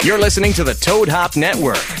You're listening to the Toad Hop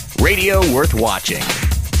Network, radio worth watching.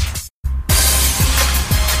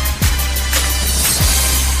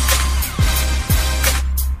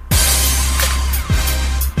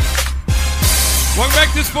 Welcome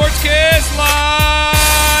back to Sportscast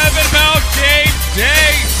Live at about game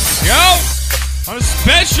day. Yo, on a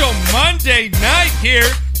special Monday night here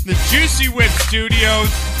in the Juicy Whip Studios,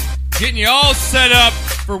 getting you all set up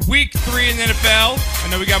for Week 3 in the NFL. I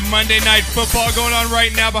know we got Monday Night Football going on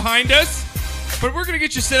right now behind us, but we're going to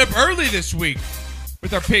get you set up early this week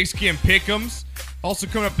with our Pigskin Pick'ems. Also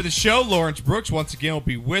coming up in the show, Lawrence Brooks once again will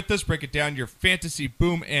be with us, break it down your fantasy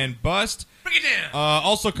boom and bust. Break it down.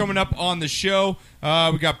 Also coming up on the show,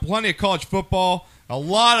 we got plenty of college football. A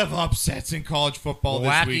lot of upsets in college football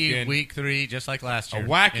this weekend. Wacky Week 3, just like last year. A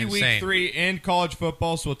wacky Insane. Week 3 in college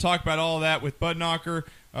football. So we'll talk about all of that with Bud Knocker.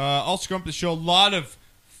 Also coming up to the show, a lot of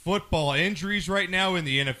football injuries right now in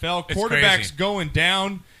the NFL. It's Quarterbacks crazy. going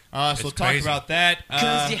down. So we'll talk crazy. about that.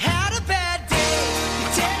 Cause you had a bad day, you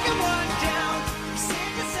take one down, you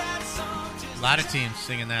sing a sad song. A lot of teams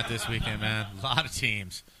singing that this weekend, man. A lot of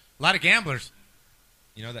teams. A lot of gamblers.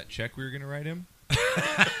 You know that check we were going to write him?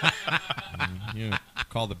 You know,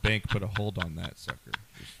 call the bank, put a hold on that sucker.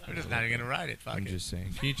 We're just not even going to ride it. Fuck I'm it. just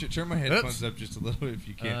saying. Can you turn my headphones up just a little bit if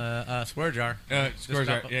you can? Swear jar. Swear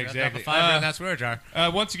jar. Yeah, exactly. Drop a $5 in that swear jar.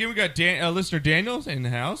 Once again, we got listener Daniels in the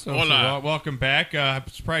house. So welcome back. I'm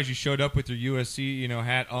surprised you showed up with your USC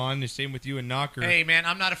hat on. The same with you and Knocker. Hey, man,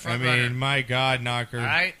 I'm not a front runner. My God, Knocker. All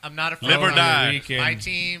right? I'm not a front Live or runner. die. My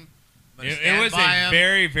team. It was a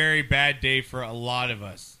very, very bad day for a lot of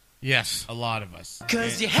us. Yes. A lot of us.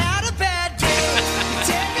 Cause you had a bad day, you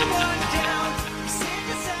take one down, you sing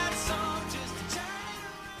a sad song just to turn it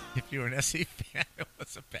on. If you were an SC fan, it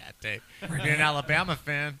was a bad day. If you're an Alabama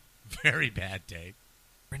fan, very bad day.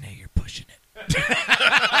 Renee, you're pushing it.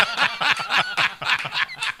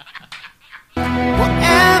 Well,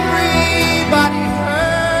 everybody hurts,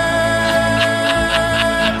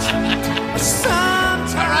 but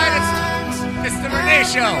sometimes. All right, it's the Renee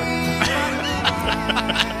Show.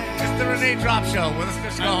 It's the Renee Drop Show. Well, let's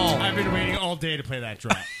just go home. I've been waiting all day to play that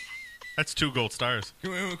drop. That's 2 gold stars.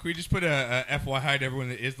 Can we just put a FYI to everyone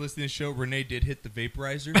that is listening to the show? Renee did hit the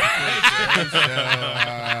vaporizer.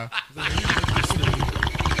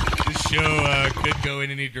 This show could go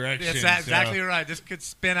in any direction. That's exactly right. This could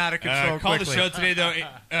spin out of control call quickly. the show today, though.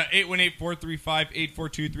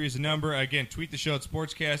 818-435-8423 is the number. Again, tweet the show at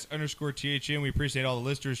sportscast_THN. We appreciate all the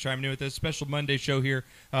listeners chiming in with us. Special Monday show here.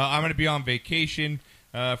 I'm going to be on vacation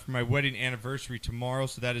for my wedding anniversary tomorrow,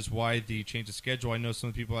 so that is why the change of schedule. I know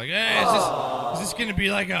some people are like, hey, is this going to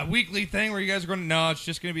be like a weekly thing where you guys are going to? No, it's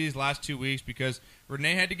just going to be these last 2 weeks because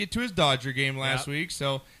Renee had to get to his Dodger game last week.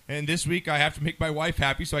 So, and this week I have to make my wife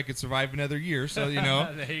happy so I can survive another year. So,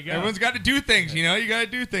 There you go. everyone's got to do things. You got to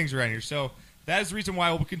do things around here. So that is the reason why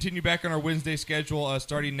we'll continue back on our Wednesday schedule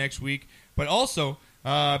starting next week. But also,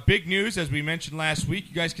 big news, as we mentioned last week,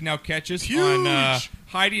 you guys can now catch us on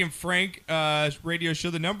Heidi and Frank radio show,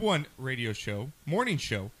 the number one radio show, morning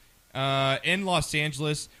show in Los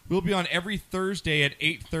Angeles. We'll be on every Thursday at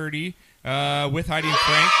 8:30 with Heidi and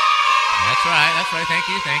Frank. That's right. Thank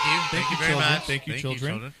you very children. much. Thank you,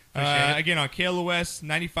 children. Appreciate it. Again, on KLOS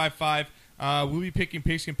 95.5. We'll be picking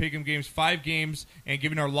Pigskin Pick'em games, 5 games, and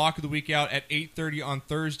giving our lock of the week out at 8:30 on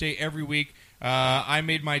Thursday every week. I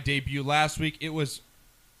made my debut last week. It was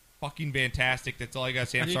fucking fantastic. That's all I got to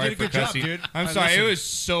say. I'm You sorry did a for good job, cussing. dude. I'm I sorry. listened. It was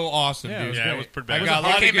so awesome, Yeah, dude. Yeah, it was pretty I bad. got a You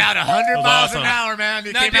lot of came good- out 100 miles an awesome. hour, man.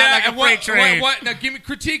 You Now, came Dad, out like a freight train. What? Now,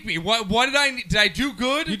 critique me. What did I? Did I do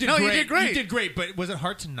good? You did No, great. you did great. You did great, but was it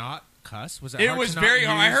hard to not cuss? Was it? It hard was to not very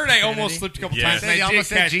hard. I use heard I profanity? almost slipped a couple Yeah. times. and You I almost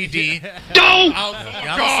did said catch GD. Oh, You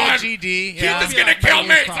almost said GD. Keith Yeah. is going to kill me.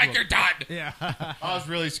 That It's was like you're done. Yeah. I was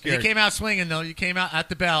really You scared. came out swinging, though. You came out at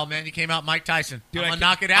the bell, man. You came out Mike Tyson. Dude, I'm going to I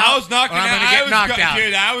knock it out. I was knocking or I'm out. going to get knocked out.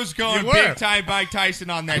 Dude, I was going You were. big time Mike Tyson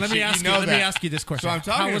on that Let shit. me ask you know Let that. me ask you this question. So I'm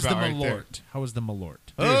talking How was about the right there. Malort? How was the Malort?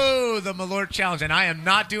 Oh, the Malort Challenge. And I am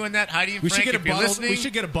not doing that. Heidi and We Frank, should get a if you're bottle. listening. We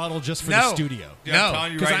should get a bottle just for No. the studio. Dude, I'm No,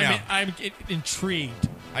 telling you Because right now. I'm intrigued.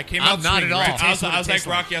 I came I'm out not swinging, at all. right? I was Taste what it like tastes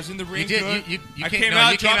like. Rocky. I was in the ring. did. good. You I came- came no,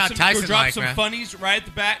 out, you came dropped out some, Tyson-like, dropped some man. funnies right at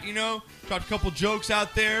the bat. Dropped a couple jokes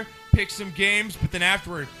out there, picked some games, but then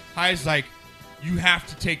afterward, Hei's like, "You have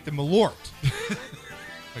to take the Malort."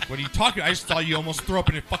 Like, what are you talking about? I just saw you almost throw up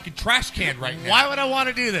in a fucking trash can right now. Why would I want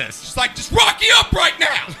to do this? Just like, just rock you up right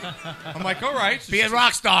now. I'm like, all right. So Be a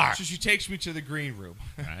rock star. So she takes me to the green room.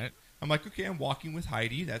 Right. I'm like, okay, I'm walking with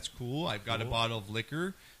Heidi. That's cool. I've got a bottle of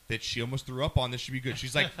liquor that she almost threw up on. This should be good.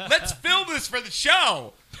 She's like, let's film this for the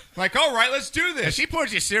show. I'm like, all right, let's do And this. she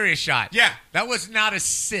poured you a serious shot. Yeah. That was not a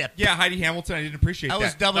sip. Yeah, Heidi Hamilton, I didn't appreciate that. That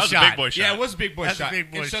was double That was shot. a big boy shot. Yeah, it was a big boy That's a shot.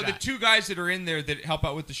 big boy and so shot. the two guys that are in there that help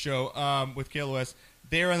out with the show with KLOS,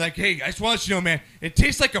 they're like, hey, I just want to let you know, man, it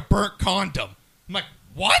tastes like a burnt condom. I'm like,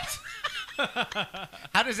 what?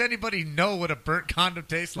 How does anybody know what a burnt condom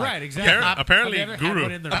tastes like? Right, exactly. Apparently, Have they ever had Guru.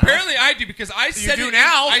 one in their Apparently I do because I said do it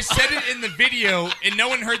now. I said it in the video and no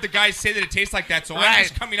one heard the guys say that it tastes like that. So I'm Right.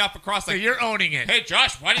 just coming off across So like, you're owning it. hey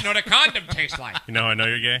Josh, why do you know what a condom tastes like? You know, I know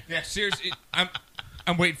you're gay. Yeah, seriously,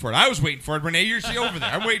 I'm waiting for it. I was waiting for it. Renee, you're over there.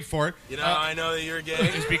 I'm waiting for it. You know, I know that you're gay.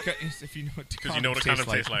 It's because if you know what Because you know what a condom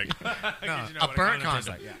tastes like. No, a burnt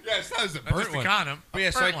condom. Yeah, it's not as a Not burnt just a one. condom. But a yeah,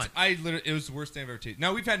 so burnt one. I literally, it was the worst thing I've ever tasted.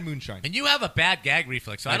 Now we've had moonshine. And you have a bad gag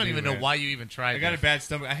reflex, so I don't do, even know man. why you even tried I got a this. bad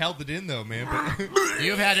stomach. I held it in though, man. But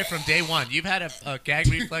You've had it from day one. You've had a gag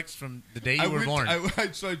reflex from the day you were born.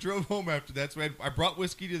 So I drove home after that. So I brought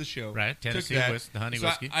whiskey to the show. Right, Took Tennessee that. whiskey, the honey So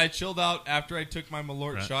whiskey. I chilled out after I took my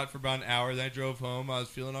Malort Right. shot for about an hour. Then I drove home. I was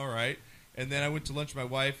feeling all right. And then I went to lunch with my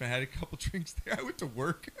wife and had a couple drinks there. I went to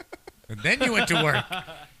work. And then you went to work.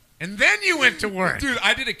 And then you went to work. Dude,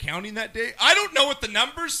 I did accounting that day. I don't know what the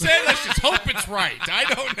numbers said. Let's just hope it's right. I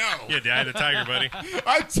don't know. Yeah, the eye of the tiger, buddy.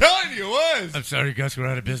 I'm telling you, it was. I'm sorry, Gus, we're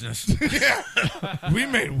out of business. Yeah. We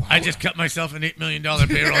made I just cut myself an $8 million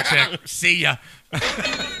payroll check. See ya.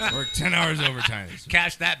 work 10 hours overtime.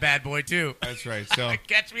 Cash that bad boy, too. That's right. So,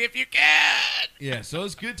 Catch me if you can. yeah, so it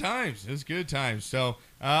was good times. It was good times. So,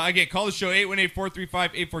 again, call the show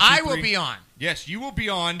 818-435-8423. I will be on Yes, you will be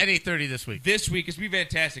on at 8:30 this week. this week. It's going to be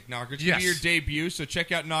fantastic, Knocker. It's going to Yes. be your debut, so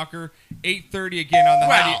check out Knocker, 8:30 again on the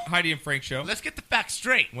Well, Heidi and Frank show. Let's get the facts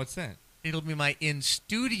straight. What's that? It'll be my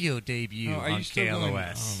in-studio debut are on you still KLOS. going?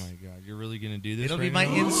 Oh, my God. You're really going to do this It'll right be my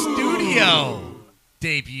now? in-studio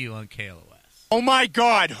debut on KLOS. Oh my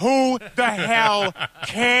God, who the hell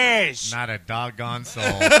cares? Not a doggone soul.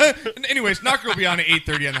 Anyways, Knocker will be on at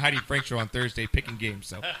 8:30 on the Heidi and Frank show on Thursday, picking games.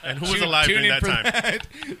 So, And who was alive during that time?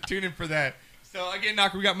 Tune in for that. So again,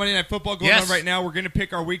 Knocker, we got Monday Night Football going Yes. on right now. We're going to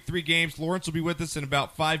pick our Week 3 games. Lawrence will be with us in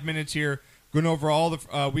about 5 minutes here, going over all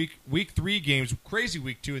the Week 3 games. Crazy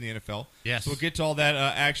Week 2 in the NFL. Yes. So we'll get to all that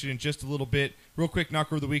action in just a little bit. Real quick,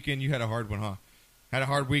 Knocker, over the weekend, you had a hard one, huh? Had a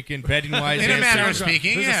hard weekend betting wise. In a manner of Sounds like-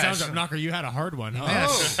 speaking, there's a yes. sound drop. Knocker, you had a hard one, huh?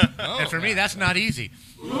 Yes. Oh, And for me, that's not easy.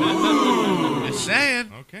 Just saying.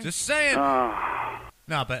 Okay. Just saying.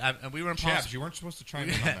 No, but we were in Palm. Chaps, you weren't supposed to chime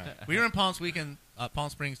in on that. We were in Palm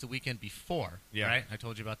Springs the weekend before. Yeah. Right. I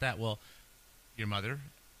told you about that. Well, your mother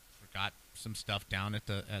forgot some stuff down at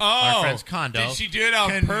Oh, our friend's condo. did she do it on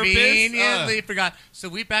purpose? Conveniently forgot. So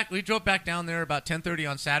we drove back down there about 10:30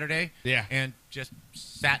 on Saturday. Yeah. And just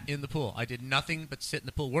sat in the pool. I did nothing but sit in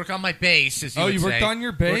the pool, work on my bass. As you Oh, would you worked say. on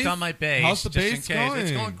your bass? Worked on my bass. How's the just in bass case.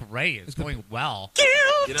 It's going? going great. It's going well.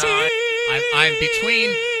 You know,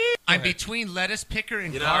 I'm between lettuce picker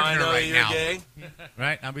and you know, I gardener know right you're now. gay.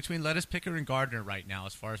 Right, I'm between lettuce picker and gardener right now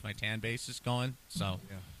as far as my tan base is going. So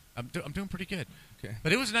Yeah. I'm doing pretty good. Okay.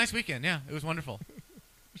 But it was a nice weekend. Yeah, it was wonderful.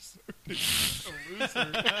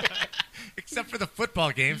 Except for the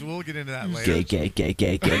football games, we'll get into that later.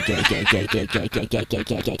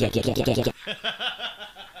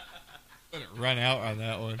 Let it run out on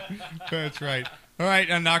that one. That's right. All right,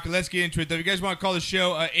 Knocker, let's get into it. Though, if you guys want to call the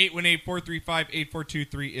show,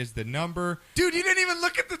 818-435-8423 is the number. Dude, you didn't even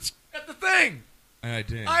look at the thing. And I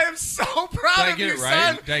did. I am so proud Did I of get you, it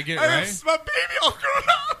right? son. Did I get it am right? my baby all grown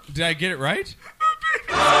up. Did I get it right?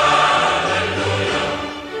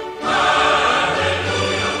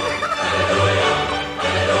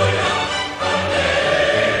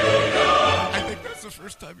 I think that's the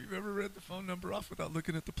first time you've ever read the phone number off without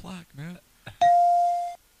looking at the plaque, man.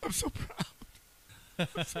 I'm so proud.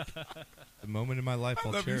 The moment in my life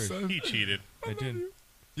I'll love you, cherish. son. He cheated. I did.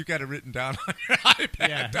 You got it written down on your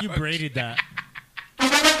iPad. Yeah, you braided that.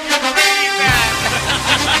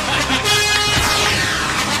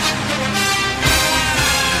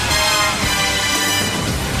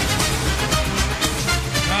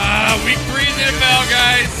 Week 3 in the NFL,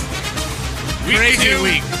 guys. Crazy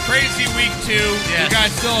week. Crazy week 2. Yes. We got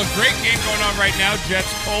still a great game going on right now. Jets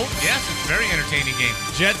Colts. Yes, it's a very entertaining game.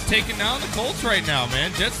 Jets taking down the Colts right now,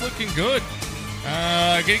 man. Jets looking good.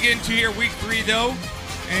 Gonna get into here week 3 though.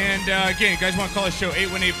 And again, you guys want to call the show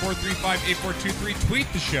 818-435-8423.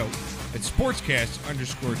 Tweet the show at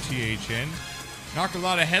sportscast_THN. Knock a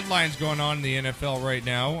lot of headlines going on in the NFL right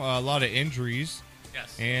now. A lot of injuries.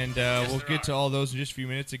 Yes. And we'll get to all those in just a few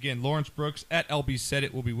minutes. Again, Lawrence Brooks at LB Said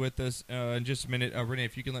It will be with us in just a minute. Renee,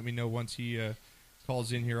 if you can let me know once he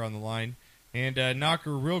calls in here on the line. And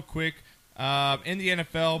Knocker, real quick, in the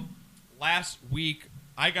NFL, last week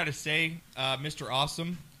I got to say, Mr.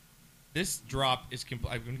 Awesome, this drop is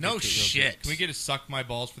complete. No shit. Can we get a suck my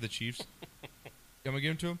balls for the Chiefs? Can we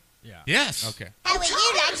give him to him? Yeah. Yes. Okay. How would you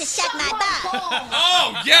like to suck my butt?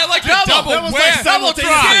 Oh, yeah, like a double That was whammy. like double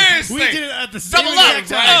drop. Seriously. We did it at the same Double up.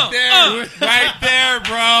 exact time. Right there,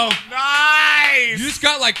 bro. Nice. You just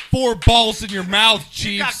got like 4 balls in your mouth,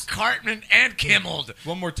 You got Chiefs. Cartman and Kimmelled.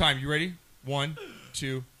 One more time. You ready? 1,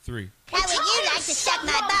 2, 3. How would you like to suck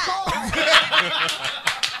my butt?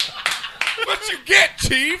 What you get,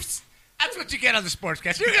 Chiefs? That's what you get on the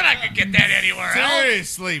Sportscast. You're not going to get that anywhere else.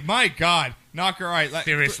 Seriously, my God. Knocker, all right.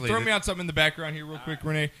 Seriously. Throw me out something in the background here real quick,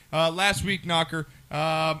 Renee. Last week, Knocker.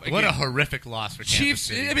 What again, a horrific loss for Kansas Chiefs,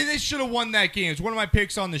 City. I mean, they should have won that game. It's one of my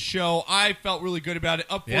picks on the show. I felt really good about it.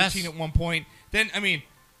 Up 14 Yes. at one point. Then, I mean,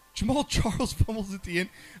 Jamal Charles fumbles at the end.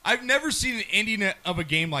 I've never seen an ending of a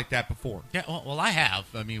game like that before. Yeah, well, I have.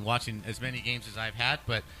 I mean, watching as many games as I've had.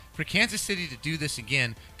 But for Kansas City to do this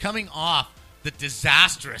again, coming off the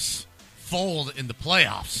disastrous fold in the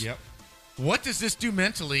playoffs, Yep. what does this do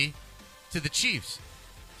mentally to the Chiefs?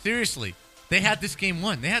 Seriously, they had this game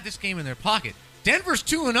won. They had this game in their pocket. Denver's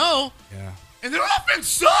 2-0, Yeah. and their offense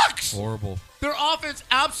sucks. Horrible. Their offense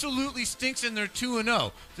absolutely stinks, and they're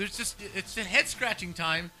 2-0. It's a head-scratching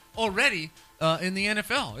time already in the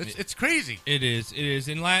NFL. It's crazy. It is. It is.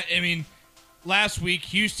 And last week,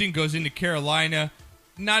 Houston goes into Carolina.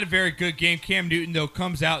 Not a very good game. Cam Newton, though,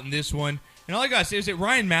 comes out in this one. And all I got to say is it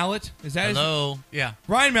Ryan Mallett? Is that Hello? Yeah.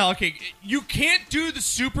 Ryan Mallett, okay, you can't do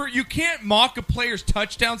you can't mock a player's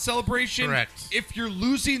touchdown celebration Correct. if you're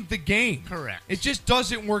losing the game. Correct. It just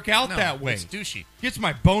doesn't work out No, that way. it's douchey. Gets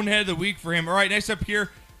my bonehead of the week for him. All right, next up here,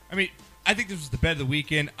 I mean, I think this was the bet of the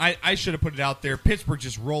weekend. I should have put it out there. Pittsburgh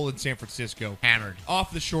just rolling San Francisco. Hammered.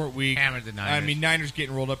 Off the short week. Hammered the Niners. I mean, Niners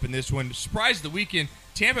getting rolled up in this one. Surprise of the weekend,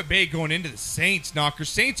 Tampa Bay going into the Saints, Knocker.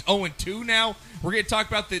 Saints 0-2 now. We're going to talk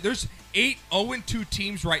about there's 8 0-2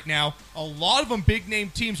 teams right now. A lot of them big-name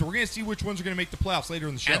teams. We're going to see which ones are going to make the playoffs later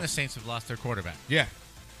in the show. And the Saints have lost their quarterback. Yeah.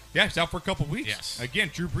 Yeah, he's out for a couple weeks. Yes.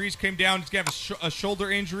 Again, Drew Brees came down. He's going to have a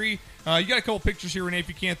shoulder injury. You got a couple pictures here, Renee, if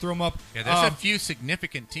you can't throw them up. Yeah, there's a few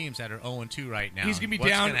significant teams that are 0-2 right now. He's going to be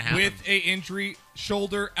What's down gonna happen? with a injury,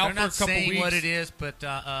 shoulder, out They're for a not couple saying weeks. what it is, but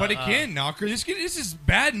But again, Knocker, this is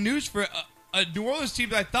bad news for a New Orleans team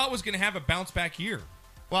that I thought was going to have a bounce back year.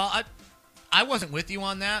 well, I wasn't with you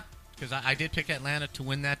on that because I did pick Atlanta to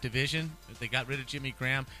win that division. They got rid of Jimmy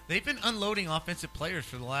Graham. They've been unloading offensive players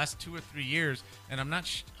for the last 2 or 3 years, and I'm not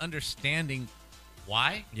understanding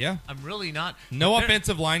why. Yeah. I'm really not. No But they're-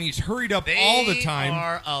 offensive line. He's hurried up They all the time.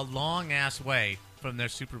 are a long ass way from their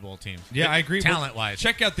Super Bowl team. Yeah, I agree. Talent wise,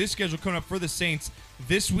 Check out this schedule coming up for the Saints.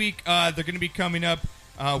 This week, they're going to be coming up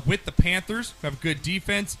with the Panthers, who have good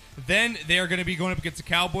defense. Then they are going to be going up against the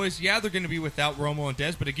Cowboys. Yeah, they're going to be without Romo and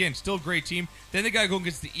Dez, but again, still a great team. Then they got to go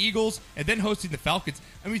against the Eagles, and then hosting the Falcons.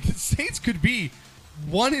 I mean, the Saints could be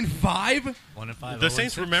 1-5. 1-5. The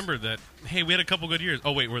Saints remembered that, hey, we had a couple good years.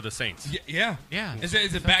 Oh, wait, we're the Saints. Yeah. Yeah. Is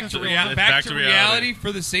it back to It's back to reality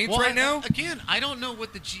for the Saints Well, right now? Again, I don't know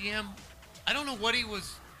what the GM. I don't know what he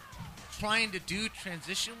was trying to do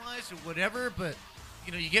transition-wise or whatever, but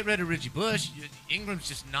you get rid of Reggie Bush. Ingram's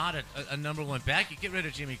just not a number one back. You get rid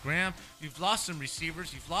of Jimmy Graham. You've lost some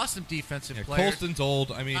receivers. You've lost some defensive players. Colston's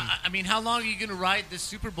old. I mean, I mean, how long are you going to ride this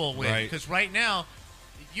Super Bowl win? Right. Because right now,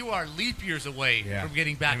 you are leap years away from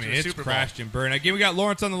getting back to a it's Super crashed Bowl. and burned. Again, we got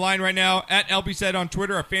Lawrence on the line right now at LB Said on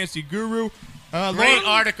Twitter, our fantasy guru. Great Lawrence,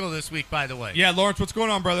 article this week, by the way. Yeah, Lawrence, what's going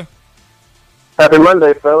on, brother? Happy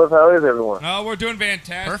Monday, fellas. How is everyone? We're doing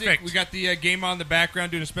fantastic. Perfect. We got the game on in the background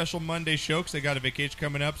doing a special Monday show because they got a vacation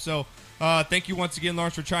coming up. So thank you once again,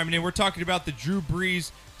 Lawrence, for chiming in. We're talking about the Drew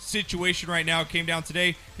Brees situation right now. It came down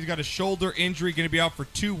today. He's got a shoulder injury, going to be out for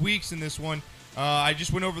 2 weeks in this one. I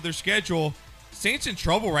just went over their schedule. Saints in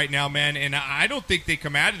trouble right now, man, and I don't think they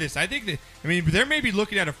come out of this. I think they're maybe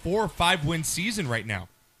looking at a 4 or 5 win season right now.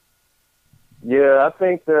 Yeah, I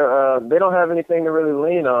think they don't have anything to really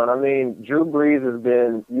lean on. I mean, Drew Brees has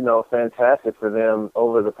been, fantastic for them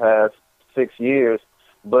over the past 6 years,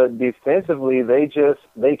 but defensively they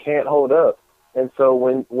can't hold up. And so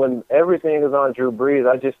when everything is on Drew Brees,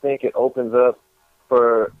 I just think it opens up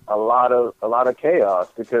for a lot of chaos,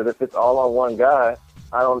 because if it's all on one guy,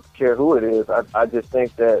 I don't care who it is. I just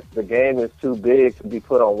think that the game is too big to be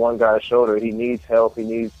put on one guy's shoulder. He needs help. He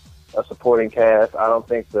needs a supporting cast. I don't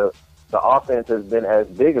think the offense has been as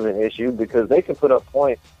big of an issue, because they can put up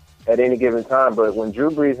points at any given time. But when Drew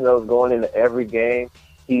Brees knows going into every game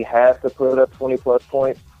he has to put up 20-plus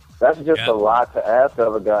points, that's just a lot to ask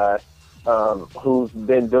of a guy who's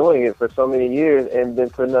been doing it for so many years and been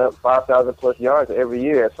putting up 5,000-plus yards every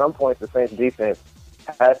year. At some point, the Saints defense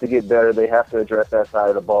has to get better. They have to address that side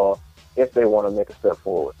of the ball if they want to make a step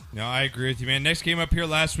forward. No, I agree with you, man. Next game up here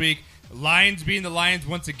last week, Lions being the Lions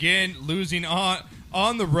once again, losing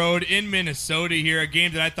on the road in Minnesota here, a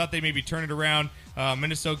game that I thought they maybe turn it around.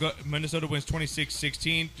 Minnesota wins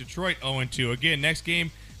 26-16. Detroit 0-2. Again, next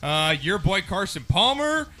game, your boy Carson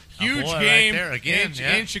Palmer, huge boy, game right there again,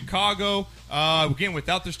 yeah. in Chicago. Again,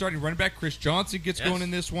 without their starting running back, Chris Johnson gets going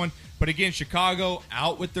in this one. But again, Chicago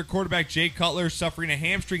out with their quarterback, Jay Cutler, suffering a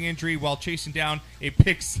hamstring injury while chasing down a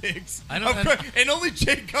pick six. And only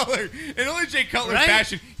Jay Cutler Right?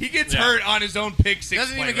 fashion, he gets hurt on his own pick six.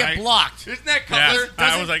 Doesn't play, even get right? blocked. Isn't that Cutler?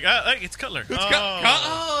 I was like, it's Cutler.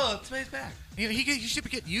 It's his back. You know, he should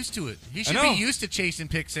get used to it. He I should know. be used to chasing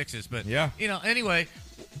pick sixes. But, Yeah. Anyway.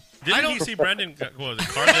 Didn't he see Brendan Carr the other week?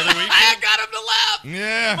 I got him to laugh.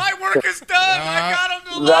 Yeah. My work is done. I got him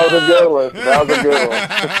to That laugh. was a good one. That was a good one.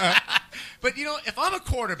 But, if I'm a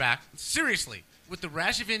quarterback, seriously, with the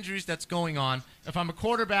rash of injuries that's going on, if I'm a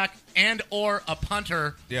quarterback and or a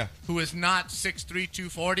punter who is not 6'3",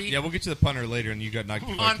 240, Yeah, we'll get to the punter later, and you got knocked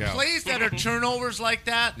the on fuck out. plays that are turnovers like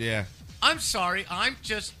that, Yeah. I'm sorry, I'm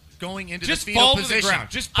just going into Just the fetal fall to the position. ground.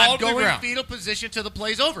 Just fall I'm to the going ground. fetal position till the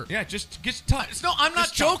play's over. Yeah, just get touched. No, I'm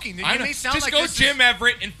not joking. You I know. may sound Just like go this Jim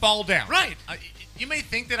Everett and fall down. Right. You may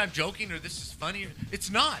think that I'm joking or this is funny.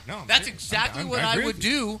 It's not. No, That's exactly what I agree would with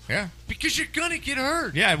you. do. Yeah. Because you're going to get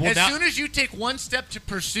hurt. Yeah, well, as now- soon as you take one step to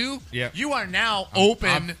pursue, Yeah. you are now I'm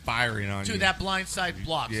open firing on to you. that blind side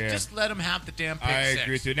block. So Yeah. just let him have the damn pick I six.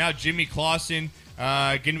 agree with you. Now Jimmy Clausen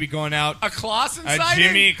going to be going out. A Clausen A sighting?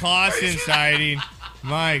 Jimmy Clausen sighting.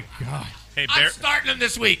 My God. Hey, I'm starting him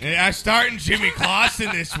this week. Yeah, I'm starting Jimmy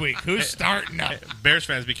Clausen this week. Who's starting up? Bears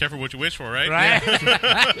fans, be careful what you wish for, right? Right? You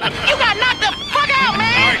got knocked the fuck out,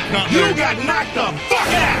 man! All right, Cutler. You got knocked the fuck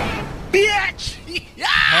out, bitch!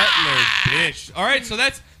 Cutler, bitch. All right, so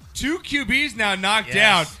that's two QBs now knocked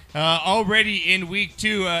Yes. out already in week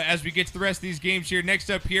 2 as we get to the rest of these games here. Next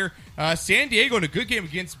up here, San Diego in a good game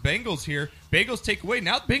against Bengals here. Bengals take away.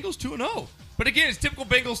 Now the Bengals 2-0. But again, it's typical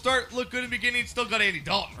Bengals start, look good in the beginning, still got Andy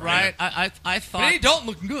Dalton. Right. I But thought Andy Dalton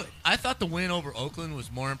looking good. I thought the win over Oakland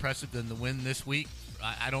was more impressive than the win this week.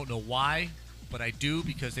 I don't know why, but I do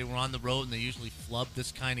because they were on the road and they usually flub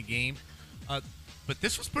this kind of game. But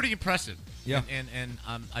this was pretty impressive. Yeah. And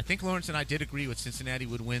I think Lawrence and I did agree with Cincinnati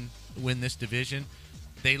would win this division.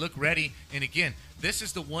 They look ready. And again, this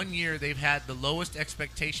is the one year they've had the lowest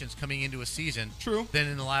expectations coming into a season. True. Than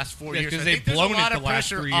in the last 4 Yeah, years. because I they've think there's blown a lot it of the last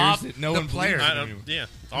pressure 3 off years that no the one players. believes in. Yeah,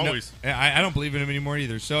 always. No, I don't believe in him anymore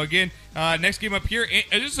either. So again, next game up here,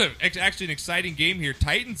 this is actually an exciting game here.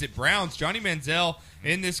 Titans at Browns. Johnny Manziel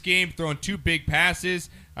in this game throwing 2 big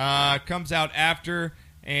passes. Comes out after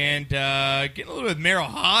and getting a little bit of Merrill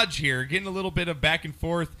Hodge here, getting a little bit of back and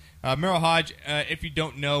forth. Merrill Hodge, if you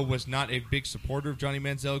don't know, was not a big supporter of Johnny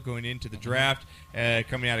Manziel going into the draft,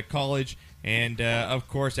 coming out of college. And, of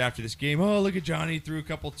course, after this game, look at Johnny, threw a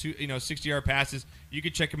couple 60-yard passes. You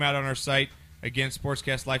can check him out on our site, again,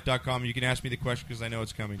 sportscastlife.com. You can ask me the question because I know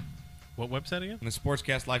it's coming. What website again? On the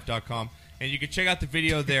sportscastlife.com. And you can check out the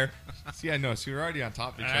video there. See, I know. So we're already on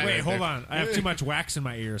top of each other. Wait, right hold there. on. I have too much wax in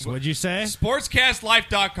my ears. What'd you say?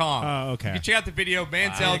 Sportscastlife.com. Oh, okay. You can check out the video. I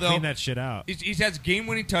Manziel, gotta though. clean that shit out. He's has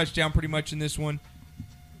game-winning touchdown pretty much in this one.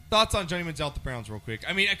 Thoughts on Johnny Manziel at the Browns real quick?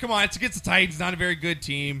 I mean, come on. It's against the Titans. Not a very good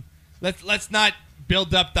team. Let's not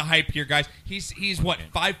build up the hype here, guys. He's what,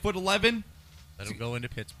 5'11"? Let him go into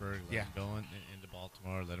Pittsburgh. Let Yeah. him go into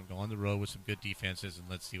Baltimore. Let him go on the road with some good defenses, and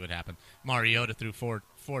let's see what happens. Mariota threw four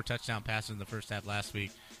touchdown passes in the first half last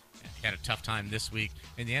week. He had a tough time this week.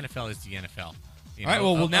 And the NFL is the NFL. You All right,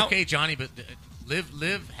 know? well, now- okay, Johnny, but live.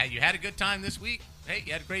 You had a good time this week. Hey,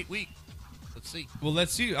 you had a great week. Let's see. Well,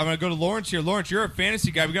 let's see. I'm going to go to Lawrence here. Lawrence, you're a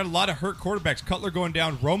fantasy guy. We got a lot of hurt quarterbacks. Cutler going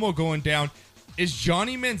down. Romo going down. Is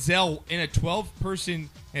Johnny Manziel in a 12-team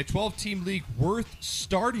league worth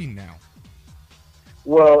starting now?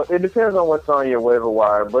 Well, it depends on what's on your waiver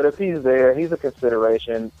wire, but if he's there, he's a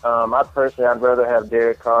consideration. I'd rather have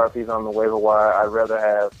Derek Carr if he's on the waiver wire. I'd rather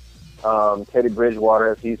have Teddy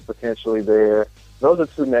Bridgewater if he's potentially there. Those are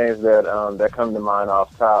 2 names that come to mind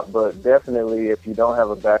off top, but definitely if you don't have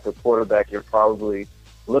a backup quarterback, you're probably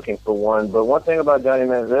looking for one. But one thing about Johnny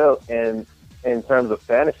Manziel in terms of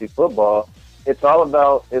fantasy football, it's all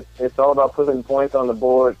about putting points on the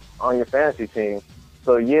board on your fantasy team.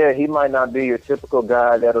 So yeah, he might not be your typical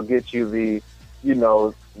guy that'll get you the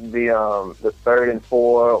 3rd and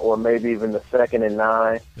 4 or maybe even the 2nd and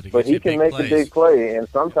 9. But he can make the big play, and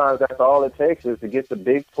sometimes that's all it takes is to get the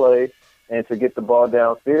big play and to get the ball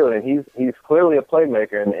downfield. And he's clearly a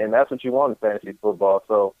playmaker, and that's what you want in fantasy football.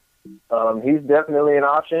 So he's definitely an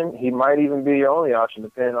option. He might even be your only option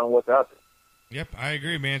depending on what's out there. Yep, I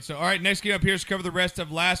agree, man. So, all right, next game up here is to cover the rest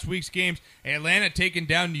of last week's games. Atlanta taking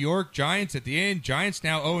down New York Giants at the end. Giants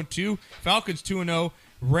now 0-2. Falcons 2-0.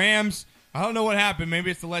 Rams, I don't know what happened. Maybe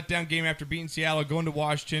it's the letdown game after beating Seattle, going to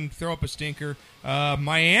Washington, throw up a stinker.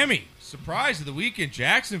 Miami, surprise of the weekend.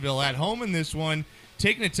 Jacksonville at home in this one,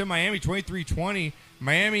 taking it to Miami 23-20.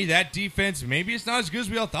 Miami, that defense, maybe it's not as good as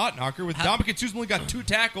we all thought, Knocker, with Ndamukong Suh's only got 2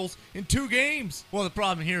 tackles in 2 games. Well, the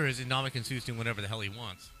problem here is that Ndamukong Suh's doing whatever the hell he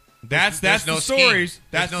wants. That's There's the no stories. scheme.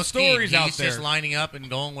 That's There's no the stories scheme. out He's there. just lining up and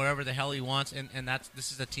going wherever the hell he wants, and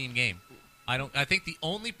this is a team game. I think the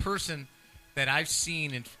only person that I've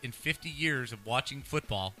seen in 50 years of watching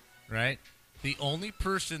football, right? The only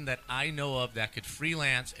person that I know of that could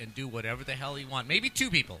freelance and do whatever the hell he wants, maybe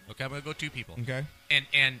 2 people. Okay, I'm going to go 2 people. Okay.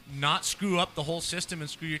 And not screw up the whole system and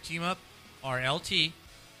screw your team up are LT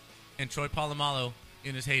and Troy Polamalu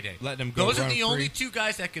in his heyday. Letting him go Those are run the free. only 2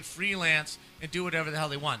 guys that could freelance and do whatever the hell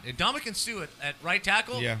they want. And Ndamukong Suh at right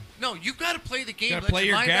tackle, Yeah. no, you've got to play the game. Gotta Let play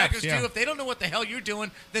your your linebackers gaps, yeah. do. If they don't know what the hell you're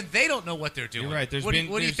doing, then they don't know what they're doing. You're right. What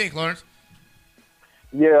do you think, Lawrence?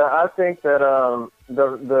 Yeah, I think that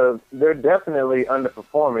they're definitely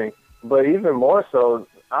underperforming, but even more so,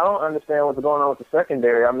 I don't understand what's going on with the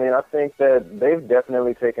secondary. I mean, I think that they've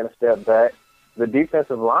definitely taken a step back. The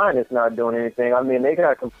defensive line is not doing anything. I mean, they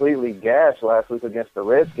got completely gashed last week against the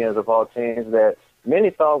Redskins, of all teams that many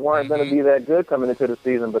thought weren't going to be that good coming into the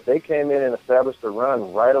season, but they came in and established a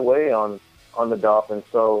run right away on the Dolphins.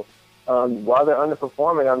 So while they're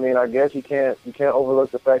underperforming, I mean, I guess you can't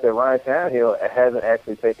overlook the fact that Ryan Tannehill hasn't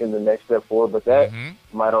actually taken the next step forward, but that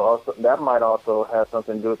might also have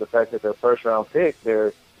something to do with the fact that their first round pick,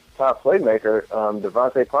 their top playmaker,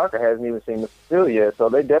 Devontae Parker, hasn't even seen the field yet. So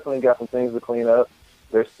they definitely got some things to clean up.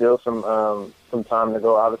 There's still some time to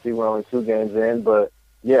go. Obviously, we're only 2 games in, but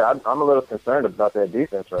yeah, I'm a little concerned about that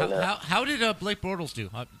defense right now. How did Blake Bortles do?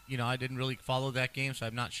 I didn't really follow that game, so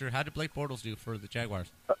I'm not sure. How did Blake Bortles do for the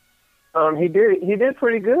Jaguars? He did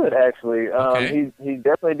pretty good, actually. Okay. He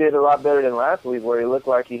definitely did a lot better than last week, where he looked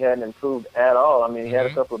like he hadn't improved at all. I mean, he had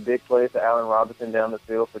a couple of big plays to Allen Robinson down the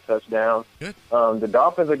field for touchdowns. Good. The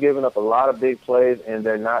Dolphins are giving up a lot of big plays, and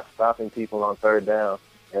they're not stopping people on 3rd down,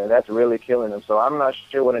 and that's really killing them. So I'm not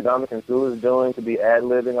sure what Ndamukong Suh is doing to be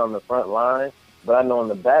ad-libbing on the front line, but I know on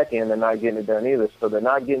the back end they're not getting it done either. So they're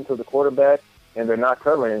not getting to the quarterback, and they're not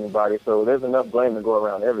covering anybody. So there's enough blame to go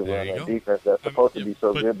around everywhere in that defense that's supposed to be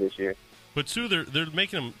so good this year. But Sue, they're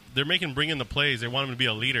making him bring in the plays. They want him to be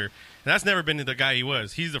a leader, and that's never been the guy he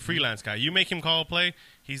was. He's the freelance guy. You make him call a play,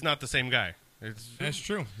 he's not the same guy. That's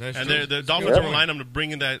true. The Dolphins are relying on him to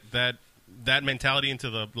bring in that mentality into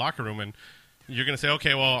the locker room, and you're going to say,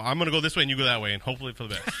 okay, well, I'm going to go this way and you go that way, and hopefully for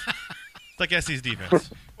the best. It's like SC's defense.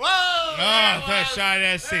 Whoa! Oh, that's shot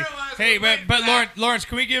at SC. Hey, but Lawrence,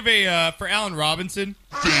 can we give a for Allen Robinson?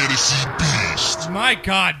 Fantasy Beast. My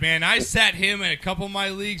God, man, I sat him in a couple of my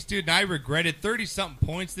leagues, dude, and I regretted 30-something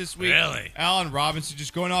points this week. Really? Allen Robinson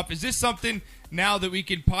just going off. Is this something now that we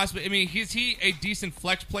can possibly? I mean, is he a decent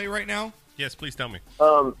flex play right now? Yes, please tell me.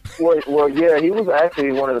 Well, yeah, he was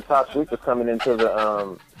actually one of the top sleepers coming into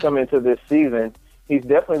this season. He's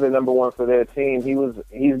definitely the number 1 for their team.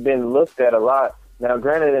 He's been looked at a lot. Now,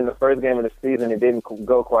 granted, in the first game of the season, it didn't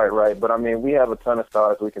go quite right, but I mean, we have a ton of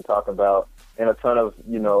stars we can talk about, and a ton of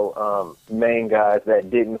main guys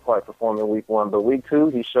that didn't quite perform in week 1. But week 2,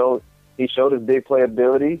 he showed his big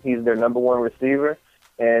playability. He's their number 1 receiver,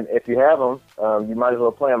 and if you have him, you might as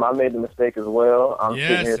well play him. I made the mistake as well. I'm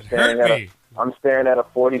sitting here staring at a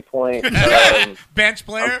 40-point bench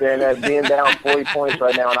player. I'm staring at being down 40 points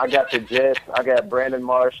right now, and I got the Jets. I got Brandon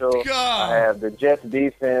Marshall. God. I have the Jets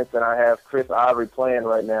defense, and I have Chris Ivory playing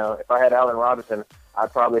right now. If I had Allen Robinson,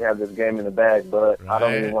 I'd probably have this game in the bag, but I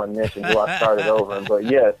don't even want to mention who I started over him. But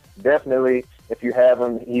yes, definitely, if you have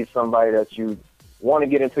him, he's somebody that you want to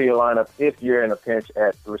get into your lineup if you're in a pinch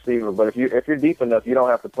at the receiver. But if you're deep enough, you don't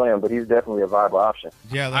have to play him. But he's definitely a viable option.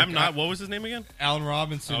 Yeah, I'm not. What was his name again? Allen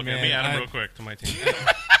Robinson. Okay, man. let me add him real quick to my team.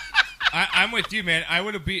 I'm with you, man. I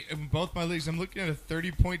would have beat in both my leagues. I'm looking at a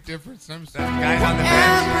 30-point difference. I'm sorry. Guys on the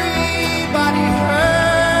bench. Everybody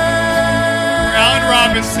hurts. Allen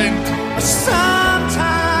Robinson.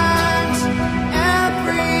 Sometimes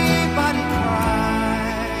everybody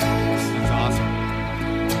cries. That's awesome.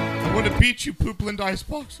 I would have beat you, Poopland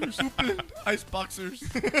Iceboxers. Poopland Iceboxers.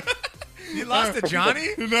 You lost to Johnny?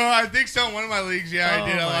 No, I think so. In one of my leagues, yeah, I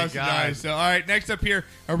did. I lost to Johnny. So, all right, next up here,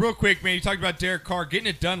 real quick, man. You talked about Derek Carr getting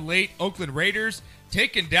it done late. Oakland Raiders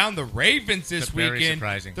taking down the Ravens this weekend.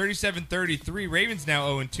 Very surprising. 37-33. Ravens now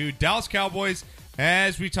 0-2. Dallas Cowboys,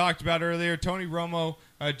 as we talked about earlier, Tony Romo.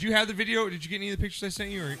 Do you have the video? Did you get any of the pictures I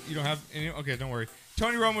sent you, or you don't have any? Okay, don't worry.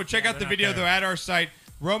 Tony Romo, check out the video, though, at our site.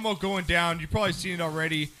 Romo going down. You've probably seen it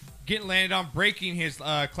already. Getting landed on, breaking his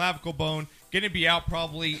clavicle bone. Going to be out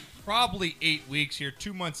probably 8 weeks here,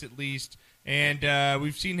 2 months at least. And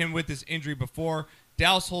we've seen him with this injury before.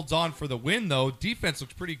 Dallas holds on for the win, though. Defense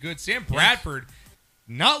looks pretty good. Sam Bradford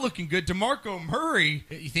not looking good. DeMarco Murray.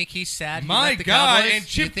 You think he's sad? My God. And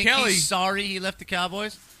Chip you think Kelly. He's sorry he left the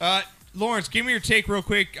Cowboys. Lawrence, give me your take real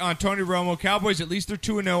quick on Tony Romo. Cowboys, at least they're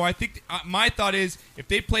 2-0. I think my thought is if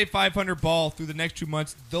they play 500 ball through the next 2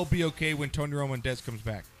 months, they'll be okay when Tony Romo and Dez comes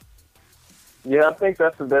back. Yeah, I think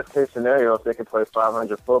that's the best case scenario if they can play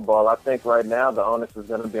 500 football. I think right now the onus is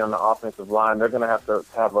going to be on the offensive line. They're going to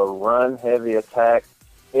have a run-heavy attack.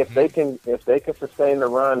 If they can sustain the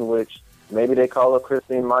run, which maybe they call up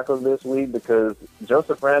Christine Michaels this week, because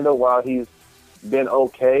Joseph Randle, while he's been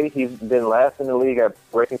okay, he's been last in the league at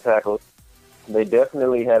breaking tackles. They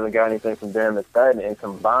definitely haven't got anything from Darren McFadden, and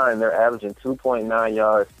combined, they're averaging 2.9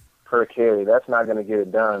 yards per carry. That's not going to get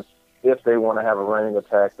it done if they want to have a running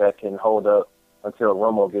attack that can hold up until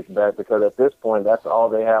Romo gets back, because at this point, that's all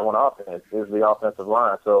they have on offense is the offensive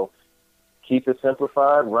line. So keep it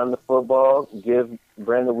simplified, run the football, give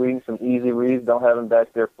Brandon Whedon some easy reads. Don't have him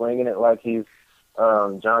back there flinging it like he's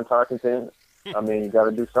John Tarkenton. I mean, you got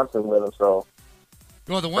to do something with him. So,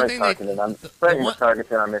 well, the one thing Tarkenton, I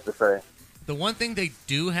meant to say. The one thing they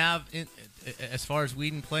do have, as far as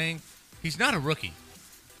Whedon playing, he's not a rookie.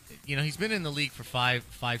 You know, he's been in the league for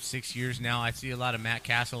 6 years now. I see a lot of Matt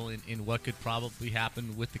Castle in what could probably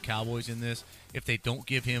happen with the Cowboys in this if they don't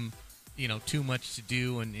give him, too much to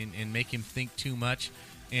do and make him think too much.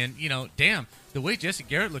 And, damn, the way Jesse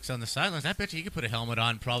Garrett looks on the sidelines, I bet you he could put a helmet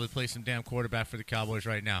on and probably play some damn quarterback for the Cowboys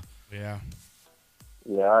right now. Yeah.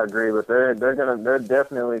 Yeah, I agree, but they're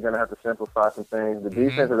definitely gonna have to simplify some things. The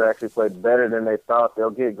defense has actually played better than they thought. They'll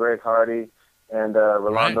get Greg Hardy and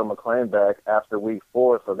Rolando McClain back after week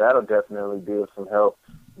 4, so that'll definitely be of some help.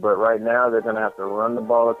 But right now, they're gonna have to run the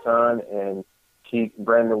ball a ton and keep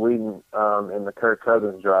Brandon Whedon and the Kirk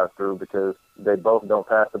Cousins drive through, because they both don't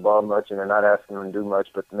pass the ball much and they're not asking them to do much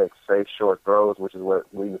but to make safe, short throws, which is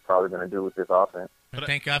what Whedon's probably going to do with this offense. But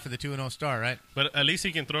thank God for the 2-0 start, right? But at least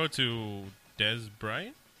he can throw to Dez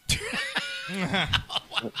Bryant.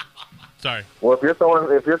 Sorry. Well, if you're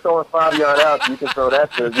throwing 5 yard outs, you can throw one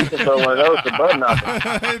of those to Bud Knocker.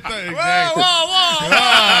 Exactly. Whoa!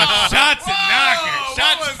 Shots and knockers.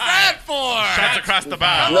 What was that for? Shots across the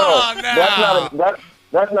bow. Come on now.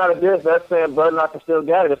 That's not a diss. That's saying Bud Knocker still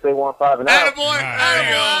got it if they want 5 and out. Attaboy.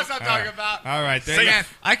 That's what I'm talking about. All right. Man,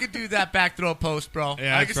 I could do that back throw post, bro.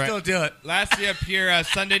 Yeah, I could still do it. Lastly up here,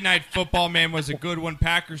 Sunday Night Football, man, was a good one.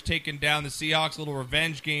 Packers taking down the Seahawks, a little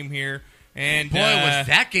revenge game here. And boy, was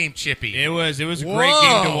that game chippy. It was a great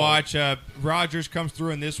game to watch. Rodgers comes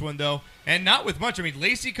through in this one, though, and not with much. I mean,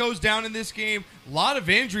 Lacey goes down in this game. A lot of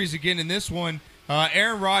injuries again in this one.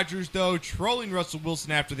 Aaron Rodgers, though, trolling Russell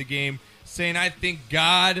Wilson after the game, saying, I think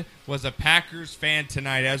God was a Packers fan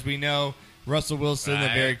tonight. As we know, Russell Wilson,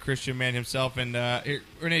 a very Christian man himself. And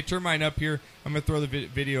Renee, turn mine up here. I'm going to throw the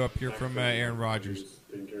video up here from Aaron Rodgers.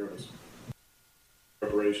 Taking care of us.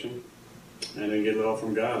 Preparation. And then getting it all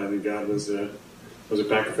from God. I think God was a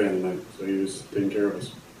Packer fan tonight, so he was taking care of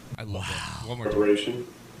us. I love that. One more preparation.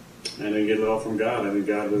 And then getting it all from God. I think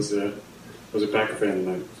God was a Packer fan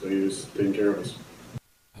tonight, so he was taking care of us.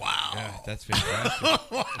 Wow. Yeah, that's fantastic.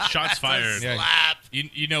 Shots fired. Yeah.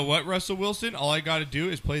 You know what, Russell Wilson? All I got to do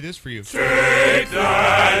is play this for you. Take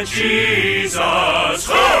that,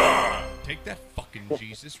 Jesus. Take that fucking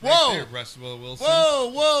Jesus right there, Russell Wilson.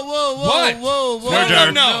 Whoa.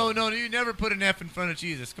 What? No, you never put an F in front of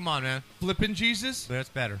Jesus. Come on, man. Flipping Jesus? That's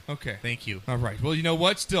better. Okay. Thank you. All right. Well, you know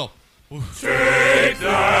what? Still. Take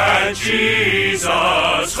that,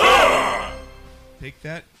 Jesus. Take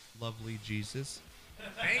that, lovely Jesus.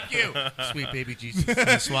 Thank you. Sweet baby Jesus in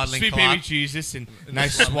the swaddling Sweet cloth. baby Jesus in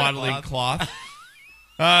nice swaddling cloth.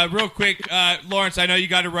 Real quick, Lawrence, I know you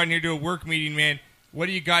got to run here to a work meeting, man. What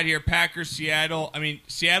do you got here? Packers, Seattle. I mean,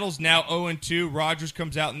 Seattle's now 0-2. Rodgers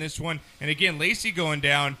comes out in this one. And again, Lacey going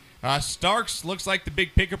down. Starks looks like the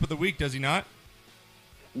big pickup of the week, does he not?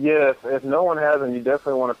 Yeah, if no one has him, you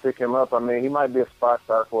definitely want to pick him up. I mean, he might be a spot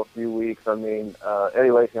start for a few weeks. I mean,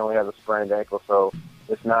 Eddie Lacy only has a sprained ankle, so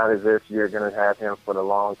it's not as if you're going to have him for the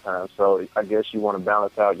long time. So I guess you want to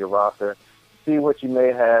balance out your roster, see what you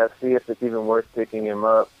may have, see if it's even worth picking him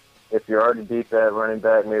up. If you're already deep at running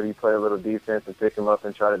back, maybe you play a little defense and pick him up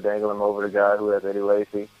and try to dangle him over the guy who has Eddie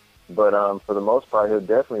Lacy. But for the most part, he'll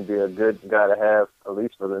definitely be a good guy to have, at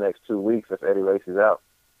least for the next 2 weeks if Eddie Lacy's out.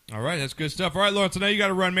 All right, that's good stuff. All right, Lawrence, I know you got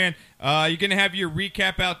to run, man. You're going to have your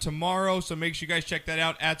recap out tomorrow, so make sure you guys check that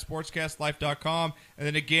out at sportscastlife.com. And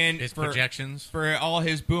then again, His projections. For all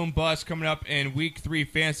his boom bust coming up in Week 3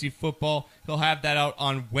 fantasy football, he'll have that out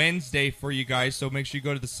on Wednesday for you guys, so make sure you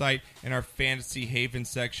go to the site in our Fantasy Haven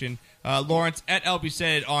section. Lawrence, at LB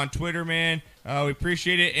Said on Twitter, man. We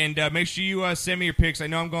appreciate it, and make sure you send me your picks. I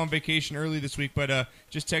know I'm going on vacation early this week, but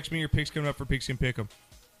just text me your picks coming up for Pigskin Pick'em.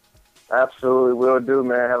 Absolutely, will do,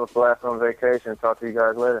 man. Have a blast on vacation. Talk to you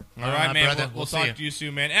guys later. All right, man. brother. We'll We'll talk see to you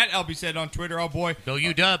soon, man. At LB Said on Twitter, oh boy. Go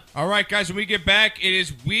UW. All right, guys, when we get back, it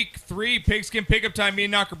is Week 3 Pigskin Pickup time. Me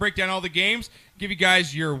and Knocker break down all the games, give you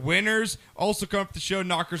guys your winners. Also come up to the show,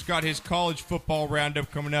 Knocker's got his college football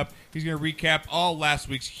roundup coming up. He's going to recap all last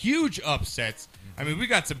week's huge upsets. I mean, we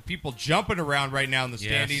got some people jumping around right now in the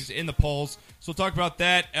standings, in the polls. So we'll talk about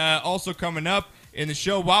that. Also coming up in the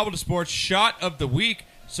show, Wild World of Sports Shot of the Week.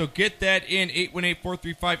 So get that in,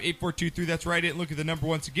 818-435-8423. That's right. And look at the number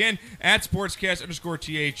once again, at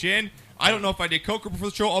sportscast_THN. I don't know if I did Coker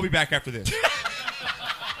before the show. I'll be back after this.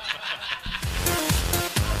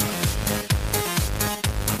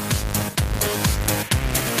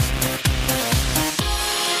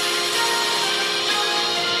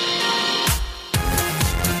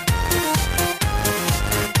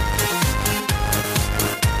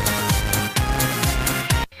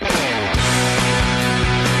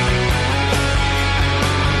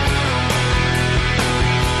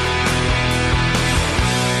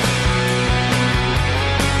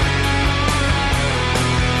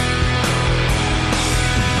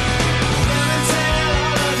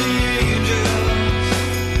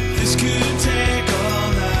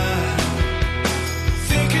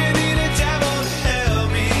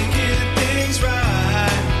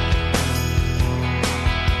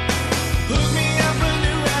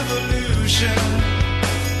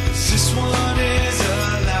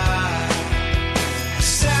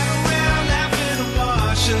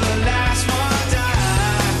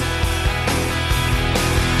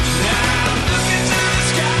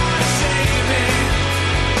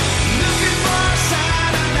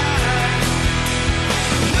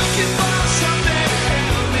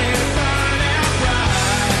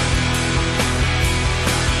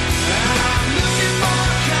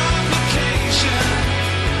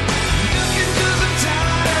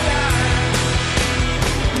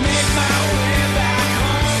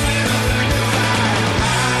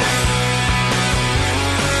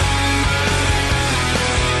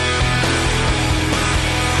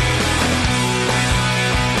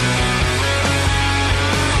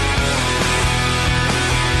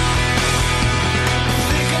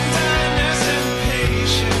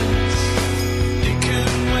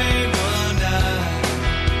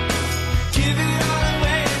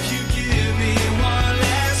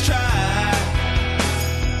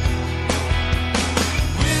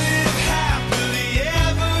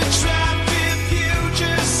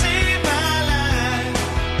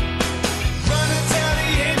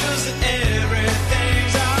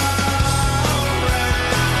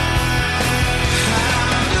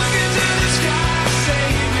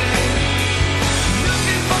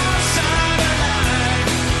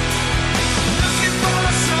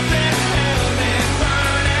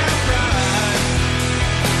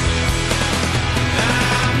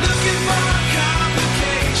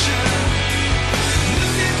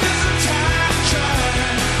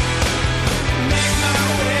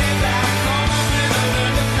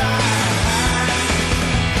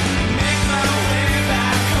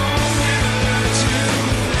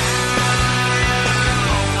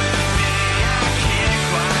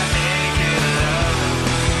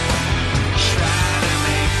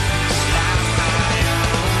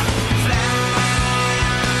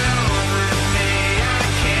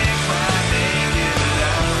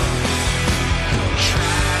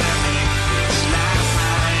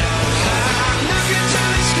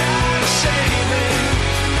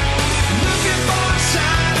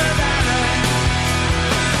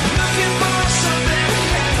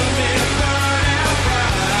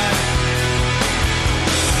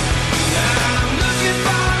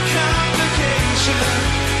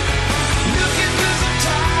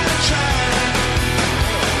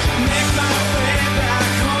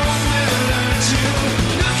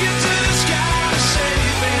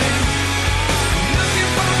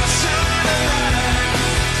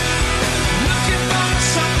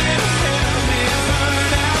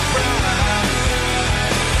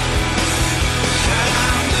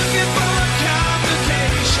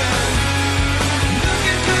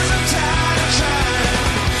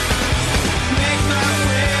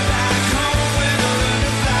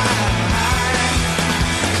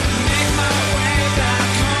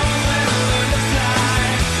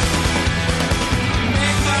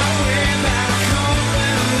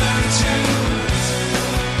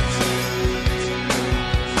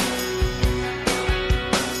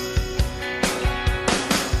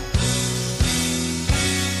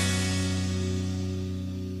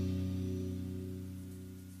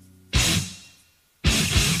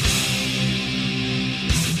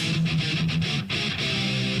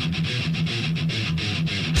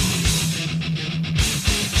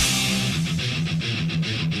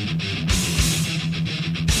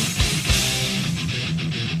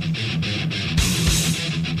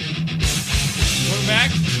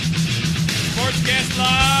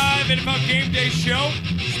 Game Day Show,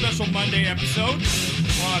 special Monday episode.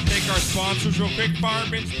 I want to thank our sponsors real quick.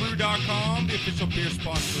 Fireman'sBrew.com, the official beer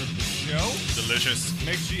sponsor of the show. Delicious.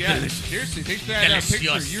 Make sure, seriously, thanks for that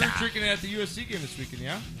picture. You were drinking it at the USC game this weekend,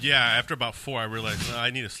 yeah? Yeah, after about 4, I realized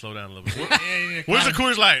I need to slow down a little bit. Where's the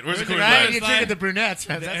Coors Light? Where's the Coors Light? You're drinking the brunettes.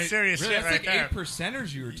 That's serious shit That's right like there.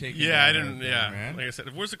 8%ers you were taking. Yeah, I didn't. Man. Like I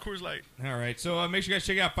said, where's the Coors Light? All right, so make sure you guys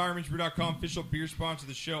check out Fireman'sBrew.com, official beer sponsor of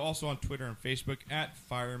the show. Also on Twitter and Facebook at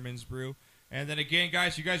Fireman's Brew. And then again,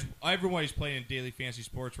 guys, everybody's playing in daily fantasy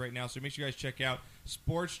sports right now, so make sure you guys check out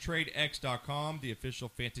SportsTradeX.com, the official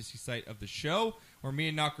fantasy site of the show, where me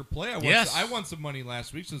and Knocker play. I won some money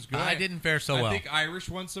last week, so it's good. I didn't fare so well. I think Irish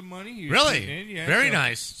won some money. He was Really? in, yeah, Very so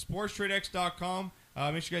nice. SportsTradeX.com.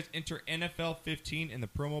 Make sure you guys enter NFL15 in the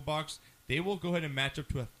promo box. They will go ahead and match up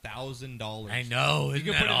to $1,000. I know. Isn't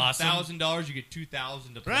you can that put awesome? in $1,000, you get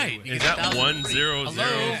 $2,000 to play Right. with. Is that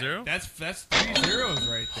 1000? That's 3 zeros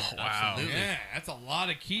right there. Wow. Yeah, that's a lot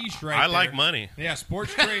of quiche right I there. like money. Yeah,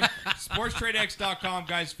 SportsTradeX.com,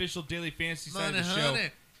 guys, official daily fantasy site of the show.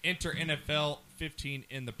 Enter NFL 15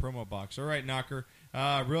 in the promo box. All right, Knocker.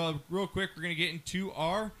 Real quick, we're going to get into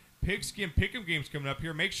our Pigskin Pick'em games coming up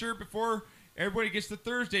here. Make sure before everybody gets to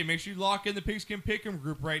Thursday, make sure you lock in the Pigskin Pick'em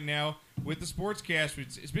group right now with the Sportscast.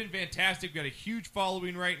 It's been fantastic. We've got a huge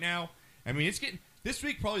following right now. I mean, it's getting this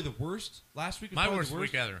week probably the worst. Last week was My probably worst the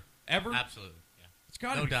worst week ever. Ever? Absolutely. Yeah. It's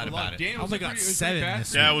got No doubt about it. Daniel, I only got 7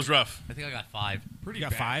 this Yeah, it was rough. I think I got 5. Pretty You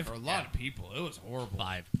got bad 5? for a lot of people. It was horrible.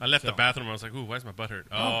 5. I left the bathroom. I was like, ooh, why is my butt hurt?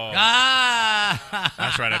 Oh, Ah!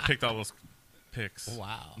 that's right. I picked all those picks.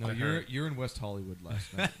 Wow. No, you're in West Hollywood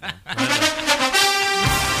last night.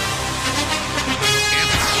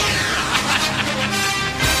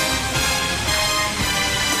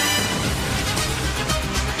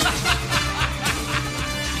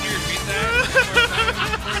 Can you repeat that?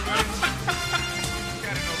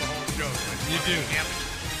 You do.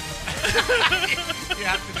 You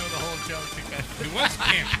have to know the whole joke because It was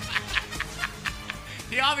camping.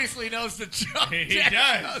 he obviously knows the joke. He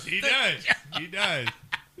does. He does. He does.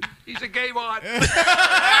 He's a gay wad.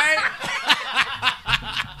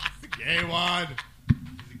 Gay wad.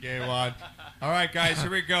 He's a gay wad. All right, guys,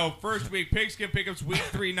 here we go. First week, Pigskin Pick'ems, week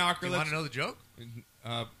 3 Knocker. You want to know the joke?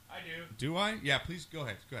 I do. Do I? Yeah, please go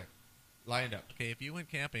ahead. Go ahead. Line it up. Okay, if you went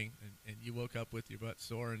camping and you woke up with your butt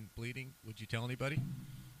sore and bleeding, would you tell anybody?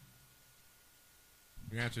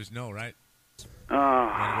 Your answer is no, right? Want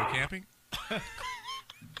to go camping?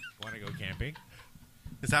 Want to go camping?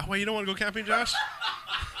 Is that why you don't want to go camping, Josh?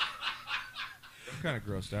 I'm kind of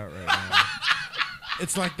grossed out right now.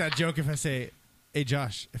 It's like that joke if I say, hey,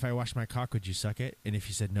 Josh, if I wash my cock, would you suck it? And if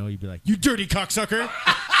you said no, you'd be like, you dirty cocksucker.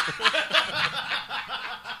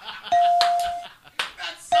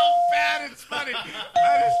 That's so bad, it's funny.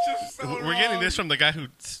 That is just so We're getting this from the guy who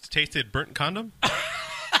tasted burnt condom?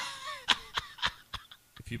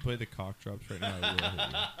 If you play the cock drops right now, I will hit you.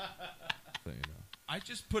 So you know. I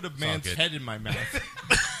just put a man's good. head in my mouth.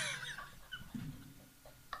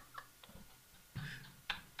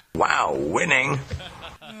 Wow, winning.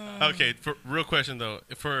 Okay, real question, though.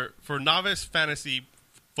 For novice fantasy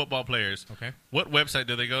football players, Okay. what website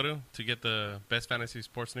do they go to get the best fantasy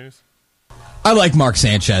sports news? I like Mark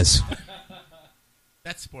Sanchez.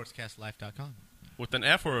 That's sportscastlife.com. With an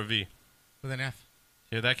F or a V? With an F.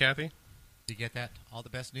 Hear that, Kathy? You get that? All the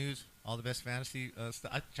best news, all the best fantasy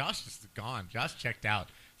stuff. Josh is gone. Josh checked out.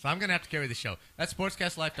 So I'm going to have to carry the show. That's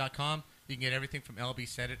sportscastlife.com. You can get everything from LB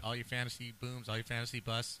Set It, all your fantasy booms, all your fantasy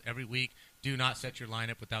busts every week. Do not set your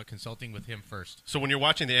lineup without consulting with him first. So when you're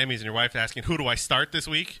watching the Emmys and your wife's asking, who do I start this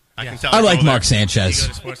week? I can tell I her like go Mark there. Sanchez. You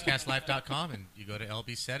go to sportscastlife.com and you go to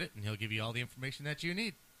LB Set It, and he'll give you all the information that you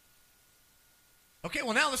need. Okay,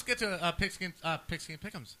 well, now let's get to Pigskin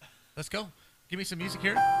Pick'ems. Let's go. Give me some music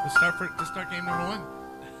here. Let's start game number 1.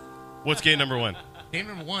 What's game number 1? Game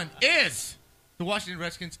number 1 is the Washington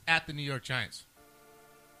Redskins at the New York Giants.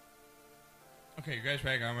 Okay, you guys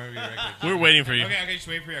ready? I'm ready. We're waiting for you. Okay, just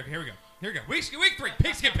wait for you. Okay, here we go. Here we go. Week 3,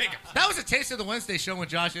 Pigskin Pick'ems. That was a taste of the Wednesday show when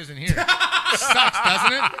Josh isn't here. Sucks,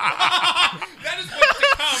 doesn't it? That is what's to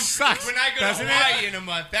come Sucks, when I go doesn't to Hawaii in a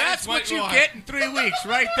month. That's what you get in 3 weeks,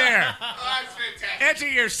 right there. Enter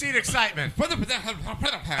your seat excitement. That's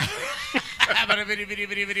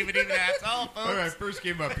all, folks. All right, first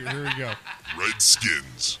game up here. Here we go.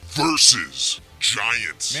 Redskins versus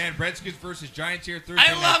Giants. Man, Redskins versus Giants here. Thursday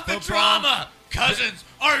I Night love the Football. drama. Cousins,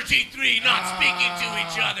 RG3 not speaking to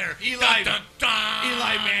each other. Eli, Dun, dun, dun.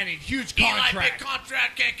 Eli Manning, huge Eli, contract. big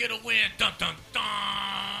contract, can't get a win. Dun, dun, dun.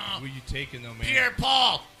 Who you taking though, man? Pierre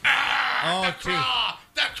Paul. Oh,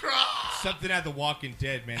 The cross. something out of The Walking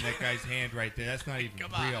Dead, man. That guy's hand right there. That's not even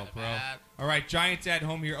real, bro. man. All right, Giants at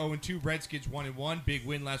home here, 0-2. Redskins 1-1. Big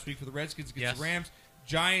win last week for the Redskins against the Rams.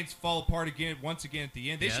 Giants fall apart again once again at the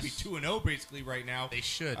end. They should be 2-0 basically right now. They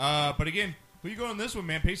should. But again, who you going on this one,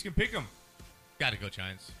 man? Pace can pick them. Got to go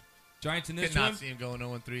Giants. Giants in this Could one. not see him going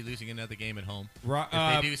 0-3, losing another game at home. If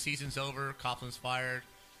they do, season's over. Coughlin's fired.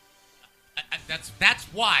 That's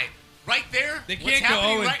why. Right there, they can't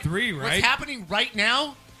go 0-3, right? What's happening right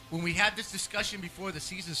now, when we had this discussion before the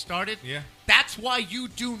season started, that's why you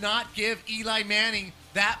do not give Eli Manning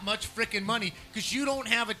that much freaking money, because you don't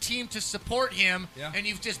have a team to support him, and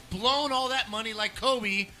you've just blown all that money like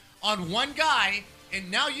Kobe on one guy, and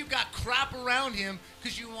now you've got crap around him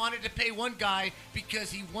because you wanted to pay one guy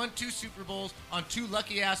because he won 2 Super Bowls on 2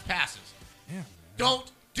 lucky-ass passes. Yeah. Don't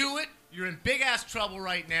do it. You're in big-ass trouble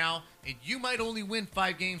right now, and you might only win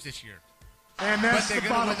 5 games this year. And that's But they're the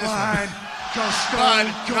gonna bottom win this line. Bud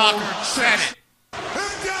Go Knocker said it.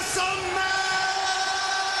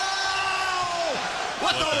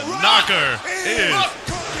 What the knocker is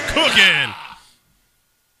cooking.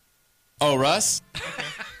 Oh, Russ?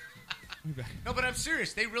 No, but I'm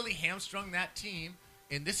serious. They really hamstrung that team,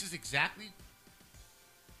 and this is exactly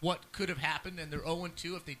what could have happened, and they're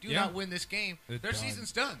 0-2. If they do not win this game, their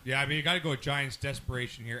season's done. Yeah, I mean, you got to go with Giants'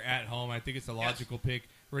 desperation here at home. I think it's a logical pick.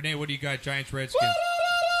 Renee, what do you got? Giants, Redskins.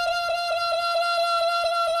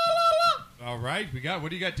 All right, what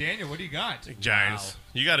do you got, Daniel? What do you got? Giants. Wow.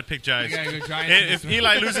 You got to pick Giants. You gotta go Giants. If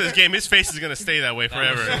Eli loses this game, his face is going to stay that way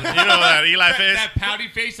forever. You know that Eli face? That pouty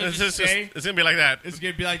face will just stay. It's going to be like that. It's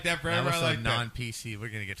going to be like that forever. That was I like non-PC. We're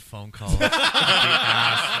going to get phone calls.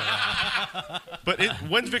 But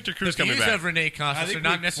when's Victor Cruz coming back? The views of Renee Costas are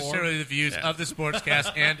not necessarily the views of the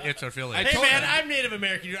Sportscast and its affiliates. Hey, man, I'm Native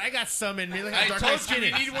American. I got some in me. Look how I dark my told skin you,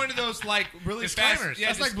 is. you need one of those, like, really Disclaimers. fast. Yeah,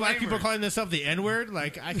 That's like black people disclaimers. calling themselves the N-word.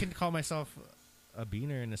 Like, I can call myself a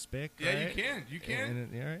beaner and a spick. Yeah, right? you can.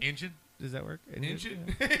 All right. Injun? Does that work?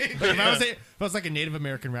 Injun? Yeah. But if I was like a Native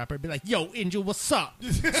American rapper, I'd be like, yo, Injun, what's up?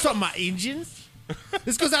 What's up, my Injuns?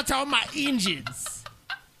 This goes out to all my Injuns.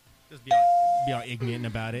 Just be all ignorant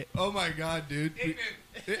about it. Oh, my God, dude. Ignorant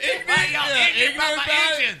Ignorant about my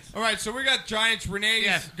about it. Injuns. All right, so we got Giants.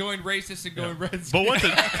 Renee's going racist and going Redskins.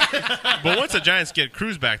 But once the Giants get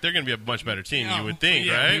Cruz back, they're going to be a much better team, you would think,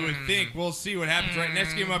 right? You would think. We'll see what happens. Right,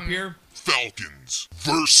 next game up here. Falcons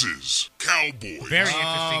versus Cowboys. Very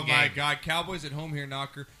interesting game. Oh, my God. Cowboys at home here,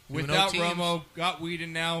 Knocker. Without Romo, got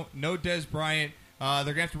Whedon now. No Dez Bryant. They're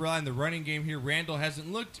going to have to rely on the running game here. Randall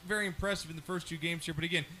hasn't looked very impressive in the first 2 games here. But,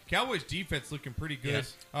 again, Cowboys' defense looking pretty good.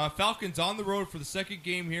 Yes. Falcons on the road for the second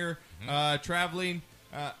game here, traveling.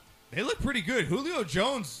 They look pretty good. Julio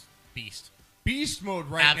Jones. Beast mode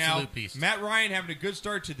right now. Absolute beast. Matt Ryan having a good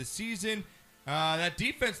start to the season. That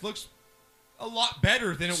defense looks a lot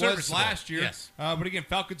better than it was last year. Yes. But, again,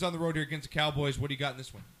 Falcons on the road here against the Cowboys. What do you got in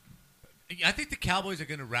this one? I think the Cowboys are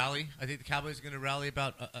going to rally. I think the Cowboys are going to rally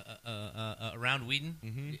about around Whedon.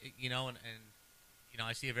 You know, and you know,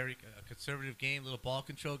 I see a very conservative game, little ball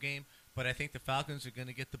control game. But I think the Falcons are going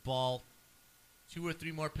to get the ball 2 or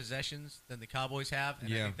 3 more possessions than the Cowboys have,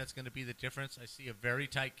 and I think that's going to be the difference. I see a very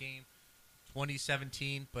tight game,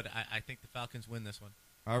 2017, but I think the Falcons win this one.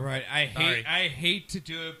 All right, I hate to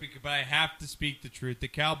do it, but I have to speak the truth. The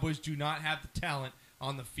Cowboys do not have the talent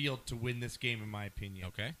on the field to win this game, in my opinion.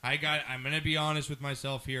 Okay, I'm going to be honest with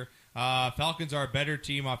myself here. Falcons are a better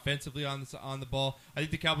team offensively on the ball. I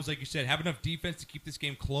think the Cowboys, like you said, have enough defense to keep this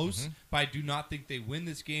game close, but I do not think they win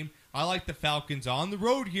this game. I like the Falcons on the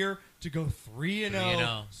road here to go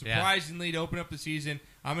 3-0, surprisingly, to open up the season.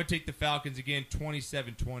 I'm going to take the Falcons again,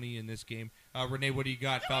 27-20 in this game. Renee, what do you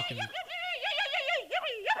got? Falcons.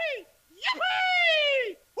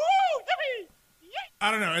 I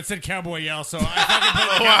don't know. It said cowboy yell, so I fucking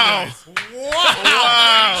put the Cowboys.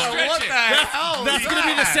 Wow. What the hell? That's going to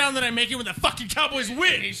be the sound that I'm making when the fucking Cowboys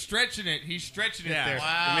win. He's stretching it. there.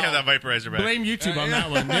 Wow. Let me have that viporizer back. Blame YouTube on that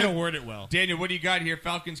one. They don't word it well. Daniel, what do you got here?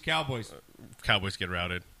 Falcons, Cowboys. Cowboys get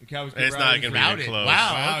routed. The Cowboys It's not going to be even close.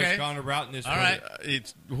 Wow, He's gone to route in this All one. right.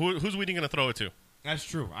 It's who's Whedon going to throw it to? That's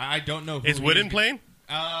true. I don't know. Is Whedon playing?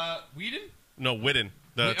 Whedon? No, Whedon.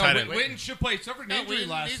 The tight end. Witten should play. He suffered an injury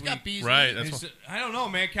last He's week. got Beasley. Right, that's I don't know,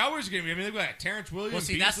 man. Cowboys are going to be. I mean, they've got Terrence Williams. Well,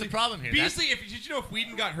 see, Beasley. that's the problem here. Beasley, did you know if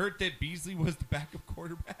Whedon got hurt that Beasley was the backup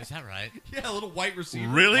quarterback? Is that right? Yeah, a little white receiver.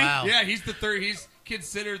 Really? Wow. Yeah, he's the third. He's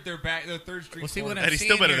considered their third string. Well, see, what quarterback. I'm he's seeing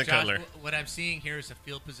still better here, than Josh, Cutler. what I'm seeing here is a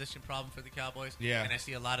field position problem for the Cowboys. Yeah. And I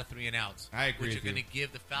see a lot of 3-and-outs. I agree Which with are you. going to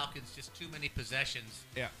give the Falcons just too many possessions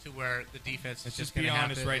Yeah. to where the defense Let's is just going be to have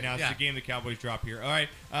honest to, right now. It's the game the Cowboys drop here. All right,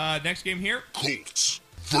 next game here. Colts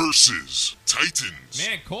versus Titans.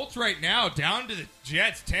 Man, Colts right now down to the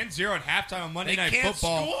Jets 10-0 at halftime on Monday They Night can't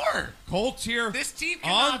Football. score. Colts here This team on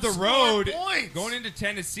cannot the score road points. going into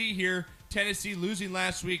Tennessee here. Tennessee losing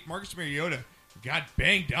last week. Marcus Mariota got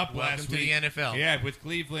banged up Welcome last to week. the NFL. Yeah, with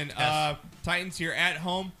Cleveland. Yes. Titans here at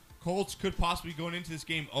home. Colts could possibly going into this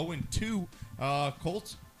game 0-2.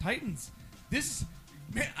 Colts, Titans. This,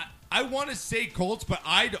 man, I want to say Colts, but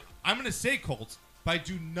I'm going to say Colts, but I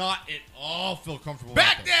do not at all feel comfortable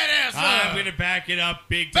Back with that ass up. I'm going to back it up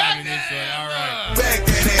big time in this one. All right. Back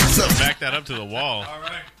that ass up. Back that up to the wall. All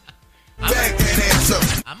right. Back that ass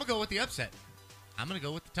up. I'm going to go with the upset. I'm going to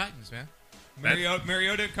go with the Titans, man.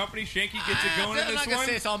 Mariota and company, Shanky gets it going in I'm this not going one.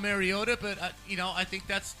 to say it's all Mariota, but, I think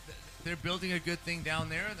they're building a good thing down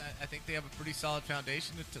there. And I think they have a pretty solid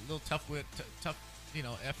foundation. It's a little tough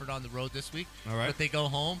effort on the road this week. All right. But they go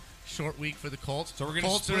home. Short week for the Colts. So we're gonna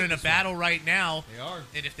Colts split are in a this battle right now. They are.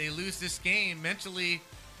 And if they lose this game, mentally,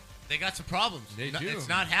 they got some problems. They do. It's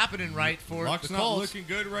not happening right for Luck's the not Colts. looking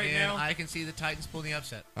good right and now. I can see the Titans pulling the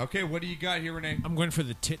upset. Okay, what do you got here, Renee? I'm going for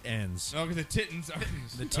the tit ends. Okay, the Titans. The All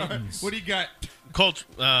right, Titans. what do you got? Colts,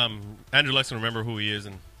 Andrew Luck's going to remember who he is.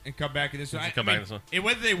 And come back in this one. Come back in this one.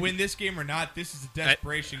 Whether they win this game or not, this is a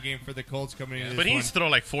desperation game for the Colts coming into this But he one. needs to throw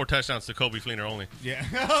like 4 touchdowns to Kobe Fleener only. Yeah.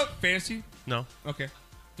 Fantasy? No. Okay.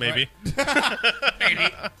 Maybe. Maybe.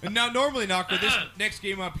 And now, normally, Knocker, this next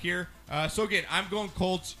game up here. So, again, I'm going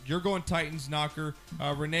Colts. You're going Titans, Knocker.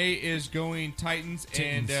 Renee is going Titans.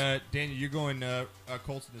 And Daniel, you're going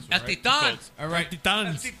Colts in this one, right? Titans. All right.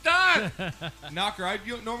 Titans. Knocker, I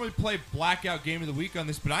don't normally play blackout game of the week on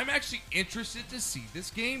this, but I'm actually interested to see this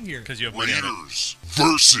game here. Because you have money on it. Raiders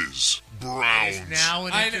versus Browns. It's now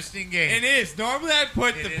an interesting game. It is. Normally I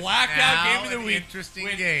put It the is blackout now game of the an week. interesting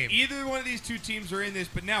when game. Either one of these two teams are in this,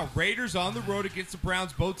 but now Raiders on the road against the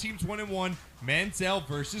Browns. Both teams 1-1. Manziel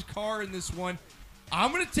versus Carr in this one.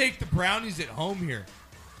 I'm going to take the Brownies at home here.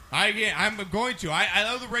 I'm going to. I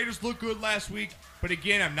know the Raiders looked good last week, but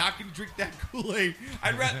again, I'm not going to drink that Kool-Aid.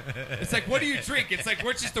 I'd rather. It's like, what do you drink? It's like,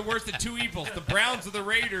 which is the worst of two evils? The Browns or the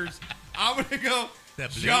Raiders? I'm going to go The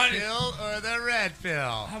blue Johnny pill or the red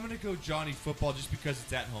pill? I'm going to go Johnny Football just because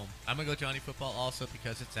it's at home. I'm going to go Johnny Football also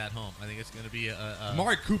because it's at home. I think it's going to be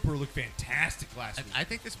Amari Cooper looked fantastic last week. I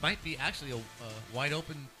think this might be actually a wide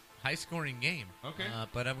open, high scoring game. Okay.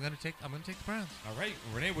 But I'm going to take the Browns. All right,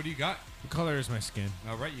 Renee, what do you got? The color is my skin.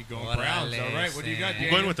 All right, you going What Browns. I All right, what do you got, I'm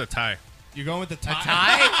Daniel? going with a tie. You're going with the tie?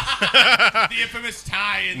 tie? The infamous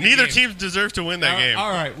tie in the Neither game. team deserves to win that game. All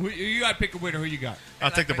right, you got to pick a winner. Who you got?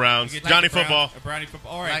 I'll take the Browns. You get Johnny the Browns, Football. A Brownie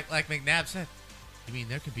Football. All right. Like McNabb said. You mean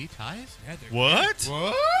there could be ties? Yeah, What?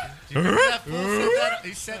 What? Do you remember that fool said that?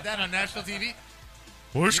 He said that on national TV.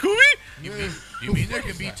 What, Scooby? You mean there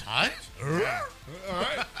could be ties? All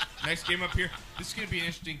right. Next game up here. This is going to be an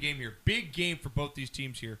interesting game here. Big game for both these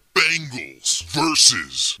teams here. Bengals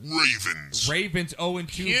versus Ravens. Ravens 0-2.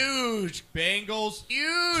 Huge. Bengals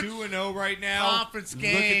Huge. 2-0 right now. Conference Look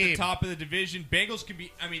at the game. top of the division. The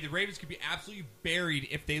Ravens could be absolutely buried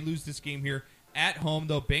if they lose this game here. At home,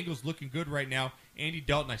 though, Bengals looking good right now. Andy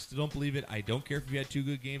Dalton, I still don't believe it. I don't care if you had 2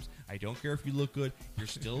 good games. I don't care if you look good. You're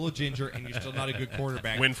still a ginger, and you're still not a good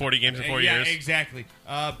quarterback. Win 40 games in 4 Yeah, years. exactly.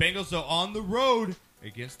 Bengals, though, on the road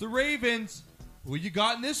against the Ravens. Who you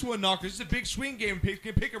got in this one, Knocker? This is a big swing game. Pick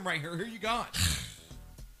them right here. Who you got?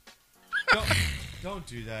 Don't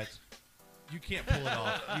do that. You can't pull it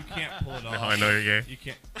off. You can't pull it off. No, I know you're gay. You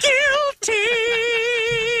can't. Guilty.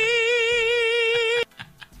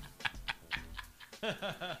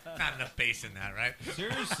 Not enough bass in that, right?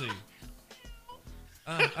 Seriously.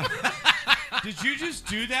 Did you just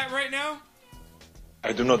do that right now?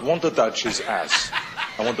 I do not want to touch his ass.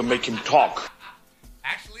 I want to make him talk.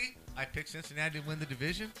 Actually, I picked Cincinnati to win the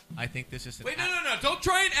division. I think this is an Wait, no. Don't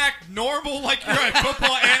try and act normal like you're a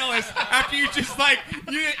football analyst after you just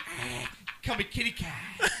call me kitty cat.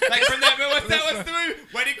 Like from that movie, what's the movie?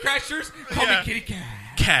 Wedding Crashers? Call me kitty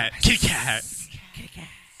cat. Kitty cat.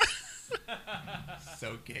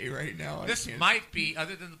 So gay right now. This might be,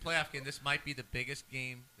 other than the playoff game, this might be the biggest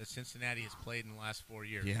game that Cincinnati has played in the last 4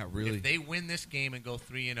 years. Yeah, really. If they win this game and go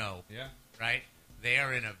 3-0, yeah, right, they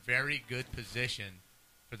are in a very good position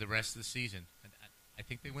for the rest of the season. And I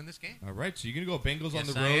think they win this game. All right, so you're gonna go Bengals on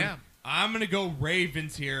Yes, the I road. am. I'm gonna go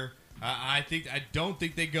Ravens here. I don't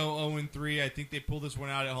think they go 0-3. I think they pull this one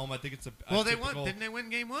out at home. I think it's a Well, they typical, won. Didn't they win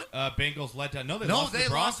game 1? Bengals let down. No, they No, lost to they the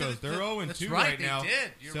lost Broncos. to the- They're 0-2 that's right, they now.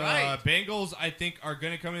 did. You're so, right. Bengals, I think, are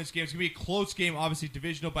going to come in this game. It's going to be a close game, obviously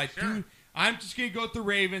divisional. But I'm just going to go with the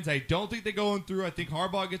Ravens. I don't think they're going through. I think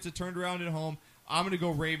Harbaugh gets it turned around at home. I'm going to go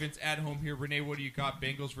Ravens at home here. Renee, what do you got?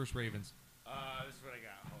 Bengals versus Ravens. This is what I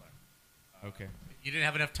got. Hold on. Okay. You didn't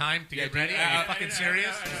have enough time to get dude, ready? Are you fucking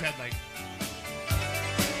serious? I just had like.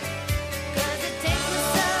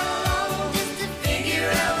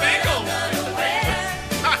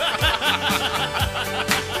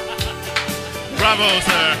 Bravo,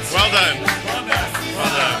 sir. Well done.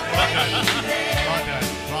 Well done.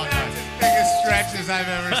 Biggest stretches I've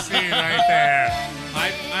ever seen right there.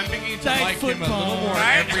 I'm beginning to like him a little more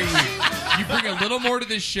every week. You bring a little more to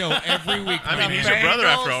this show every week. I mean, he's your brother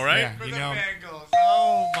after all, right? Yeah, you know.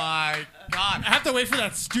 Oh my God! I have to wait for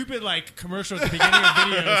that stupid commercial at the beginning of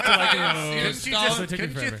videos to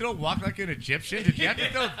Couldn't you throw "Walk Like an Egyptian"? Did you have to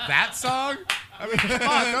throw that song? I mean, come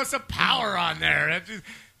on, throw some power on there.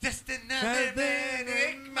 Just another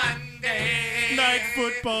manic Monday. Night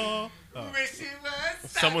football. Wish it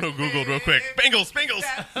was Someone who Googled real quick. Bengals.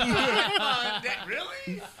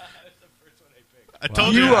 Really? I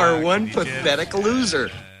told You are one pathetic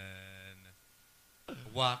loser.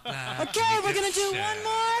 Walk like Okay, we're gonna do one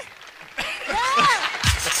more. There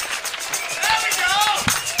we go.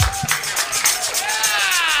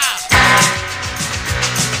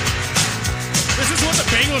 This is what the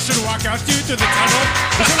Bengals should walk out to through the tunnel.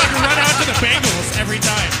 They should run out to the Bengals every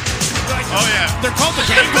time. Oh yeah. They're called the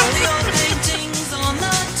Bengals.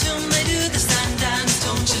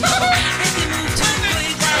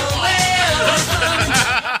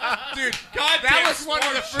 Dude, that was one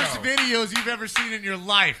of the first videos you've ever seen in your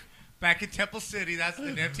life. Back in Temple City, that's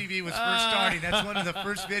when MTV was first starting. That's one of the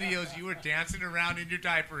first videos you were dancing around in your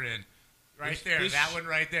diaper in. Right there, that one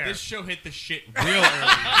right there. This show hit the shit real early.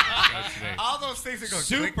 All those things are going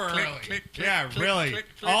super click, early. click, click, Yeah, click, really. click,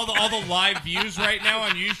 click. All the live views right now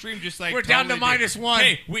on Ustream, just like We're down to totally -1.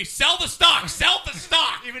 Hey, we sell the stock. Sell the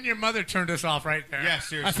stock. Even your mother turned us off right there. Yeah,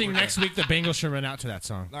 seriously. I think next week the Bengals should run out to that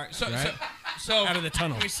song. All right, so Out of the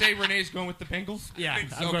tunnel. Can we say Renee's going with the Bengals? Yeah, Okay,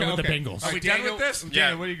 I'm going with the Bengals. Are we done with this? Yeah.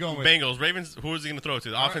 Daniel, what are you going with? Bengals. Ravens. Who is he going to throw it to?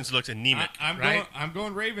 The offense looks anemic. I'm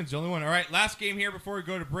going Ravens. The only one. All right, last game here before we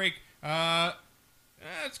go to break.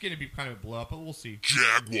 It's going to be kind of a blow up, but we'll see.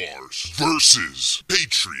 Jaguars versus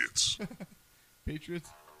Patriots. Patriots.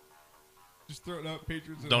 Just throw it up.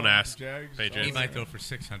 Patriots. Don't ask. Jags. Patriots. He might throw for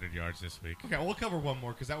 600 yards this week. Okay, we'll cover one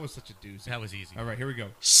more because that was such a doozy. That was easy. All right, here we go.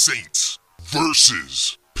 Saints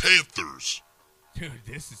versus Panthers. Dude,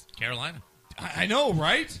 this is Carolina. I know,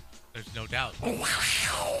 right? There's no doubt.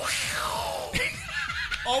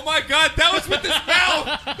 Oh my God, that was with his mouth.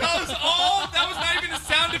 That was all. That was not even a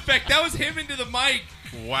sound effect. That was him into the mic.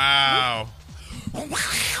 Wow.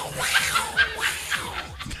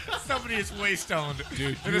 Somebody is way stoned.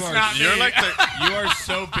 Dude, And it's not me. You're like the. You are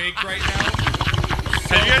so baked right now.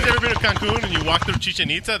 Have you guys ever been to Cancun and you walk through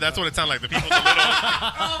Chichen Itza? That's what it sounds like. The people with the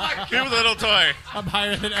little, people with the little toy. I'm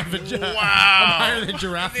higher than a vagina. Wow. I'm higher than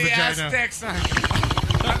giraffe The vagina. Aztecs on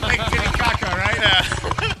Lake Titicaca, right? Yeah.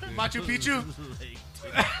 Machu Picchu?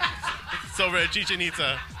 It's over at Chichen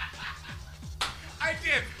Itza. I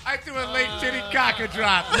did. I threw a Lake Titicaca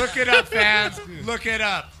drop. Look it up, fans. Look it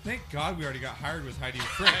up. Thank God we already got hired with Heidi and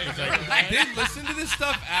Frick. It's like, they listen to this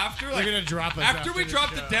stuff after. They're Like, gonna drop us after after we this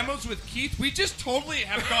dropped show. the demos with Keith. We just totally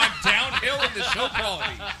have gone downhill in the show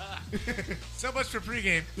quality. So much for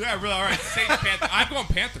pregame. Yeah, really. All right, Saints, Panthers. I'm going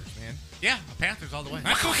Panthers, man. Yeah, Panthers all the way.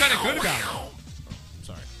 I feel kind of good about it.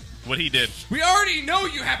 Sorry. What he did. We already know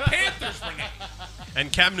you have Panthers, Renee. And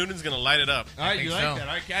Cam Newton's going to light it up. All right, think you like so. that.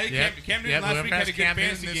 All right, Cam Yep. Newton Yep, last whoever week had has a good Cam Newton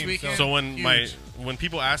fantasy this game. weekend. So when Huge. when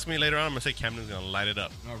people ask me later on, I'm going to say Cam Newton's going to light it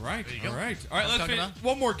up. All right, There you all go. right. All right, let's talking finish. about.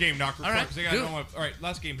 One more game, Knocker. All right, Because I got do no it. one. All right,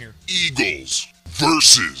 last game here. Eagles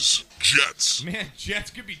versus Jets. Man, Jets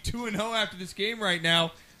could be 2-0 after this game right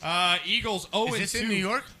now. Eagles 0-2. Is this in New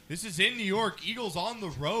York? This is in New York. Eagles on the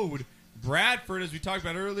road. Bradford, as we talked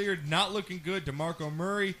about earlier, not looking good. DeMarco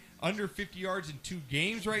Murray under 50 yards in 2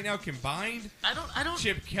 games right now combined. I don't.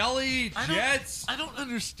 Chip Kelly, Jets. I don't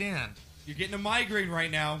understand. You're getting a migraine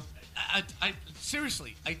right now. I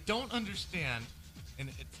seriously, I don't understand,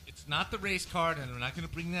 and it's not the race card, and I'm not going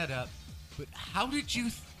to bring that up. But how did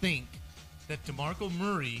you think that DeMarco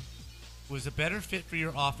Murray was a better fit for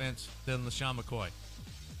your offense than LaShawn McCoy?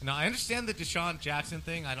 Now I understand the Deshaun Jackson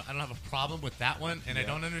thing. I don't have a problem with that one, and I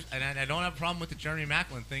don't have a problem with the Jeremy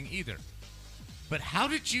Maclin thing either. But how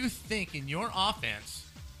did you think in your offense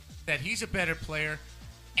that he's a better player,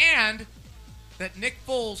 and that Nick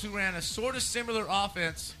Foles, who ran a sort of similar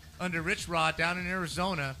offense under Rich Rod down in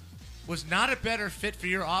Arizona, was not a better fit for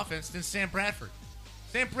your offense than Sam Bradford?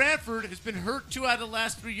 Sam Bradford has been hurt 2 out of the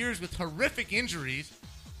last 3 years with horrific injuries,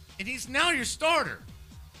 and he's now your starter.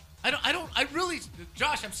 I really,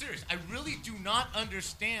 Josh, I'm serious. I really do not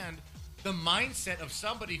understand the mindset of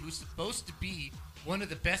somebody who's supposed to be one of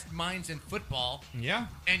the best minds in football. Yeah.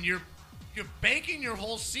 And you're banking your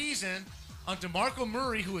whole season on DeMarco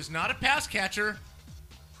Murray, who is not a pass catcher,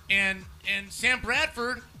 and Sam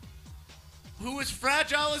Bradford, who is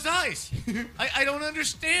fragile as ice. I don't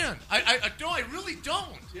understand. I really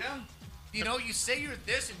don't. Yeah. You know, you say you're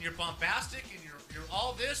this and you're bombastic and you're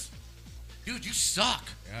all this. Dude, you suck.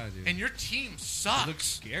 Yeah, dude. And your team sucks. You look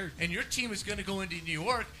scared. And your team is going to go into New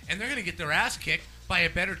York and they're going to get their ass kicked by a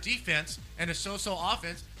better defense and a so-so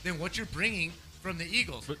offense than what you're bringing from the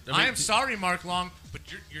Eagles. But, I am sorry, Mark Long, but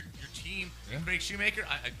your team, Craig Shoemaker,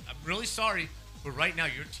 I'm really sorry, but right now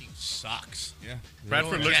your team sucks. Yeah.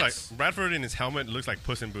 Bradford looks like Bradford in his helmet looks like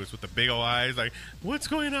Puss in Boots with the big old eyes. Like, what's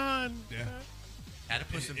going on? Yeah. Had a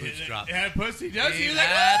Puss in Boots drop. Had a Puss. He does. He He's like,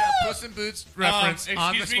 had "Woo!" a Puss in Boots reference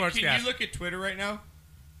on the Excuse me, Sportscast. can you look at Twitter right now?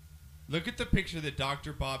 Look at the picture that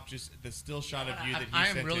Dr. Bob the still shot of you that he I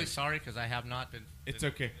sent am really in. sorry because I have not been. It's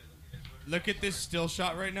okay. Look at this still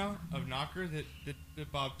shot right now of Knocker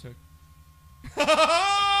that Bob took.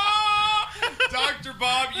 Dr.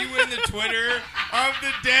 Bob, you win the Twitter of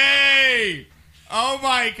the day. Oh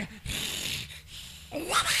my God.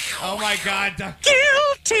 Oh my God.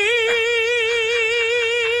 Guilty.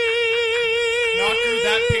 Knocker,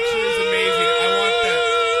 that picture is amazing.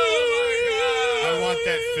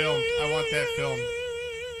 I want that filmed.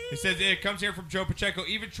 It says it comes here from Joe Pacheco.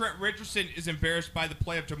 Even Trent Richardson is embarrassed by the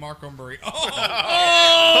play of DeMarco Murray. Oh,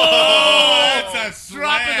 that's a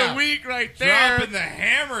drop slam. of the week right there. Dropping the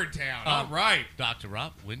hammer down. All right. Dr.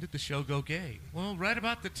 Rob, when did the show go gay? Well, right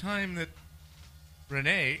about the time that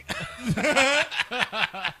Renee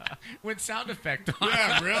went sound effect on.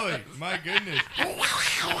 Yeah, really. My goodness.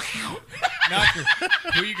 Knocker,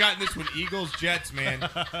 who you got in this one? Eagles, Jets, man.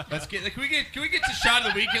 Let's get. Can we get to shot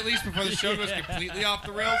of the week at least before the show goes completely off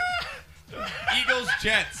the rails? Eagles,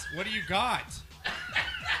 Jets. What do you got?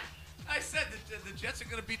 I said the Jets are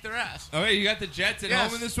going to beat their ass. Okay, you got the Jets at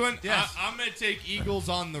home in this one? Yes. I'm going to take Eagles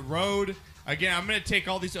on the road. Again, I'm going to take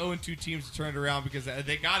all these 0-2 teams to turn it around because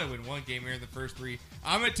they got to win one game here in the first three.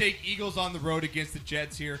 I'm going to take Eagles on the road against the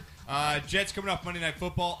Jets here. Jets coming off Monday Night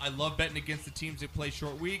Football. I love betting against the teams that play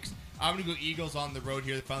short weeks. I'm going to go Eagles on the road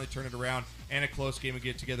here. They finally turn it around and a close game and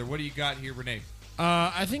get it together. What do you got here, Renee?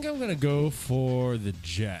 I think I'm going to go for the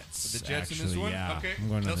Jets. The Jets actually, in this one? Yeah. Okay. I'm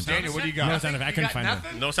going No on the Daniel, Jets. what do you got? No sound effect. I couldn't find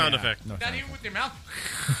nothing? one. No sound Yeah, effect. no Not sound even effect. with your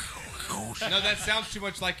mouth. No, that sounds too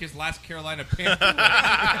much like his last Carolina Panther.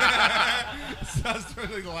 Sounds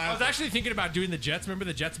totally the last. I was actually thinking about doing the Jets. Remember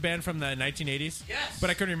the Jets band from the 1980s? Yes. But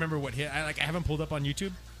I couldn't remember what hit. I haven't pulled up on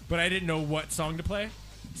YouTube, but I didn't know what song to play.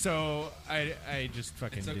 So I just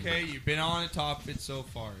fucking It's did okay. it. You've been on the top of it so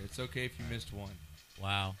far. It's okay if you missed one.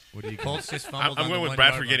 Wow. What do you Colts just I'm fumbled on going the with 1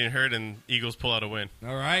 Bradford yard getting hurt and Eagles pull out a win.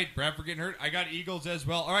 All right, Bradford getting hurt. I got Eagles as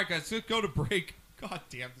well. All right, guys, let's go to break. God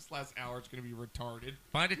damn, this last hour is going to be retarded.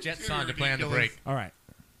 Find a Jet It's song to play on the ridiculous. break. All right.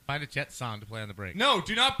 Find a Jet song to play on the break. No,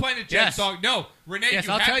 do not play the Jets Yes. song. No, Renee. Yes,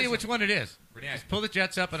 you I'll have tell to you which one it is. Renee, Just pull the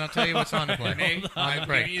Jets up and I'll tell you what song to play. Renee, on the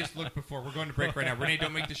break. maybe you just looked before. We're going to break right now. Renee,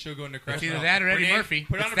 don't make the show go into crash. It's either now. that or Eddie Renee, Murphy.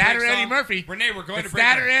 Put on It's a that break or Eddie song. Murphy. Renee, we're going It's to break.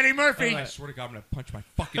 that now. or Eddie Murphy. I swear to God, I'm going to punch my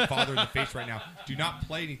fucking father in the face right now. Do not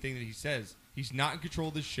play anything that he says. He's not in control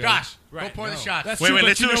of this show. Josh, Right, go point no. the shots. That's Wait, true, wait. but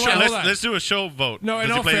Let's you do a know show. what? Hold on. Let's do a show vote. No, Does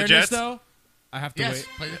in he all play the fairness, Jets? though, I have to Yes, wait.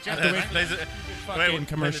 play the I have Jets. to wait Plays it- fucking wait,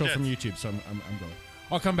 commercial play the from Jets. YouTube, so I'm going.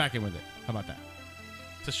 I'll come back in with it. How about that?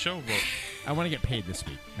 It's a show vote. I want to get paid this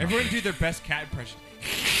week. Everyone do their best cat impression.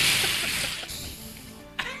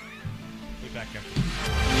 We'll be back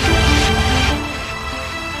after.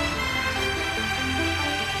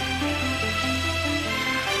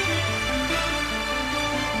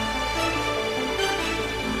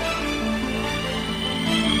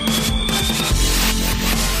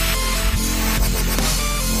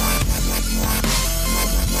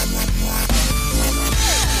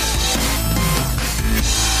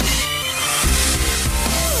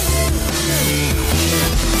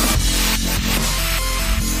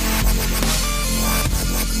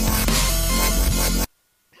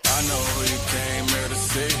 I know who you came here to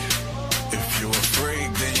see. If you a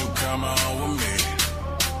freak, then you come on with me.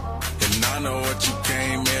 And I know what you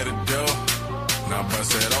came here to do. Now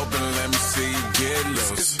bust it open, let me see you get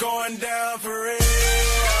loose. It's going down for real.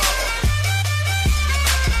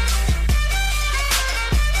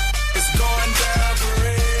 It's going down for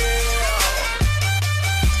real.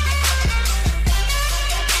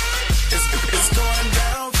 It's going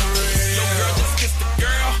down for real. Yo, girl, just kiss the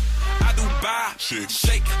girl. I do buy.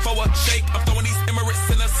 Shake for a shake. I'm throwing these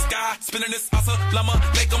Emirates in the sky. Spinning this Assalamu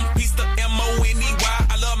alaikum. Peace to M-O-N-E-Y.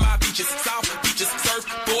 I love my beaches. South beaches.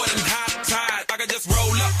 Surfboard and high tide. I can just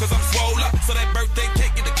roll up cause I'm swole up. So that birthday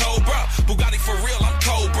cake get the Cobra. Bugatti for real, I'm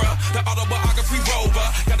Cobra. The autobiography rover.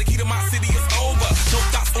 Got the key to my city, it's over. No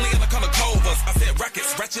thoughts, only in the color covers. I said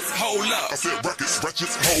rackets, ratchet wretches, hold up. I said records,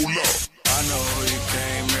 wretches, hold up. I know who you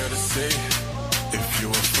came here to see. If you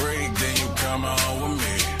a freak, then you come on with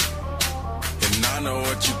me. And I know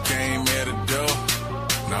what you came here to do.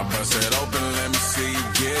 Now bust it open, let me see you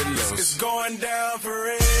get loose. It's going down for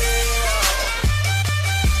real.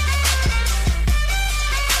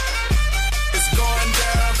 It's going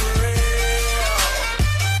down for real.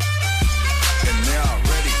 And they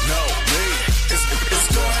already know me. It's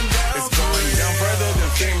going down. It's going down further than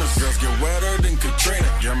famous. Girls get wetter than Katrina.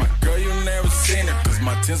 You're my girl, you never seen her. Cause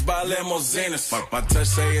my tins by limousines. My touch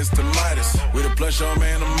say it's the Midas. We the plus, your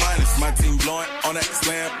man, the minus. My team blowing on that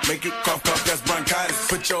slam. Make you cough, that's bronchitis.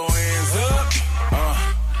 Put your hands up.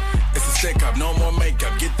 It's a stick up, no more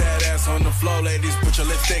makeup. Get that ass on the floor, ladies. Put your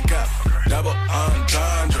lipstick up. Double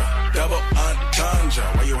entendre. Double entendre.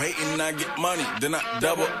 Why you hating, I get money. Then I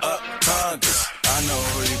double up conquers. I know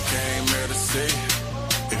who you came here to see.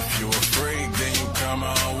 If you a freak, then you come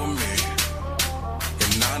on with me.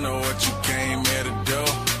 And I know what you came here to do.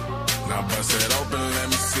 Now bust it open, let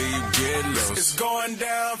me see you get loose. It's going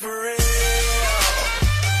down for real.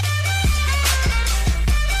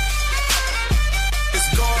 It's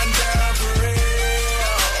going down for real.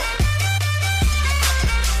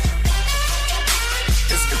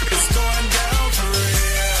 It's going down for real.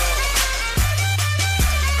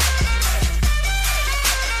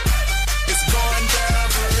 It's going down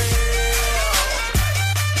for real.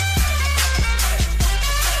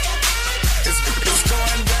 It's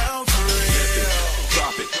going down for real.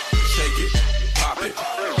 Drop it, shake it, pop it,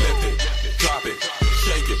 lift it, drop it,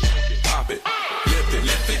 shake it, pop it, lift it,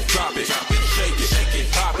 drop it, shake it,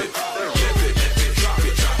 pop it, lift it, drop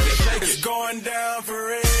it, shake it. It's going down for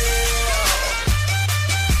real.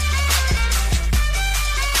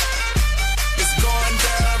 It's going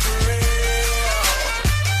down for real.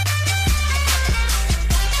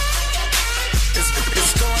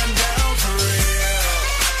 It's going down for real.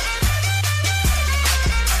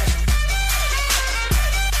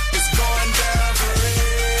 It's going down for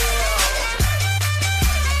real.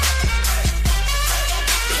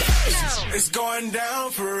 It's going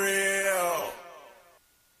down for real.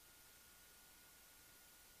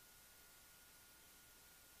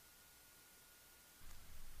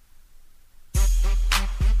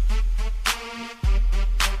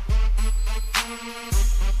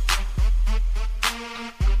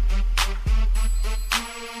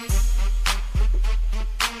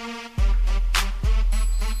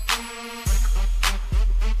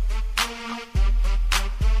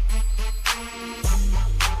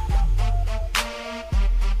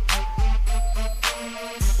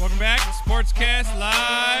 Welcome back to Sportscast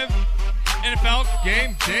Live NFL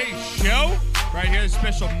Game Day Show. Right here, this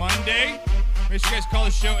special Monday. Make sure you guys call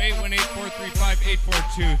the show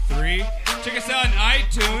 818-435-8423. Check us out on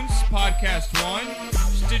iTunes, Podcast One,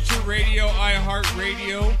 Stitcher Radio,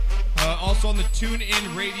 iHeartRadio, also on the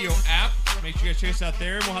TuneIn Radio app. Make sure you guys check us out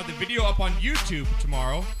there. We'll have the video up on YouTube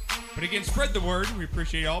tomorrow. But again, spread the word. We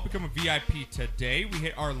appreciate it all. Become a VIP today. We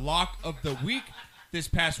hit our lock of the week this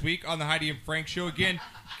past week on the Heidi and Frank Show. Again,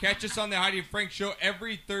 catch us on the Heidi and Frank Show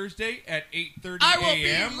every Thursday at 8:30 a.m. I will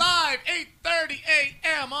be live 8:30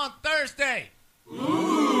 a.m. on Thursday.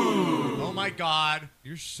 Ooh. Oh, my God.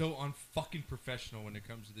 You're so unfucking professional when it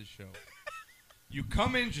comes to this show. You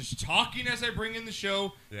come in just talking as I bring in the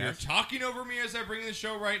show. Yes. You're talking over me as I bring in the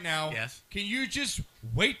show right now. Yes. Can you just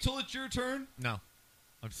wait till it's your turn? No.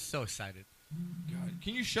 I'm so excited. God,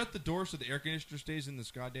 can you shut the door so the air conditioner stays in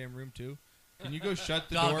this goddamn room, too? Can you go shut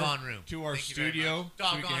the Doggone door room. to our Thank you very studio much. so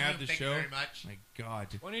we Doggone can have room. the Thank you show? very much. My God.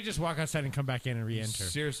 Why don't you just walk outside and come back in and re-enter?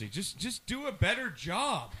 Seriously, just do a better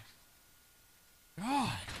job.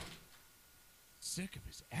 God. Sick of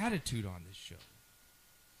his attitude on this show.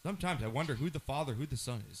 Sometimes I wonder who the father, who the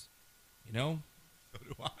son is. You know? So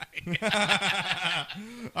do I.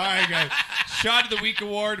 All right, guys. Shot of the Week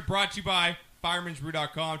Award brought to you by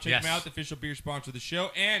FiremansBrew.com. Check Yes. them out, the official beer sponsor of the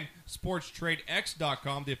show, and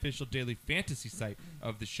SportsTradeX.com, the official daily fantasy site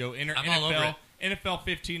of the show. Enter I'm all over NFL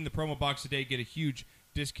 15 in the promo box today. Get a huge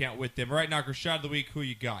discount with them. All right, Knocker, shot of the week. Who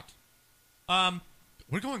you got?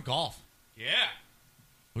 We're going golf. Yeah.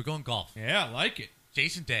 We're going golf. Yeah, I like it.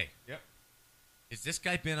 Jason Day. Yep. Has this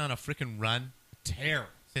guy been on a freaking run? Tear.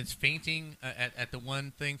 Since fainting at the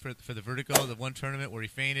one thing for the Vertigo, the one tournament where he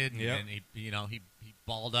fainted, Yep. and he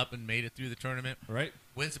balled up and made it through the tournament. Right.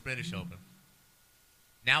 Wins the British Open.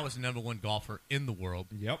 Now is the number one golfer in the world.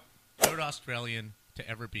 Yep. Third Australian to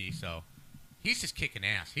ever be. So he's just kicking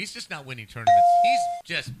ass. He's just not winning tournaments. He's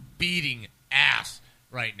just beating ass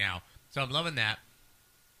right now. So I'm loving that.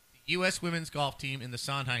 The U.S. women's golf team in the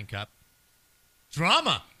Sondheim Cup.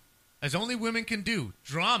 Drama. As only women can do.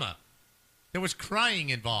 Drama. There was crying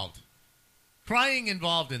involved. Crying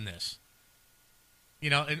involved in this. You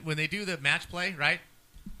know, and when they do the match play, right?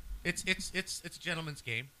 It's a gentleman's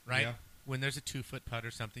game, right? Yeah. When there's a 2-foot putt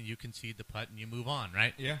or something, you concede the putt and you move on,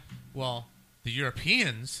 right? Yeah. Well, the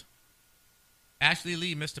Europeans, Ashley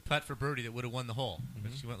Lee missed a putt for birdie that would have won the hole,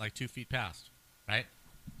 but she went like 2 feet past, right?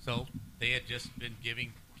 So they had just been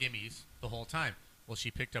giving gimmies the whole time. Well,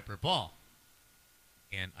 she picked up her ball,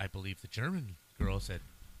 and I believe the German girl said,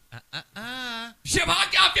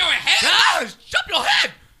 Schwag auf your head! Ah, shut your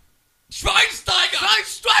head! Schweinsteiger!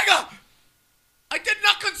 Schweinsteiger! I did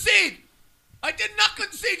not concede! I did not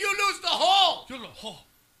concede! You lose the hole! You lose hole.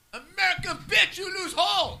 American bitch, you lose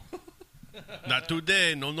hole! Not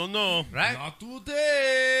today. No, no, no. Right? Not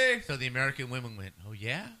today. So the American women went, oh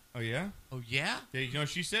yeah? Oh, yeah? Oh yeah? Yeah, you know what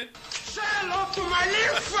she said? Say hello to my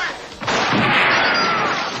little friend.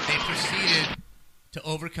 They proceeded to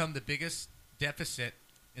overcome the biggest deficit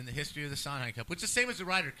in the history of the Sondheim Cup, which is the same as the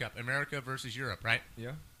Ryder Cup, America versus Europe, right?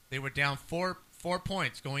 Yeah. They were down four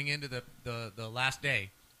points going into the last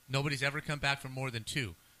day. Nobody's ever come back from more than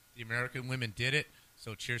 2. The American women did it,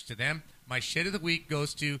 so cheers to them. My shit of the week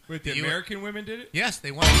goes to... Wait, the American women did it? Yes,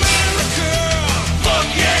 they won. Fuck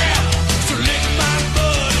yeah! So lick my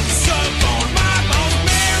butt and suck on my balls,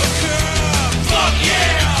 America. Fuck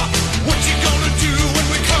yeah! What you gonna do when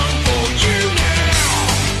we come for you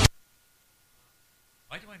now?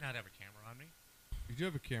 Why do I not have a camera on me? You do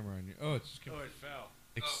have a camera on you. Oh, it's just... Oh, it fell.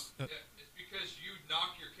 It's because you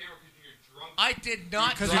knocked your camera because you're drunk. I did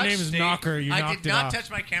not. Because your name is Knocker, you I knocked did it not off.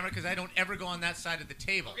 touch my camera because I don't ever go on that side of the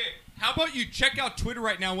table. Okay, how about you check out Twitter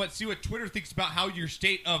right now? See what Twitter thinks about how your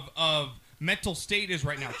state of mental state is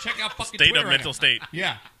right now. Check out fucking State Twitter of right mental now. state.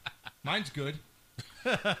 Yeah, mine's good.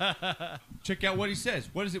 Check out what he says.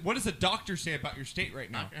 What is it? What does the doctor say about your state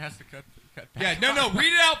right now? Knocker has to cut Yeah, back. no.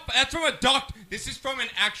 Read it out. That's from a doctor. This is from an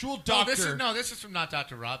actual doctor. This is from not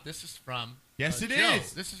Dr. Rob. This is from Yes, it Joe.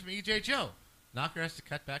 is. This is from EJ Joe. Knocker has to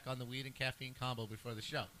cut back on the weed and caffeine combo before the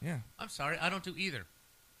show. Yeah. I'm sorry, I don't do either.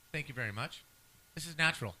 Thank you very much. This is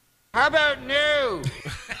natural. How about new?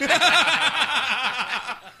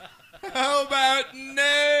 How about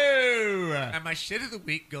no? And my shit of the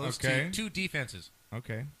week goes Okay. to 2 defenses.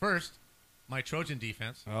 Okay. First, my Trojan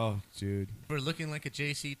defense. Oh, dude. For looking like a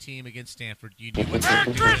JC team against Stanford. You knew what they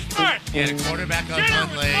were doing. You had a quarterback on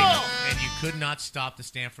one leg, and you could not stop the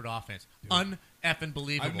Stanford offense. Un-effing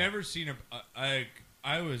believable. I've never seen Have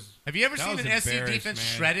you ever seen an SC defense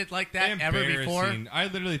shredded like that ever before? I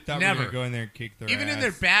literally thought Never. we were going to go in there and kick their Even ass. in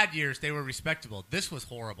their bad years, they were respectable. This was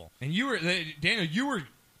horrible. And you were, Daniel, you were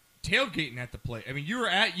tailgating at the play. I mean, you were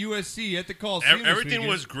at USC at the Coliseum. this Everything weekend.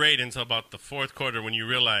 was great until about the 4th quarter when you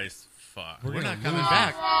realized, fuck. We're not coming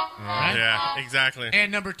back. Right? Yeah, exactly.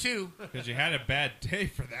 And number 2, because you had a bad day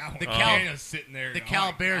for that one. The Daniel's sitting there. the going, Cal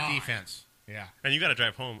oh my Bear God. defense. Yeah. And you got to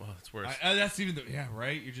drive home. Oh, it's worse. That's even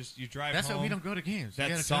right. You drive. That's home. why we don't go to games. You That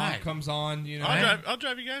gotta song drive. comes on. You know. I'll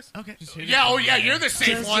drive you guys. Okay. Just hit Yeah, it oh from yeah, there. you're the safe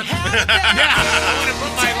Just one. you Yeah, I want to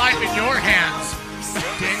put my life in your hands.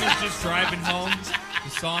 Daniel's just driving home. The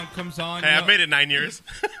song comes on. Hey, I've made it 9 years.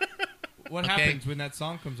 What Okay. happens when that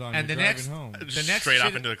song comes on? And You're the driving next- home. The next Straight shit-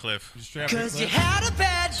 off into the cliff. Just straight off the Cause you cliff. had a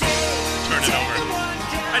bad day. Turn it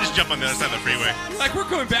over. I just jump on the other side of the freeway. Like, we're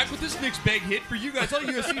coming back with this Knicks big hit for you guys, all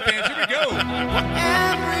USC fans. Here we go.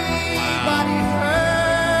 Everybody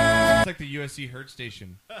hurt. It's like the USC Hurt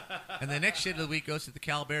Station. And the next shit of the week goes to the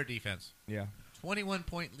Cal Bear defense. Yeah.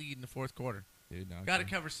 21-point lead in the 4th quarter. Dude, no, Got to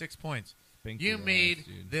cover 6 points. Spink You your made ass,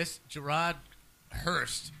 dude. this Gerard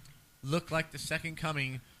Hurst look like the second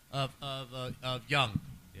coming of Young.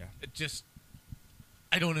 Yeah. It just,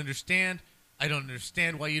 I don't understand. I don't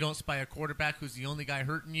understand why you don't spy a quarterback who's the only guy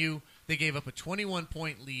hurting you. They gave up a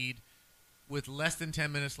 21-point lead with less than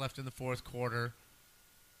 10 minutes left in the 4th quarter.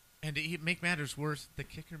 And to make matters worse, the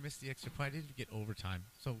kicker missed the extra point. They didn't get overtime.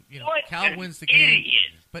 So, What Cal an wins the game. idiot.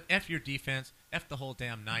 But F your defense. F the whole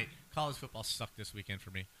damn night. College football sucked this weekend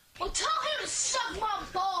for me. Well, tell him to suck my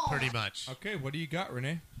balls. Pretty much. Okay, what do you got,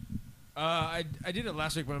 Renee? I did it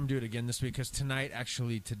last week, but I'm going to do it again this week because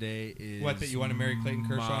today is... What, that you want to marry Clayton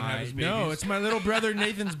Kershaw and have his babies? No, it's my little brother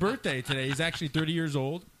Nathan's birthday today. He's actually 30 years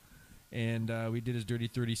old, and we did his Dirty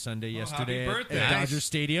 30 Sunday yesterday happy birthday. at Nice. Dodger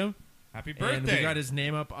Stadium. Happy And birthday. we got his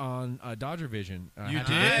name up on Dodger Vision. You happy did?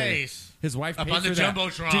 birthday. Nice. His wife Up paid on the for that.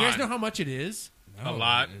 Jumbotron. Do you guys know how much it is A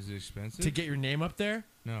lot. Is it expensive? to get your name up there?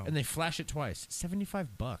 No. And they flash it twice. $75,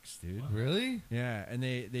 dude. Really? Yeah, and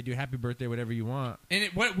they do happy birthday, whatever you want. And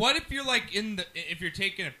what if you're like if you're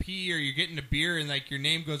taking a pee or you're getting a beer and like your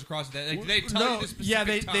name goes across that? Like, do they tell you the specific yeah,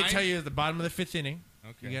 they time? tell you at the bottom of the 5th inning.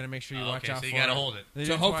 Okay. You got to make sure you watch out so for you got to hold it. They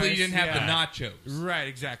So did hopefully twice, you didn't have the yeah. nachos. Right,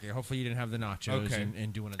 exactly. Hopefully you didn't have the nachos Okay.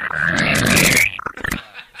 and do one of those.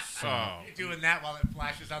 Oh. You're doing that while it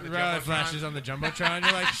flashes on the Right, it Jumbotron. flashes on the Jumbotron.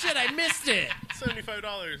 You're like, shit, I missed it.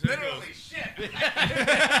 $75. Literally, shit.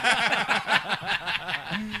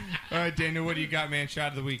 All right, Daniel, what do you got, man? Shot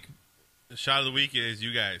of the week. The shot of the week is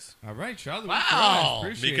you guys. All right, shot of the week. Wow. for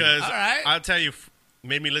us. Appreciate Because All right. I'll tell you,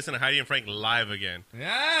 made me listen to Heidi and Frank live again. it.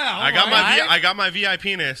 Yeah, all I got right. I got my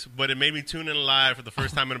VIP-ness, but it made me tune in live for the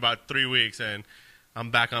first time in about 3 weeks, and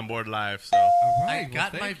I'm back on board live. So All I right, well,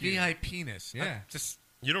 got my thank you. VIP-ness. Yeah. I'm just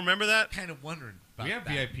you don't remember that? kind of wondering about We have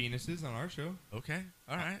that. VIP penises on our show. Okay.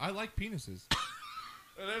 All right. I like penises.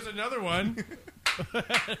 There's another one. You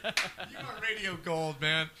are radio gold,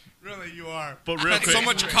 man. Really, you are. But real quick, So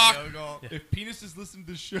much Radio cock. gold. If penises listen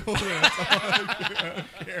to the show, then that's all I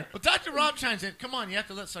care. Well, Dr. Rob chimes in. Come on, you have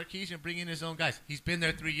to let Sarkeesian bring in his own guys. He's been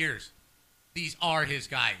there 3 years. These are his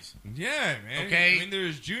guys. Yeah, man. Okay. I mean,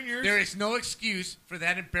 there's juniors. There is no excuse for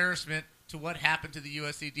that embarrassment to what happened to the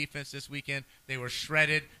USC defense this weekend. They were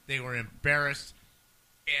shredded. They were embarrassed.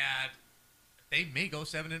 And they may go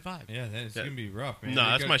 7-5. Yeah, it's going to be rough, man. no, They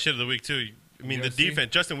that's got- my shit of the week too. I mean, the USC?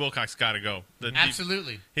 defense. Justin Wilcox got to go.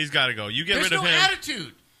 Absolutely. He's got to go. You get There's rid of no him.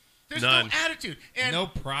 attitude. There's None. no attitude. And No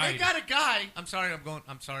pride. They got a guy. I'm sorry,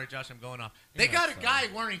 Josh. I'm going off. They You're got not a guy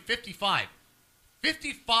wearing 55.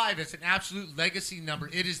 55 is an absolute legacy number.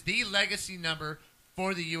 It is the legacy number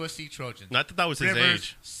for the USC Trojans. Not that was his Rivers,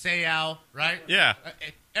 age. Sayal, right? Yeah.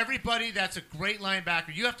 Everybody that's a great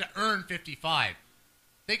linebacker, you have to earn 55.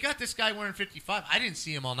 They got this guy wearing 55. I didn't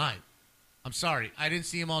see him all night. I'm sorry. I didn't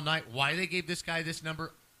see him all night. Why they gave this guy this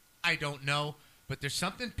number, I don't know. But there's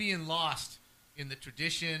something being lost in the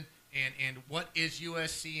tradition and what is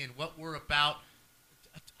USC and what we're about.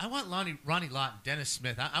 I want Ronnie Lott and Dennis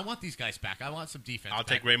Smith. I want these guys back. I want some defense. I'll back.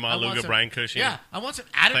 take Ray I want Maluga, some- Brian Cushing. Yeah, I want some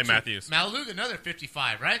attitude. Clay Matthews. Maluga, another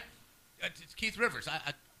 55, right? It's Keith Rivers.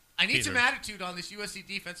 I need Keith some Rivers. attitude on this USC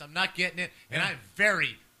defense. I'm not getting it, and I'm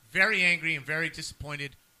very, very angry and very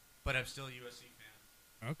disappointed. But I'm still a USC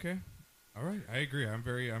fan. Okay. All right. I agree. I'm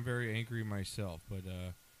very angry myself, but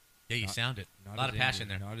Yeah, you not- sound it. not A lot as of passion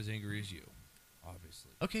angry- there. Not as angry as you,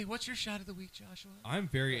 obviously. Okay, what's your shot of the week, Joshua? I'm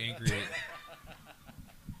very angry.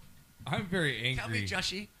 I'm very angry. Tell me,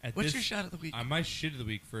 Joshy, at what's this- your shot of the week? My shit of the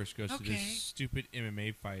week first goes to Okay. this stupid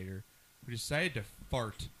MMA fighter who decided to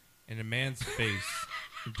fart in a man's face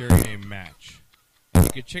during a match. You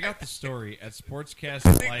can check out the story at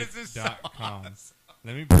sportscastlife.com.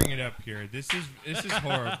 Let me bring it up here. This is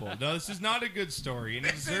horrible. No, this is not a good story, and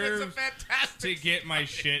it It's a deserves fantastic to get my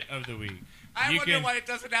shit of the week. I You wonder can- why it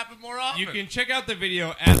doesn't happen more often. You can check out the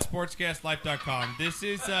video at sportscastlife.com. This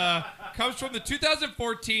is comes from the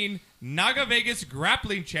 2014 Naga Vegas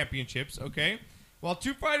Grappling Championships, okay? While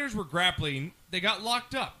two fighters were grappling, they got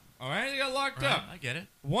locked up, all right? They got locked Right, up. I get it.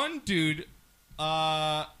 One dude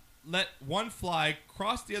let one fly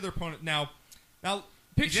cross the other opponent. Now He's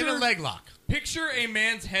picture in a leg lock. Picture a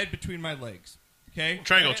man's head between my legs. Okay.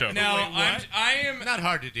 Triangle choke. Now Wait, what? I am Not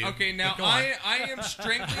hard to do. Okay, now but go on. I am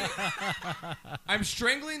strangling. I'm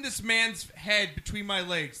strangling this man's head between my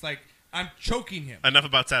legs, like I'm choking him. Enough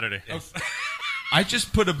about Saturday. I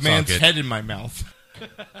just put a man's good. head in my mouth.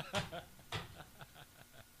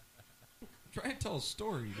 Try and tell a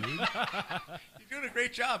story, dude. You're doing a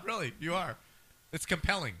great job, really. You are. It's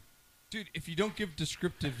compelling. Dude, if you don't give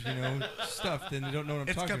descriptive, stuff, then they don't know what I'm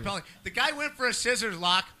It's talking compelling. about. The guy went for a scissors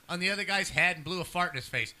lock on the other guy's head and blew a fart in his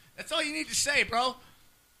face. That's all you need to say, bro.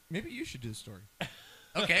 Maybe you should do the story.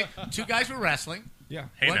 Okay, two guys were wrestling. Yeah.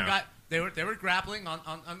 Hey, One now. guy they were grappling on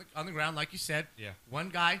the ground, like you said. Yeah. One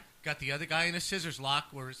guy got the other guy in a scissors lock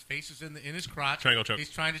where his face is in his crotch. Triangle choke. He's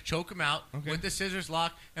trying to choke him out Okay. with the scissors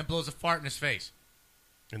lock and blows a fart in his face.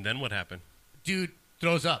 And then what happened? Dude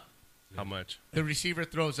throws up. How much? The receiver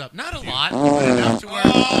throws up. Not a lot, but enough to where.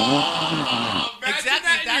 Exactly.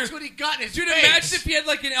 that in That's your- what he got in his Dude, face. imagine if he had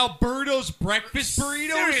like an Alberto's breakfast burrito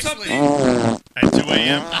or Seriously. something. At 2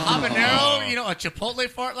 a.m.? A habanero, a Chipotle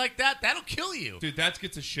fart like that'll kill you. Dude, that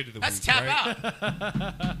gets a shit of the That's week. tap right?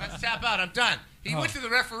 out. That's tap out. I'm done. He went to the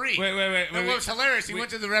referee. Wait. And what was hilarious, he went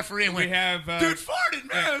to the referee and We went, have dude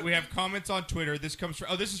farted, man. we have comments on Twitter. This comes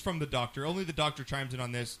from this is from the doctor. Only the doctor chimes in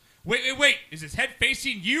on this. Wait. Is his head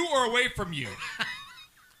facing you or away from you?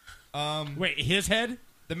 Wait, his head?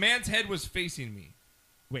 The man's head was facing me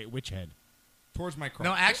Wait, which head? towards my crotch.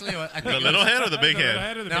 No, actually, I think The it was- little head or the big The head?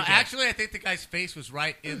 head or the No, big head? actually, I think the guy's face was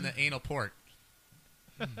right in the anal port.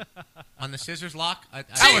 On the scissors lock. That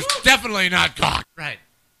was definitely not cocked. Right.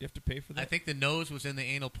 You have to pay for that. I think the nose was in the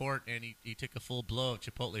anal port, and he took a full blow of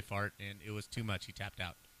Chipotle fart, and it was too much. He tapped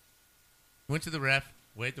out. Went to the ref.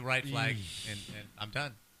 wave the right flag, and I'm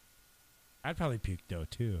done. I'd probably puke though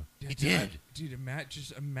too. He did. Dude,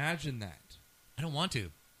 just imagine that. I don't want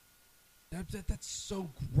to. That's so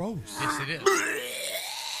gross. Yes, it is.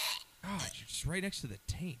 God, you're just right next to the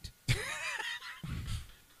taint.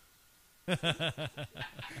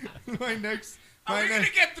 My next. Are we going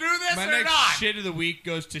to get through this my or next not? shit of the week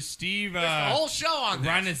goes to Steve. There's a whole show on this.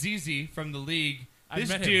 Ranazizi from the league. I've This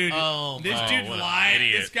met him. dude, Oh, this my- dude what an lied.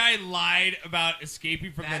 idiot. This guy lied about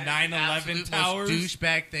escaping from That the is 9/11 absolute towers. most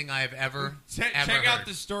douchebag thing I've ever Check heard. out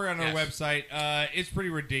the story on our Yes. website. It's pretty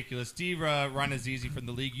ridiculous. Steve Ranazizi from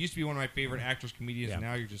the league used to be one of my favorite actors, comedians. Yeah. And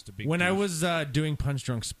now you're just a big. When I douche. was doing Punch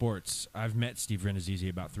Drunk Sports, I've met Steve Renazizi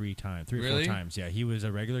about three or Really? 4 times. Yeah, he was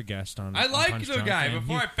a regular guest on. I on like Punch the Drunk, guy. and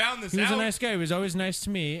Before he- I found this he was out, a nice guy. He was always nice to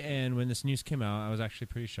me. And when this news came out, I was actually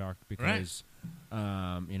pretty shocked because, a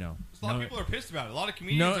lot of people are pissed about it. A lot of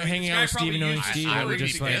comedians. No, I mean, hanging this out guy with Steve probably and knowing used Steve, I I was would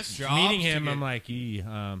just like jobs meeting to him. get- I'm like,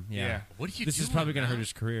 yeah. What are you This is doing, probably going to man? hurt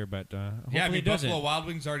his career, but hopefully Yeah, I mean, it doesn't. Buffalo Wild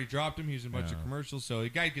Wings already dropped him. He was in a bunch of Yeah. commercials, so the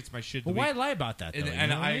guy gets my shit. But why lie about that? Though, And, you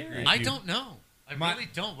and know what I mean? agree. with I you. don't know. I My- really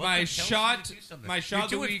don't. What my compels you shot- to do something? my shot You're of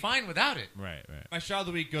the doing week- fine without it. Right. My shot of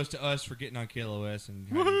the week goes to us for getting on KLOS and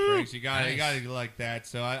having Franks. You got to like that.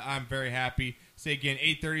 So I'm very happy. Say again,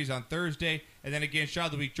 8:30 is on Thursday, and then again, shot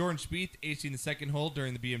of the week: Jordan Spieth, AC in the second hole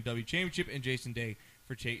during the BMW Championship, and Jason Day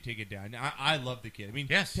for take it down. I love the kid. I mean,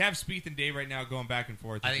 Yes. to have Spieth and Day right now going back and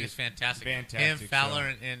forth. I think it's fantastic. Fantastic. Him,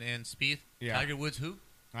 Fowler, so- and Spieth. Yeah. Tiger Woods, who?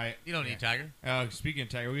 You don't need Tiger. Speaking of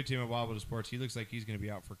Tiger, we'll get to him at Wild World of Sports. He looks like he's going to be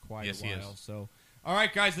out for quite Yes, a he while. is. So, all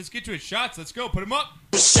right, guys, let's get to it. Shots. Let's go. Put him up.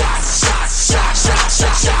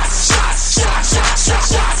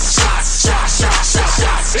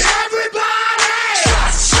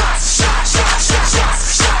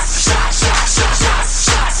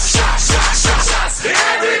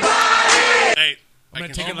 Hey, I'm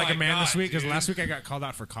going to take Oh it like my a man this God, week because dude. last week I got called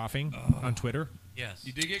out for coughing on Twitter. Yes.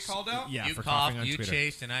 You did get called out? Yeah, You for coughed, coughing on you Twitter.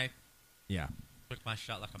 chased, and I Yeah. took my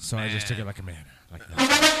shot like a man. So I just took it like a man. Like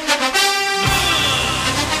that.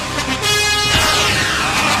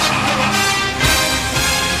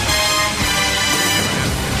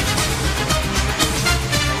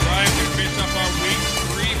 All right, we finished up our week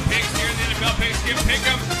 3 picks here in the NFL picks. Pick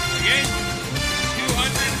them. Again, $200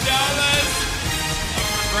 up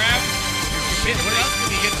for grabs. Shit, what else can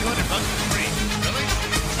you get $200 for free? Really?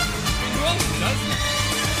 Who else does that?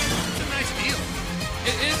 It's a nice deal.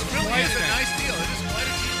 It is Really quite is a nice. nice deal. It is quite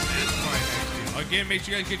a deal, man. Again, make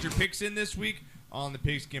sure you guys get your picks in this week on the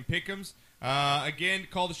Pigskin Pick'ems. Again,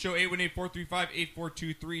 call the show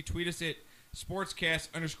 818-435-8423. Tweet us at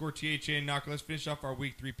sportscast_THN. Knocker, let's finish off our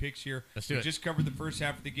week 3 picks here. Let's do we it. just covered the first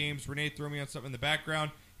half of the games. Renee, throw me on something in the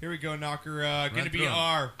background. Here we go, Knocker. Going to be through 'em.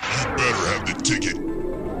 our... You better have the ticket.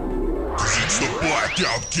 'Cause it's the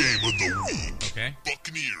blackout game of the week. Okay.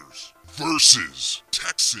 Buccaneers versus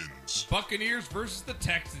Texans. Buccaneers versus the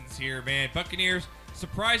Texans here, man. Buccaneers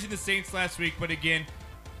surprising the Saints last week, but again,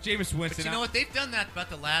 Jameis Winston. But you know what? They've done that about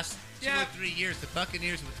the last 2 Yeah. or 3 years. The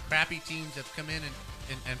Buccaneers with crappy teams have come in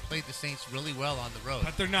and played the Saints really well on the road.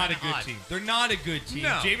 But they're not a Kinda good odd. team. They're not a good team.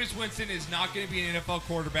 No. Jameis Winston is not going to be an NFL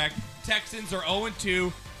quarterback. Texans are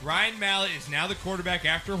 0-2. Ryan Mallett is now the quarterback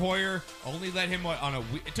after Hoyer. Only let him on a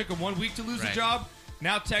week. It took him 1 week to lose the Right. job.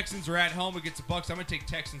 Now Texans are at home against the Bucs. I'm going to take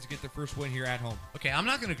Texans to get their first win here at home. Okay, I'm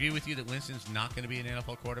not going to agree with you that Winston's not going to be an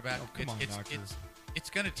NFL quarterback. Oh, come on, Knocker. It's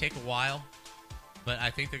going to take a while, but I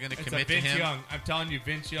think they're going to It's a commit to Vince him. Young. I'm telling you,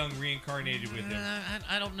 Vince Young reincarnated with him.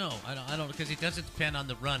 I don't know. I don't because it doesn't depend on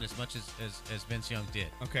the run as much as Vince Young did.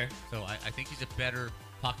 Okay. So I think he's a better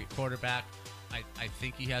pocket quarterback. I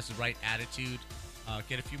think he has the right attitude.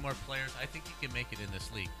 Get a few more players. I think he can make it in this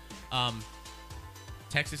league.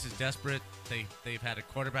 Texas is desperate. They've had a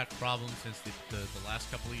quarterback problem since the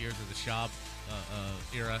last couple of years of the Schaub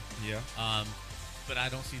era. Yeah. But I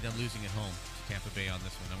don't see them losing at home to Tampa Bay on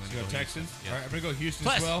this one. I'm going to Go go Texans. Houston. All right, I'm going to go Houston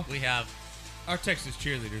Plus, as well. we have Our Texas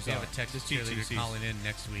cheerleaders. we have a Texas the cheerleader TTCs. calling in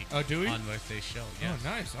next week. Oh, do we? On Wednesday's show. Yes. Oh,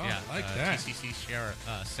 nice. Oh, yeah, I like that. TCC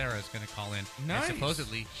Sarah is going to call in. Nice. And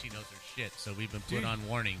supposedly she knows her shit, so we've been put Dude. on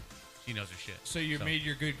warning. She knows her shit. So you made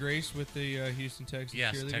your good grace with the Houston Texans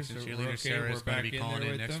Yes, cheerleaders? Texas So cheerleader we're okay, Sarah we're is gonna back be in calling there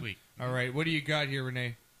in with next them? week. All right, what do you got here,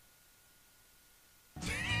 Renee?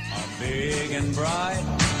 Big and bright,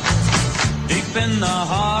 deep in the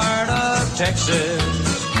heart of Texas,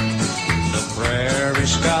 the prairie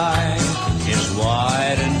sky is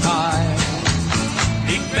wide and high.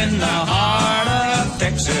 Deep in the heart of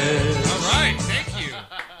Texas. All right, thank you.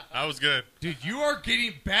 That was good. Dude, you are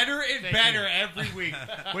getting better and better every week.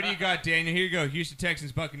 What do you got, Daniel? Here you go. Houston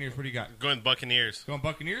Texans, Buccaneers. What do you got? Going Buccaneers. Going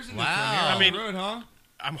Buccaneers in Wow. this one here I on mean, the road, huh?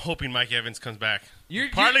 I'm hoping Mike Evans comes back. You're-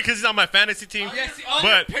 Partly because he's on my fantasy team. Yes, all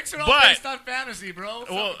but, your picks are all but- based on fantasy, bro. What's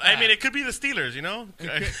up Well, with I that? mean, it could be the Steelers, you know?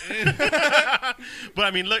 But,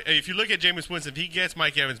 I mean, look, if you look at Jameis Winston, if he gets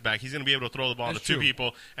Mike Evans back, he's going to be able to throw the ball That's to two true.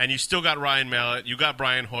 people, and you still got Ryan Mallett. You got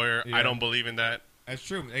Brian Hoyer. Yeah. I don't believe in that. That's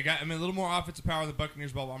true. They got a little more offensive power than the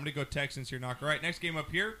Buccaneers ball. I'm going to go Texans here, Knock. All right, next game up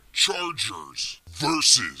here. Chargers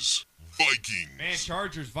versus Vikings. Man,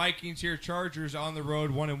 Chargers, Vikings here. Chargers on the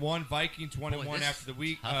road, 1-1. Vikings 1-1 this after the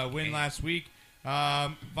week tough win game. last week.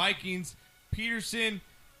 Vikings, Peterson,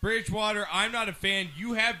 Bridgewater. I'm not a fan.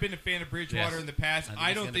 You have been a fan of Bridgewater Yes. in the past. I think I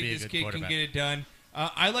he's don't gonna think be a this good kid can quarterback. get it done.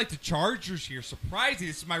 I like the Chargers here. Surprising.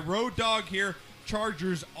 This is my road dog here.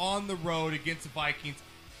 Chargers on the road against the Vikings.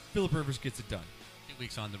 Phillip Rivers gets it done. 2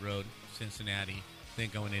 weeks on the road, Cincinnati, then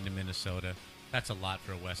going into Minnesota. That's a lot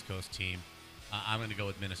for a West Coast team. I'm going to go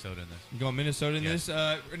with Minnesota in this. You going Minnesota in Yes.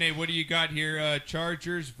 this? Renee, what do you got here?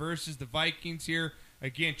 Chargers versus the Vikings here.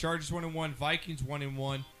 Again, Chargers 1-1, Vikings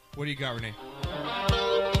 1-1. What do you got, Renee?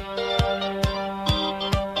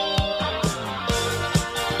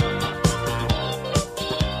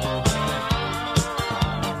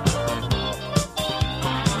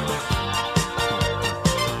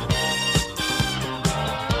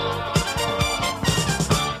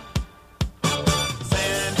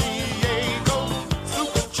 San Diego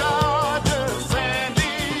Superchargers, San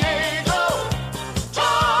Diego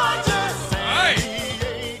Chargers, San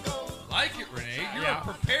Diego. Like it, Renee. You're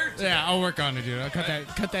prepared to. Yeah, I'll work on it, dude. I'll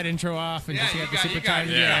cut that intro off and just you get the got super it. time.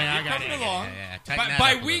 You're I got coming it. along. Tighten that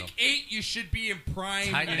By up a week little. 8, you should be in prime.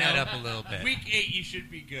 Tighten that up a little bit. Week 8, you should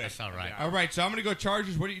be good. That's all right. All right, so I'm going to go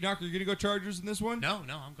Chargers. What do you, Knocker? You going to go Chargers in this one? No, I'm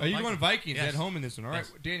going Are you going Vikings. Vikings Yes. at home in this one? All right,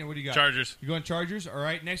 Yes. Daniel, what do you got? Chargers. You going Chargers? All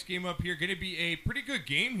right, next game up here. Going to be a pretty good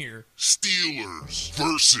game here. Steelers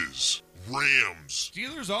versus Rams.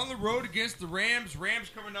 Steelers on the road against the Rams. Rams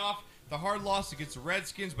coming off the hard loss against the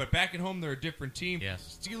Redskins, but back at home, they're a different team.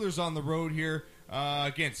 Yes. Steelers on the road here.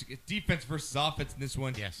 Again, it's defense versus offense in this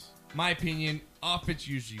one. Yes. My opinion, offense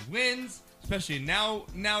usually wins, especially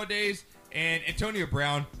nowadays. And Antonio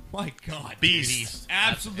Brown, my God. Beast.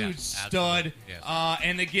 Absolute stud. Yes.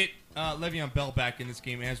 And they get Le'Veon Bell back in this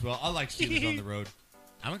game as well. I like Steelers on the road.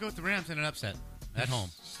 I'm going to go with the Rams in an upset at home.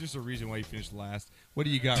 There's a reason why you finished last. What do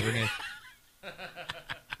you got, Renee?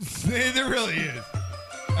 There really is.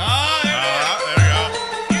 Ah, there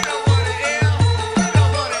we go.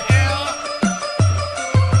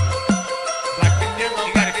 There we go.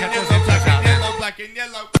 You got to cut those intros out, man. Black and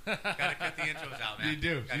yellow. Got to cut the intros out, man. You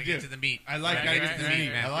do. Got to you get do. to the meat. I like. Gotta get to the meat.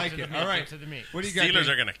 man. I like it. All right. to the meat. What do you got? Steelers Dave?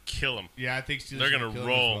 are going to kill him. Yeah, I think Steelers. They're gonna gonna kill him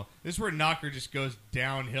roll. as well. This is where Knocker just goes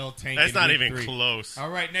downhill. Tanking. That's not week even 3. close. All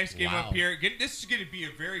right, next game Wow. up here. This is going to be a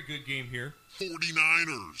very good game here.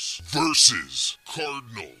 49ers versus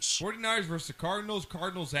Cardinals. 49ers versus the Cardinals.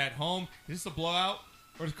 Cardinals at home. Is this a blowout?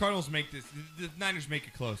 Or does Cardinals make this? The Niners make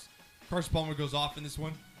it close. Carson Palmer goes off in this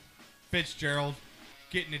one. Fitzgerald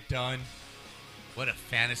getting it done. What a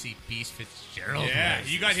fantasy beast Fitzgerald Yeah,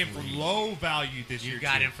 was you got this him for week. low value this year. You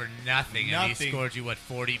got too. him for nothing, and he Nothing. scored you,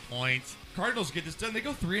 40 points? Cardinals get this done. They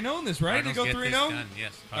go 3-0 in this, right? Cardinals They get go this 3-0? done,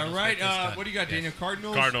 yes. All Cardinals right, get this done. what do you got, Yes. Daniel?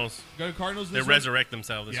 Cardinals? Cardinals. Go to Cardinals They this one? resurrect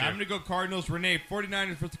themselves this Yeah, year. I'm going to go Cardinals. Renee,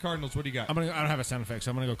 49ers versus the Cardinals. What do you got? I don't have a sound effect,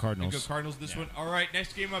 so I'm gonna go You Cardinals. go Cardinals this one. All right,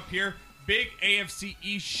 next game up here. Big AFC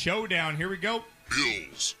East showdown. Here we go.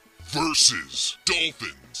 Bills versus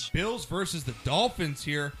Dolphins. Bills versus the Dolphins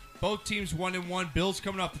here. Both teams 1-1. Bills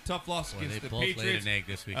coming off the tough loss Boy, against they the both laid Patriots. an egg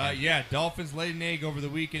this weekend. Yeah, Dolphins laid an egg over the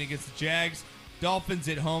weekend against the Jags. Dolphins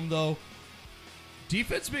at home, though.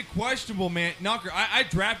 Defense been questionable, man. Knocker, I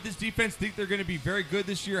drafted this defense. Think they're going to be very good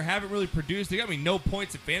this year. Haven't really produced. They got me no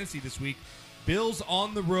points in fantasy this week. Bills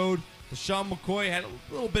on the road. LaShawn McCoy had a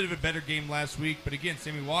little bit of a better game last week, but again,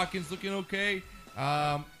 Sammy Watkins looking okay.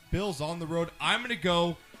 Bills on the road. I'm going to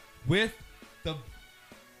go with the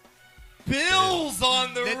Bills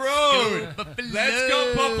on the road. Let's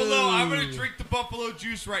go Buffalo. I'm going to drink the Buffalo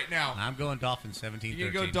juice right now. I'm going Dolphins 17-13.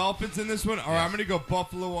 You going to go Dolphins in this one? All right, I'm going to go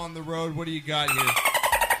Buffalo on the road. What do you got here?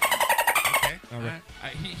 Okay. All right.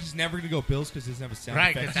 He's never going to go Bills because he doesn't have a sound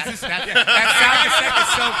Right, effect. 'cause that sound effect is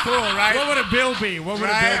so cool, right? What would a bill be? What would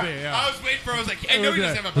a bill be? Yeah. I was waiting for it. I was like, I know he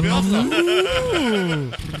doesn't have a Bill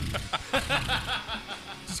sound.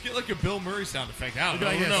 Just get like a Bill Murray sound effect. I don't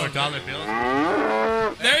know. Or dollar bills.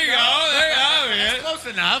 There you go. There you go. Man. Close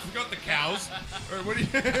enough. We got the cows. Or what do you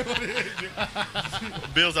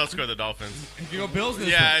Bills outscore the Dolphins. You go Bills in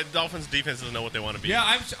this Yeah, one? Dolphins defense doesn't know what they want to be. Yeah,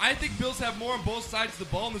 I think Bills have more on both sides of the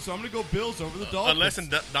ball in this, so I'm going to go Bills over the Dolphins.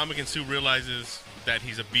 Unless Dominican Sue realizes that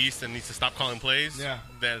he's a beast and needs to stop calling plays, Yeah.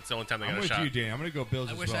 that's the only time they I'm got a with shot. you, Dan. I'm going to go Bills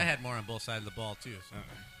I as wish well. I had more on both sides of the ball, too.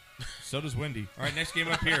 So. So does Wendy. All right, next game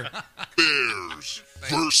up here. Bears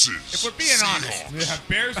versus If we're being honest. We have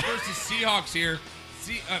Bears versus Seahawks here.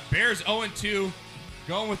 Bears 0-2,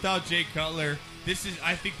 going without Jay Cutler.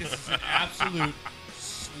 I think this is an absolute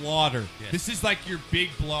slaughter. Yes. This is like your big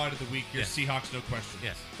blowout of the week. Your Yes. Seahawks, no question.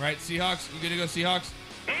 Yes. Right, Seahawks. You gonna go Seahawks?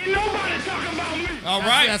 Ain't nobody talking about me. All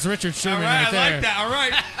right. That's Richard Sherman All right, right there. I like that. All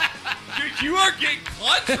right. Dude, you are getting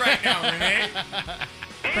clutch right now, Renee.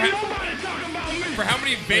 Ain't nobody talking about me. For how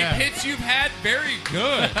many vape hits you've had, very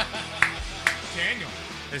good. Daniel.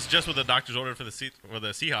 It's just what the doctors ordered for the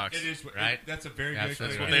Seahawks. It is Right. That's a very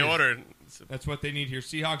Absolutely good. That's right. what they ordered. That's what they need here.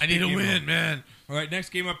 Seahawks. I need big a game win, up. man. All right,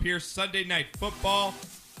 next game up here, Sunday Night Football.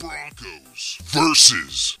 Broncos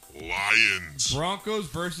versus Lions. Broncos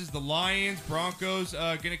versus the Lions. Broncos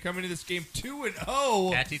going to come into this game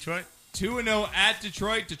 2-0. At Detroit? 2-0 at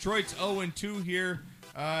Detroit. Detroit's 0-2 here.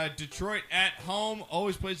 Detroit at home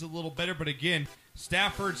always plays a little better, but again,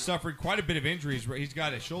 Stafford suffered quite a bit of injuries. He's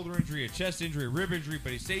got a shoulder injury, a chest injury, a rib injury,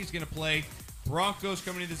 but he says he's going to play. Broncos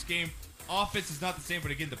coming into this game. Offense is not the same, but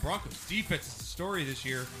again, the Broncos' defense is the story this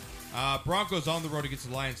year. Broncos on the road against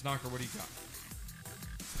the Lions. Knocker, what do you got?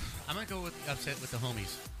 I'm going to go with the upset with the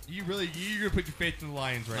homies. You're going to put your faith in the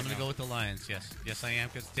Lions right now. I'm going to go with the Lions, yes. Yes, I am,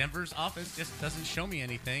 because Denver's offense just doesn't show me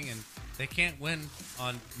anything, and they can't win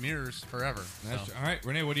on mirrors forever. So. All right,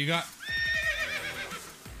 Renee, what do you got?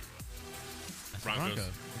 That's Broncos. You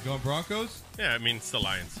going Broncos? Yeah, I mean, it's the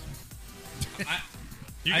Lions.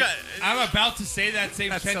 I'm about to say that same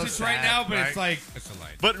That's so sentence sad, right now, but right? it's like That's a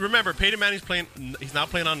lie. But remember, Peyton Manning's playing. He's not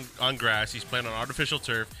playing on grass. He's playing on artificial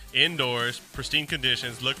turf, indoors, pristine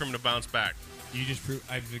conditions. Look for him to bounce back. you just proved.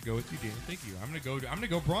 I'm gonna go with you, Danny. Thank you. I'm gonna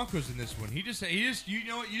go Broncos in this one. He just you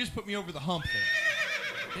know what? You just put me over the hump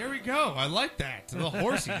there. There we go. I like that. A little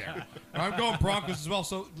horsey there. I'm going Broncos as well.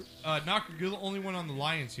 So, Knocker, you're the only one on the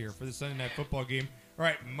Lions here for the Sunday Night Football game. All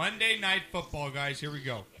right, Monday Night Football, guys. Here we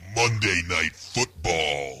go. Monday Night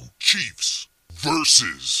Football. Chiefs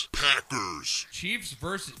versus Packers. Chiefs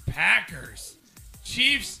versus Packers.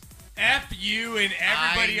 Chiefs, F you and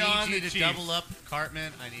everybody on the I need you to Chiefs. double up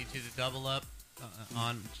Cartman. I need you to double up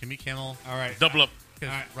on Jimmy Kimmel. All right. Double up.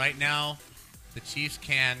 Because right now, the Chiefs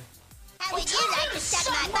can. How would you like to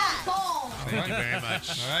suck my balls? Thank you very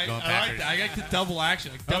much. All right. Going I like Packers. that. I like the double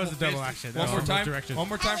action. Like That was double a double fisted. action. One That more was time. both directions. One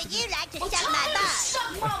more How time. would For you the, like to suck my balls?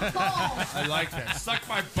 Suck my balls. I like that. Suck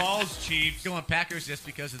my balls, Chiefs. Going Packers just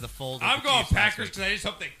because of the fold. I'm of the going Chiefs last Packers week. because I just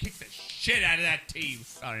hope they kick the shit out of that team.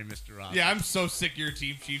 Sorry, Mr. Ross. Yeah, I'm so sick of your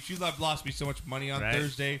team, Chiefs. You lost me so much money on Right.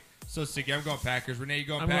 Thursday. So sick. I'm going Packers. Renee, you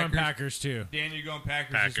going I'm Packers? going Packers too. Dan, you're going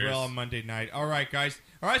Packers, as Packers. well on Monday night. All right, guys.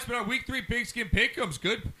 All right, it's been our Week 3 Pigskin Pick'ems.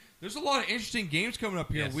 Good. There's a lot of interesting games coming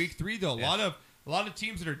up here in Yes. Week 3, though. Yes. A lot of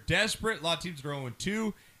teams that are desperate. A lot of teams that are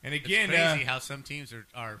 0-2. And It's again, crazy how some teams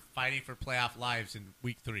are fighting for playoff lives in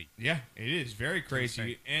Week 3. yeah, it is very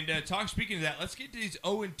crazy. insane. And speaking of that, let's get to these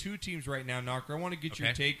 0-2 teams right now, Knocker. I want to get your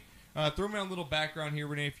Okay. take. Throw me on a little background here,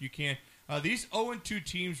 Renee, if you can. These 0-2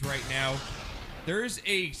 teams right now, there is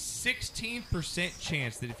a 16%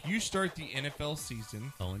 chance that if you start the NFL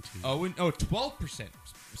season 0-2. 12%.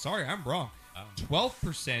 Sorry, I'm wrong.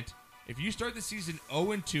 12%. If you start the season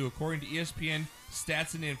 0-2, according to ESPN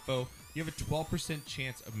stats and info, you have a 12%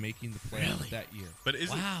 chance of making the playoffs that year. But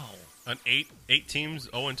isn't Wow. an eight teams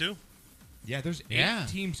 0-2? Yeah, there's 8 Yeah.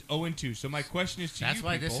 teams 0-2. So my question is to That's you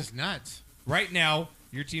why people, this is nuts. right now,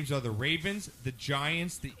 your teams are the Ravens, the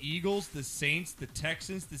Giants, the Eagles, the Saints, the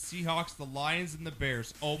Texans, the Seahawks, the Lions, and the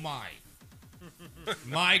Bears. Oh, my.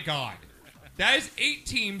 My God. That is 8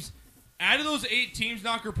 teams. Out of those 8 teams,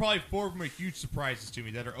 Knocker, probably 4 of them are huge surprises to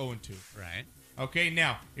me that are 0-2. Right. Okay,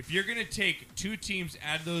 now, if you're going to take 2 teams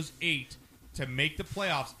out of those 8 to make the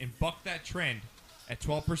playoffs and buck that trend at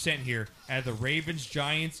 12% here, out of the Ravens,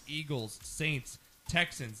 Giants, Eagles, Saints,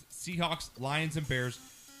 Texans, Seahawks, Lions, and Bears,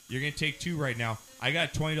 you're going to take 2 right now. I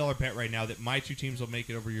got a $20 bet right now that my 2 teams will make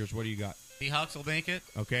it over yours. What do you got? Seahawks will make it.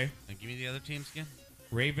 Okay. And give me the other teams again.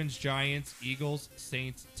 Ravens, Giants, Eagles,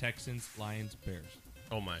 Saints, Texans, Lions, Bears.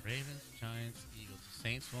 Oh my! Ravens, Giants, Eagles. The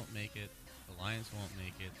Saints won't make it. The Lions won't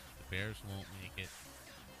make it. The Bears won't make it.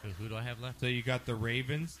 Who do I have left? So you got the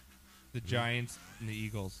Ravens, the Giants, and the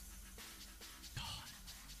Eagles.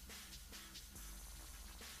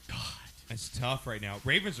 God. It's tough right now.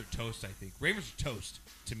 Ravens are toast, I think. Ravens are toast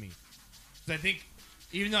to me. 'Cause I think,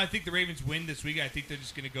 even though I think the Ravens win this week, I think they're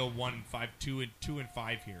just going to go 1-5,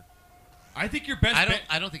 2-5 here. I think your best bet.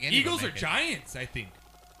 I don't think any of them Eagles or make it. Giants, I think.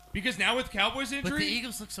 Because now with Cowboys injury. But the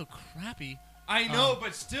Eagles look so crappy. I know,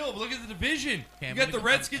 but still, look at the division. Okay, you I'm got gonna the go-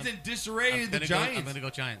 Redskins I'm- in disarray I'm and the gonna Giants. I'm going to go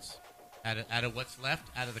Giants. Out of what's left,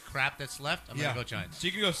 out of the crap that's left, I'm going to go Giants. So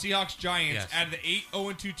you can go Seahawks, Giants. Yes. Out of the 8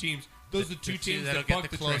 0-2 teams, those are the two teams that'll that get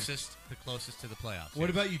buck the trend. closest to the playoffs. What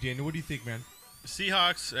about you, Daniel? What do you think, man?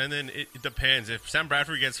 Seahawks, and then it depends. If Sam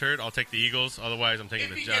Bradford gets hurt, I'll take the Eagles. Otherwise, I'm taking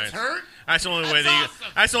If the he Giants. gets hurt? That's the only way. Awesome.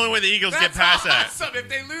 That's the only way the Eagles That's get past awesome. If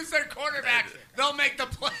they lose their quarterback, they'll make the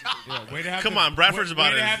playoffs. Yeah, way to have Come on, Bradford's way about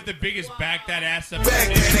to it. have the biggest back that ass up.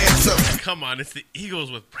 Come on, it's the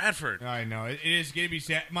Eagles with Bradford. I know it is going to be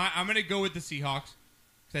sad. I'm going to go with the Seahawks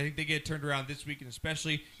because I think they get turned around this weekend,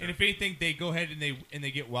 especially. And if anything, they go ahead and they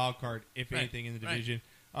get wild card. If anything in the division.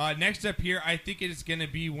 Next up here, I think it is going to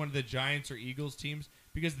be one of the Giants or Eagles teams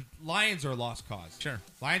because the Lions are a lost cause. Sure,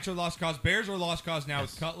 Lions are a lost cause. Bears are a lost cause now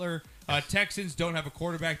with Cutler. Texans don't have a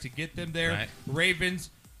quarterback to get them there. Right. Ravens,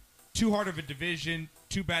 too hard of a division,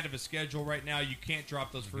 too bad of a schedule right now. You can't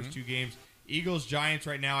drop those first two games. Eagles, Giants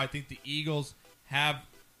right now. I think the Eagles have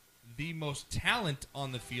the most talent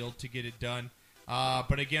on the field to get it done.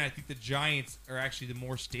 But again, I think the Giants are actually the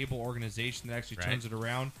more stable organization that actually turns it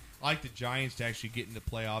around. I like the Giants to actually get into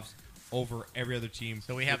playoffs over every other team.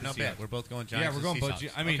 So we have no bet. We're both going Giants. Yeah, we're going and both.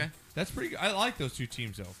 Seahawks. I mean, Okay. that's pretty good. I like those two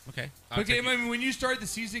teams, though. Okay. Okay, I mean, when you started the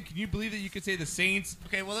season, can you believe that you could say the Saints,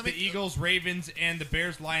 the Eagles, Ravens, and the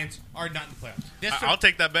Bears, Lions are not in the playoffs? I'll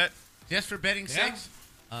take that bet. Just for betting Yeah. sakes,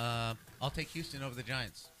 I'll take Houston over the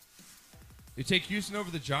Giants. You take Houston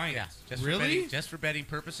over the Giants? Yeah. Just Really? For betting, just for betting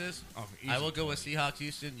purposes, easy I will go with Seahawks,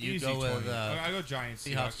 Houston. You Easy go with 20. I go Giants.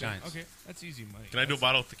 Seahawks, Giants. Okay, that's easy money. Can I do a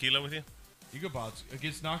bottle of tequila with you? You go Bots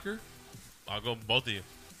against Knocker. I'll go both of you.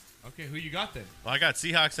 Okay, who you got then? Well, I got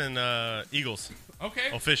Seahawks and Eagles.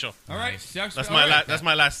 Okay. Official. All right. Seahawks- That's all my right. that's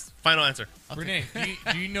my last final answer. Renee,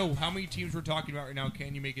 do you know how many teams we're talking about right now?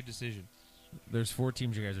 Can you make a decision? There's 4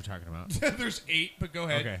 teams you guys are talking about. There's 8, but go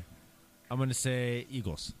ahead. Okay. I'm going to say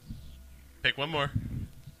Eagles. Pick one more.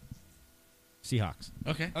 Seahawks.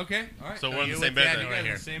 Okay. Okay. All right. So we're on the you same with bet Daniel then. right Right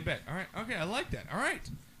here. here. Same bet. All right. Okay. I like that. All right.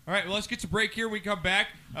 All right. Well, let's get to break here. We come back.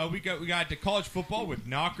 We got the college football with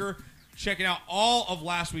Knocker. Checking out all of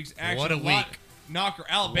last week's action. What a lot- week. Knocker.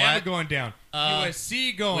 Alabama What going down. a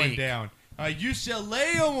USC going week. down.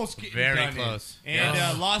 UCLA almost getting Very done in. close. And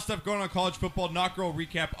Yes. a lot of stuff going on in college football. Knocker will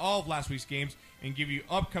recap all of last week's games and give you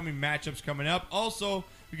upcoming matchups coming up. Also,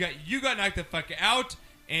 we got You Got Knocked the Fuck Out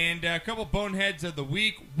and a couple boneheads of the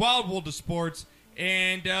week. Wild World of Sports.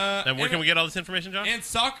 And And where can we get all this information, John? And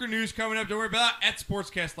soccer news coming up. Don't worry about it. At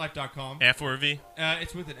sportscastlife.com. F or a V?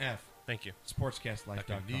 It's with an F. Thank you.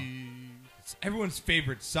 Sportscastlife.com. It's everyone's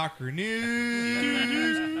favorite soccer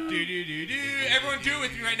news. Do-do-do-do. Everyone do it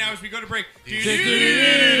with me right now as we go to break.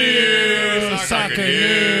 Do-do-do-do. Soccer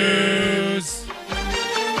news.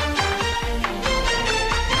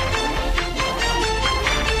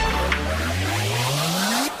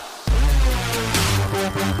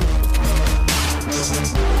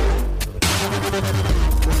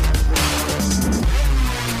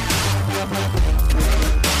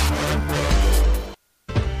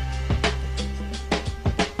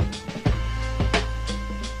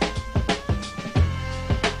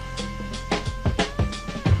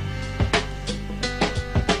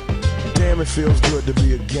 Damn, it feels good to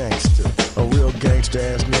be a gangster. A real gangster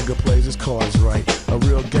ass nigga plays his cards right. A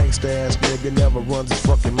real gangster ass nigga never runs his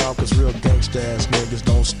fucking mouth, cause real gangster ass niggas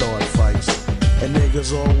don't start fights. And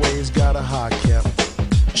niggas always got a high cap,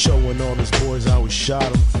 showing all his boys how he shot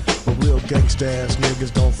him. But real gangster ass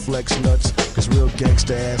niggas don't flex nuts, cause real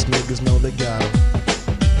gangster ass niggas know they got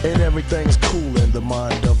him. And everything's cool in the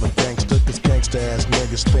mind of a gangster, cause gangster ass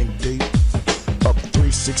niggas think deep. Up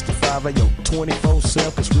 365, ayo,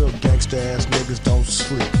 24/7, cause real gangsta ass niggas don't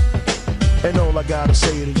sleep. And all I gotta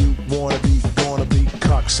say to you, wanna be, gonna be,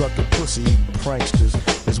 cocksucker, pussy eating pranksters,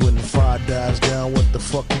 is when the fire dies down, what the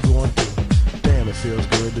fuck you gonna do? Damn, it feels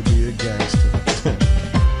good to be a gangster.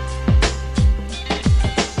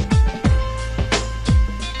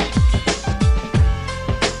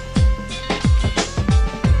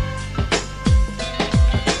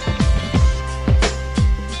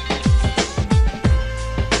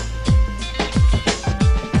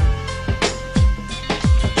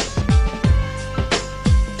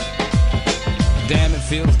 Damn, it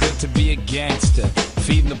feels good to be a gangster,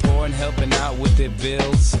 feeding the poor and helping out with their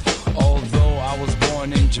bills. Although I was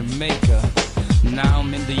born in Jamaica, now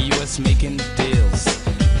I'm in the US making deals.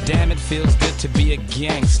 Damn, it feels good to be a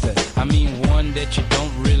gangster, I mean one that you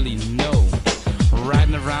don't really know.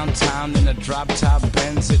 Riding around town in a drop-top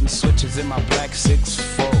Benz, hitting switches in my black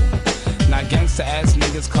 6'4". Now gangsta ass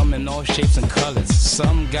niggas come in all shapes and colors.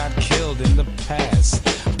 Some got killed in the past,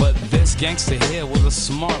 but this gangster here was a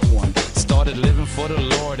smart one. Started living for the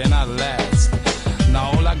Lord and I last.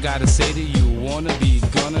 Now all I gotta say to you, wanna be,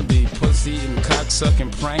 gonna be, pussy and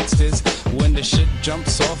cocksucking pranksters. When the shit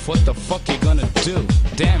jumps off, what the fuck you gonna do?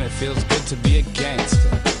 Damn, it feels good to be a gangster.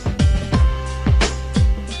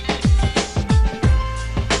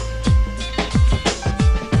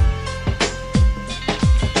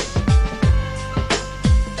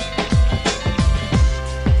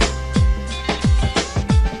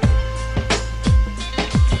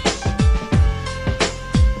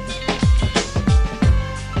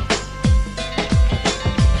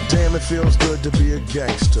 Damn, it feels good to be a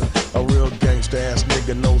gangster. A real gangsta ass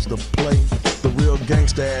nigga knows the play. The real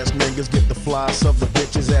gangsta ass niggas get the flies of the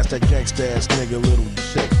bitches. Ask that gangsta ass nigga little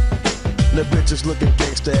shit. The bitches look at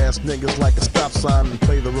gangsta ass niggas like a stop sign and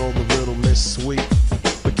play the role of Little Miss Sweet.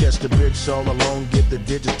 But catch the bitch all alone, get the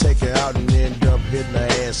digits, take her out, and end up hitting her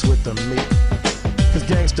ass with the meat. Cause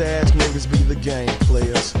gangsta ass niggas be the game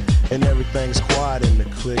players, and everything's quiet in the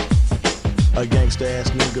clique. A gangsta ass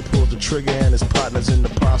nigga pulls the trigger and his partners in the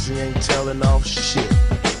posse ain't telling off shit.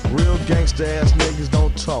 Real gangsta ass niggas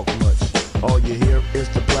don't talk much. All you hear is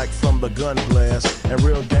the black from the gun blast. And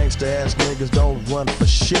real gangsta ass niggas don't run for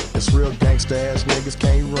shit. It's real gangsta ass niggas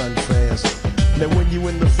can't run fast. Now when you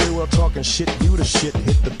in the free world talking shit, you the shit.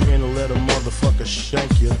 Hit the pen and let a motherfucker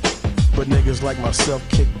shank you. But niggas like myself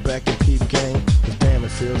kick back and peep game. Cause damn,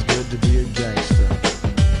 it feels good to be a gangster.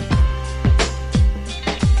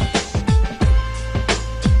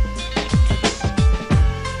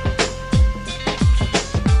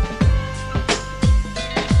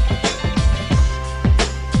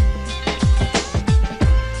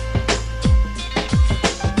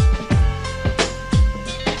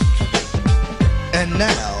 And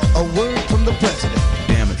now, a word from the president.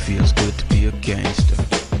 Damn, it feels good to be a gangster.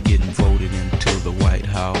 Getting voted into the White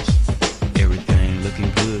House. Everything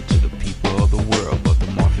looking good to the people of the world, but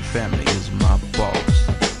the Murphy family is my boss.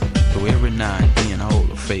 So every now and then I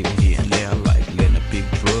hold a favor here and there, like letting a big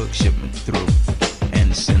drug shipment through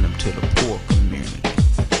and send them to the poor community,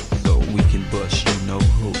 so we can bust you know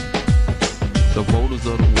who. The voters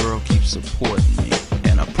of the world keep supporting me,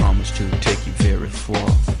 and I promise to take you very far.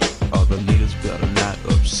 Other leaders better not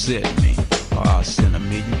upset me, or I'll send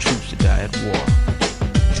 1,000,000 troops to die at war.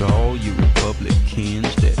 To all you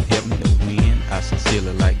Republicans that helped me to win, I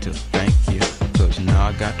sincerely like to thank you, cause now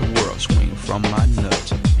I got the world swinging from my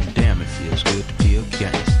nuts, and damn, it feels good to be a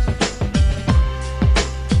gangster.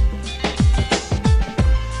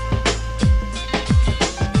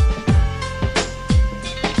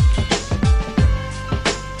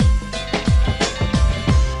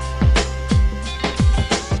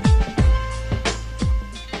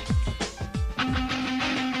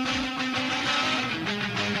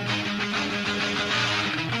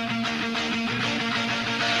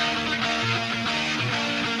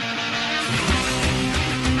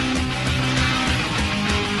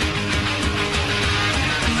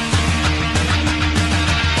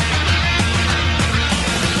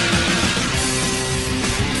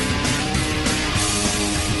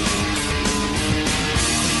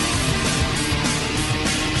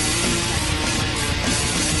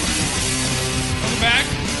 Back,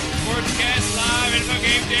 Sportscast Live NFL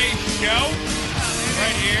Game Day Show,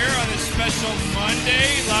 right here on this special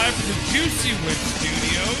Monday, live from the Juicy Wood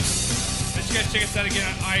Studios. Make sure you guys check us out again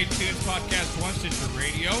on iTunes, Podcast One, Stitcher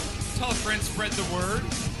Radio. Tell a friend, spread the word.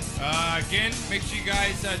 Again, make sure you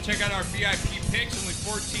guys check out our VIP picks, only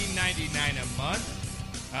 $14.99 a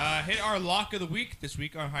month. Hit our lock of the week this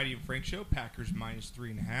week on Heidi and Frank Show, Packers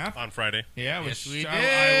 -3.5 on Friday. Yeah, Yes, we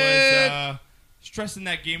I was stressing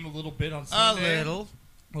that game a little bit on Sunday. A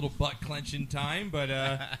little butt clenching time, but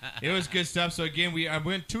it was good stuff. So again, I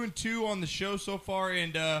went 2-2 on the show so far,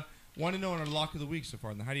 and 1-0 on our lock of the week so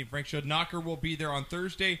far on the Heidi and Frank Show. Knocker will be there on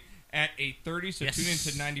Thursday at 8:30. So Yes. tune in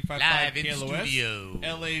to 95.5 Live in KLOS, studio.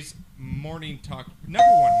 LA's morning talk,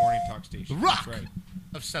 #1 morning talk station. The Rock That's right.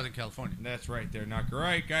 of Southern California. That's right there, Knocker. All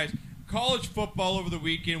right, guys. College football over the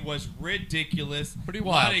weekend was ridiculous. Pretty A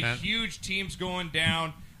wild, lot of man. huge teams going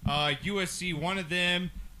down. USC, one of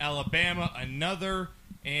them. Alabama, another.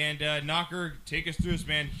 And Knocker, take us through this,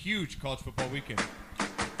 man. Huge college football weekend.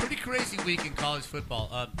 Pretty crazy week in college football.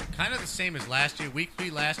 Kind of the same as last year. Week 3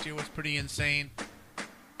 last year was pretty insane.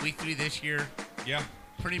 Week 3 this year, yeah,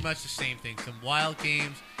 pretty much the same thing. Some wild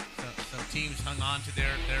games. Some teams hung on to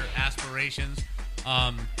their aspirations.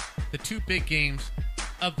 The two big games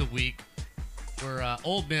of the week were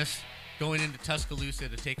Ole Miss going into Tuscaloosa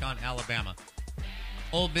to take on Alabama.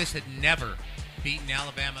 Ole Miss had never beaten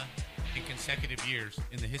Alabama in consecutive years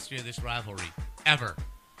in the history of this rivalry, ever.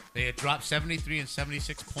 They had dropped 73 and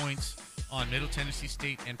 76 points on Middle Tennessee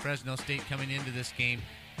State and Fresno State coming into this game.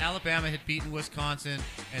 Alabama had beaten Wisconsin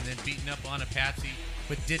and then beaten up on a patsy,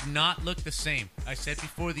 but did not look the same. I said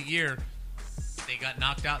before the year, they got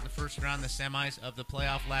knocked out in the first round, the semis of the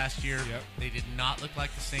playoff last year. Yep. They did not look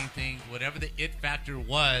like the same thing. Whatever the it factor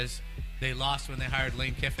was, they lost when they hired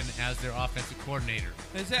Lane Kiffin as their offensive coordinator.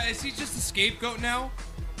 Is he just a scapegoat now?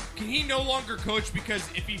 Can he no longer coach because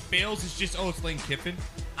if he fails, it's just, it's Lane Kiffin?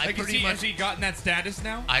 Has he gotten that status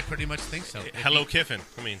now? I pretty much think so. Hello, Kiffin.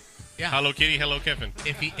 I mean, Yeah. Hello Kitty, hello Kiffin.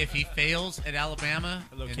 If he fails at Alabama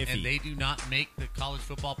Kiffy. and they do not make the college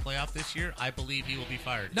football playoff this year, I believe he will be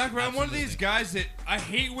fired. Knock around one of Absolutely. these guys that I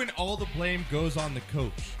hate when all the blame goes on the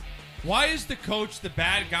coach. Why is the coach the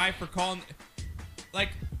bad guy for calling?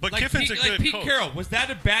 But Kiffin's a good Pete coach. Carroll, was that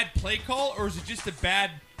a bad play call or is it just a bad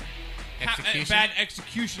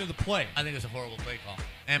execution of the play? I think it was a horrible play call.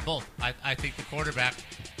 And both. I think the quarterback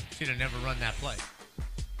should have never run that play.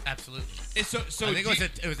 Absolutely. So I think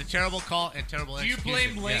it was a terrible call and terrible Do you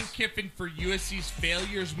execution. blame Lane Yes. Kiffin for USC's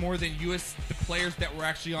failures more than the players that were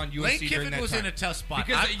actually on USC Lane during Kiffin that was time? in a tough spot.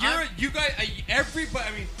 Because everybody.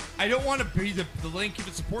 I mean, I don't want to be the Lane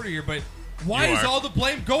Kiffin supporter here, but why You does are. all the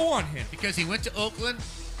blame go on him? Because he went to Oakland,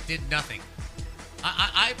 did nothing.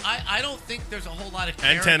 I don't think there's a whole lot of character.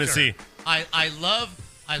 And Tennessee. I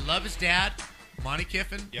love his dad, Monty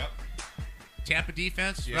Kiffin. Yep. Tampa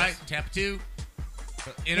defense, Yes. right? Tampa 2.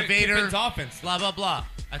 Innovator. Kiffin's offense. Blah, blah, blah.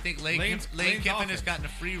 I think Lane Lane's Kiffin has offense. gotten a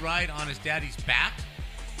free ride on his daddy's back.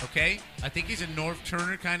 Okay? I think he's a North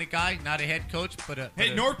Turner kind of guy, not a head coach, but a...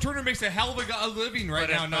 Hey, North Turner makes a hell of a living right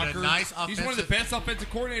now, but a Knocker. nice He's one of the offensive- best offensive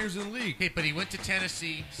coordinators in the league. Okay, but he went to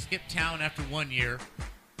Tennessee, skipped town after 1 year,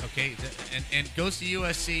 okay, and goes to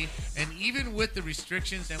USC, and even with the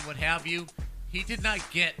restrictions and what have you, he did not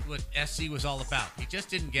get what SC was all about. He just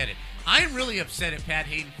didn't get it. I'm really upset at Pat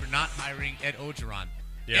Hayden for not hiring Ed Ogeron.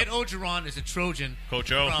 Yep. Ed Ogeron is a Trojan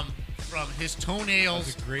Coach O. from his toenails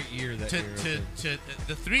That was a great year that year. to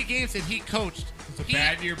the 3 games that he coached. It's a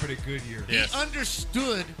bad year, but a good year. He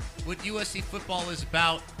understood what USC football is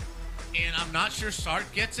about, and I'm not sure Sark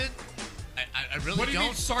gets it. I really What do you don't.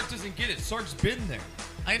 mean Sark doesn't get it? Sark's been there.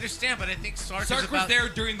 I understand, but I think Sark Sark is about, was there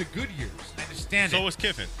during the good years. I understand So it. was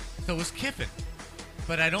Kiffin. So was Kiffin.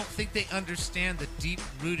 But I don't think they understand the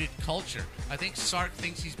deep-rooted culture. I think Sark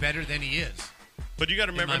thinks he's better than he is. But you got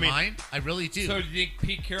to remember, In my mind, I really do. So do you think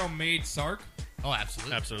Pete Carroll made Sark? Oh,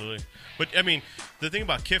 absolutely. Absolutely. But, I mean, the thing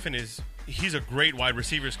about Kiffin is he's a great wide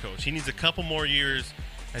receivers coach. He needs a couple more years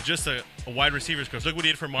as just a wide receivers coach. Look what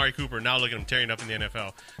he did for Mari Cooper. Now look at him tearing up in the NFL.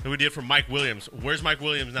 Look what he did for Mike Williams. Where's Mike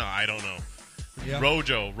Williams now? I don't know. Yeah.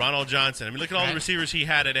 Rojo, Ronald Johnson. I mean, look at all the Right. receivers he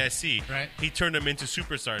had at SC. Right. He turned them into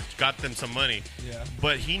superstars, got them some money. Yeah.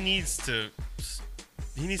 But he needs to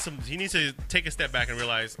take a step back and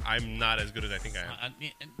realize I'm not as good as I think I am.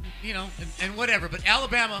 And whatever. But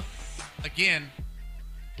Alabama, again,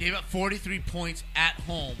 gave up 43 points at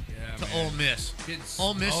home to man. Ole Miss. Getting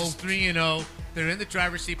Ole Miss is smoked. 3-0. They're in the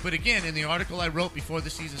driver's seat. But again, in the article I wrote before the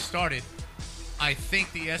season started, I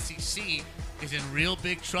think the SEC is in real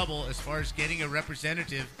big trouble as far as getting a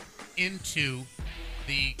representative into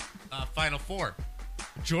the Final Four.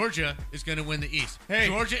 Georgia is going to win the East. Hey,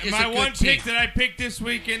 Georgia is my a good one team. pick that I picked this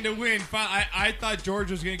weekend to win. I thought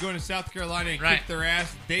Georgia was going to go into South Carolina and Right. kick their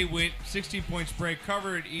ass. They went 16-point spread,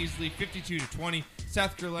 covered it easily, 52-20.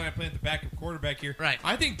 South Carolina playing the backup quarterback here. Right.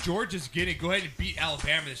 I think Georgia's going to go ahead and beat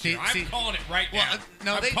Alabama this year. I'm calling it right well,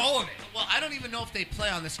 now. I'm calling it. Well, I don't even know if they play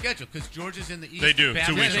on the schedule because Georgia's in the East. They do, Bama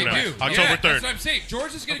 2 weeks is from in now. the do. West. October Yeah, 3rd. That's what I'm saying.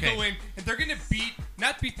 Georgia's going to Okay. go in, and they're going to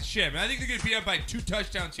not beat the shit. I think they're going to beat up by 2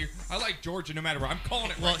 touchdowns here. I like Georgia no matter what. I'm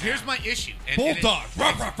calling it Well, right here's now. my issue. Bulldogs.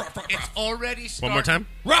 Ruff, ruff, ruff, ruff, It's ruff. already starting. One more time?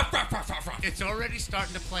 Ruff, ruff, ruff, ruff, ruff. It's already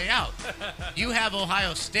starting to play out. You have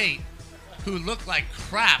Ohio State, who looked like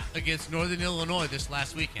crap against Northern Illinois this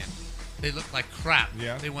last weekend. They looked like crap.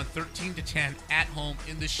 Yeah. They won 13-10 at home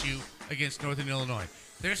in the shoe against Northern Illinois.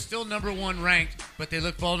 They're still number 1 ranked, but they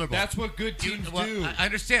look vulnerable. That's what good teams do. I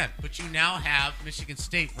understand, but you now have Michigan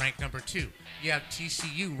State ranked number 2. You have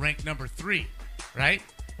TCU ranked number 3, right?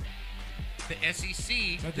 The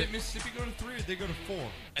SEC. Now, did Mississippi go to 3 or did they go to 4?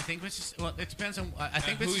 I think Mississippi. Well, it depends on. I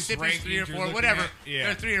think whose Mississippi's 3 or rankings you're 4, looking whatever. at, yeah.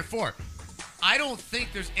 They're 3 or 4. I don't think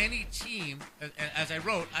there's any team, as I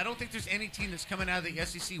wrote, I don't think there's any team that's coming out of the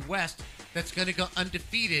SEC West that's going to go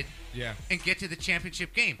undefeated Yeah. and get to the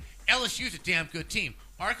championship game. LSU's a damn good team.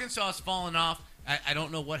 Arkansas has fallen off. I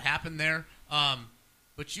don't know what happened there.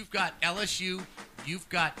 But you've got LSU, you've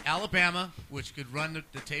got Alabama, which could run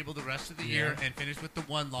the table the rest of the year and finish with the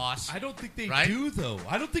 1 loss. I don't think they Right? do, though.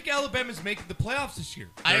 I don't think Alabama's making the playoffs this year.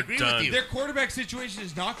 I agree with you. Their quarterback situation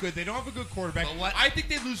is not good. They don't have a good quarterback. But what- I think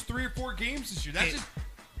they lose 3 or 4 games this year. That's Okay. just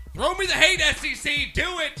throw me the hate, SEC.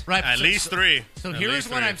 Do it. Right. At least 3. So At here's least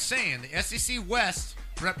what 3. I'm saying. The SEC West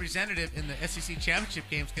representative in the SEC championship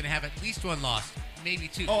game is going to have at least 1 loss, maybe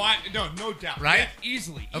 2. Oh, no doubt. Right? Yeah,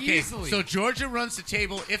 easily. Okay, Easily. so Georgia runs the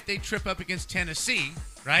table if they trip up against Tennessee,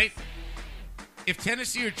 right? If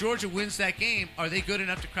Tennessee or Georgia wins that game, are they good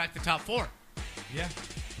enough to crack the top 4? yeah,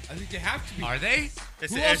 I think they have to be. Are they?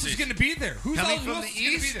 It's Who the else is SEC. going to be there? Who Coming else from is the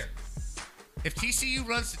going to be East? there? If TCU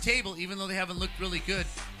runs the table, even though they haven't looked really good,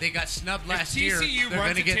 they got snubbed last year. If TCU They're going runs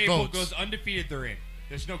to the get table, votes. goes undefeated, they're in.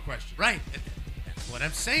 There's no question. Right. That's what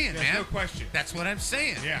I'm saying, There's man. no question. That's what I'm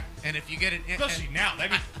saying. Yeah. And if you get an... Especially now. I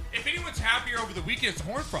mean, if anyone's happier over the weekend, it's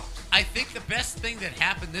Horned Frogs. I think the best thing that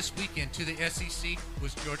happened this weekend to the SEC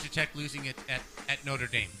was Georgia Tech losing it at Notre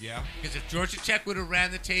Dame. Yeah. Because if Georgia Tech would have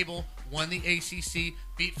ran the table, won the ACC,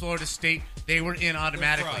 beat Florida State, they were in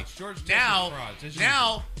automatically. Georgia Tech is frauds, as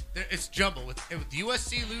Now it's jumble. With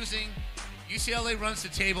USC losing, UCLA runs the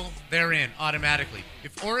table, they're in automatically.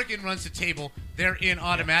 If Oregon runs the table, they're in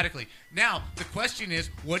automatically. Now the question is,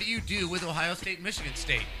 what do you do with Ohio State and Michigan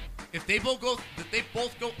State? If they both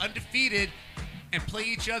go undefeated and play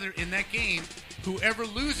each other in that game, whoever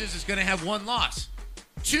loses is going to have one loss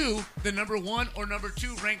to the number 1 or number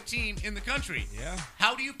 2 ranked team in the country. Yeah.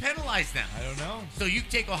 How do you penalize them? I don't know. So you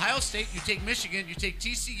take Ohio State, you take Michigan, you take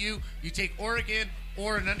TCU, you take Oregon,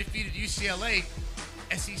 or an undefeated UCLA.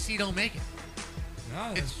 SEC don't make it.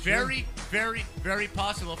 No, It's very, very, very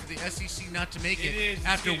possible for the SEC not to make it,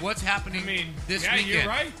 after what's happening this weekend. You're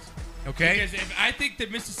right. Okay? Because I think that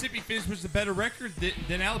Mississippi finishes a better record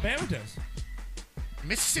than Alabama does.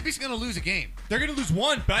 Mississippi's going to lose a game. They're going to lose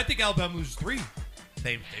 1, but I think Alabama loses 3.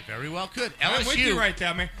 They very well could. I'm with you right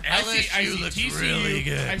there, man. LSU I see looks TCU, really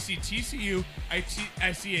good. I see TCU.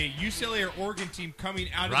 I see a UCLA or Oregon team coming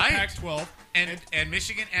out of Right. the Pac-12. And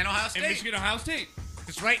Michigan and Ohio State. And Michigan and Ohio State.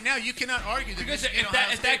 Because right now you cannot argue that Because Michigan if and Ohio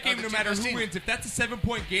that State game, are no the matter two best who teams. wins, if that's a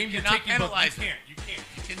 7-point game, You you're cannot taking penalize both. them. You can't.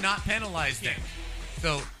 You cannot penalize them.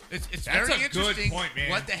 So it's That's very a good interesting point, man.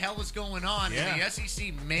 what the hell is going on. Yeah. And the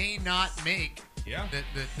SEC may not make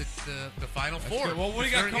the Final That's Four. good. Well, what do you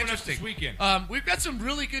It's got very coming up interesting. this weekend? We've got some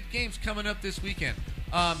really good games coming up this weekend.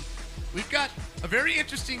 We've got a very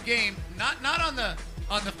interesting game, not on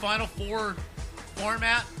the Final Four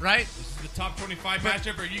format, right? This is the top 25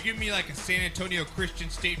 matchup, or you give me like a San Antonio Christian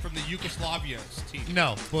State from the Yugoslavia team.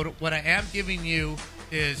 No, but what I am giving you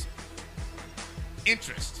is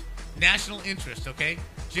interest, national interest. Okay,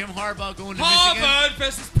 Jim Harbaugh going to Michigan. Harvard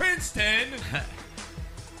versus Princeton.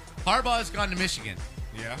 Harbaugh has gone to Michigan.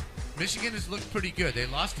 Yeah. Michigan has looked pretty good. They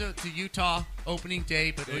lost to Utah opening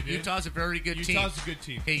day, but They did. Utah's a very good team. Utah's a good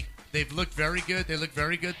team. Hey, they've looked very good. They look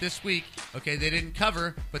very good this week. Okay, they didn't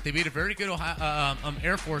cover, but they beat a very good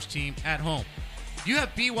Air Force team at home. You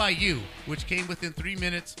have BYU, which came within 3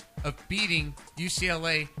 minutes of beating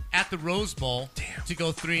UCLA at the Rose Bowl to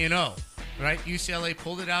go 3-0. Right? UCLA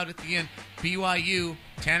pulled it out at the end. BYU,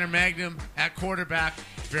 Tanner Magnum at quarterback.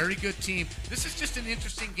 Very good team. This is just an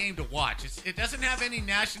interesting game to watch. It doesn't have any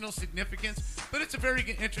national significance, but it's a very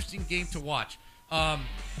interesting game to watch.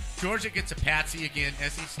 Georgia gets a patsy again.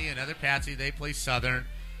 SEC, another patsy. They play Southern.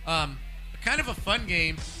 Kind of a fun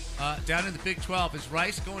game down in the Big 12 is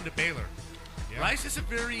Rice going to Baylor. Yeah. Rice is a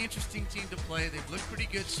very interesting team to play. They've looked pretty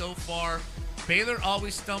good so far. Baylor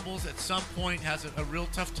always stumbles at some point, has a real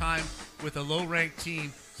tough time with a low-ranked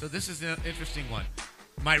team. So this is an interesting one.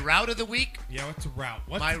 My route of the week. Yeah, what's a route?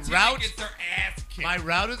 What's My the team route that gets their ass kicked? My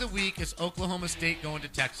route of the week is Oklahoma State going to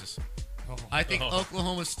Texas. I think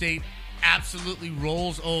Oklahoma State absolutely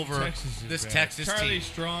rolls over Texas is this bad. Texas Charlie team.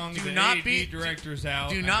 Strong, do the not AD be director's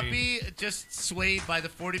out. Do I not mean- be just swayed by the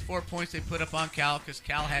 44 points they put up on Cal, because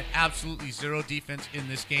Cal had absolutely zero defense in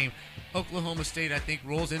this game. Oklahoma State, I think,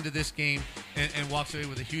 rolls into this game and walks away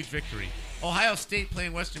with a huge victory. Ohio State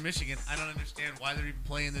playing Western Michigan. I don't understand why they're even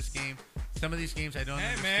playing this game. Some of these games I don't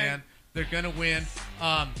understand. man. They're going to win.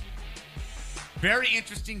 Very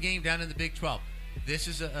interesting game down in the Big 12. This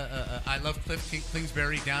is I love Cliff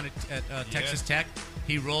Kingsbury down at Texas Tech.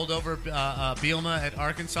 He rolled over Bielema at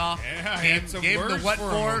Arkansas. Yeah, he had some gave him the words what for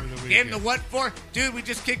him for. over the Gave him weekend. the what for. Dude, we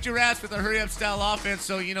just kicked your ass with a hurry up style offense.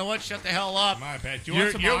 So you know what? Shut the hell up. My bad. Do You're,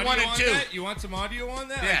 want some you're audio 1 and on 2. that? You want some audio on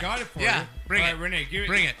that? Yeah. I got it for Yeah. you. Bring All it. right, Renee, give it.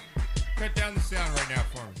 Bring it. Cut down the sound right now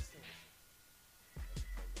for me.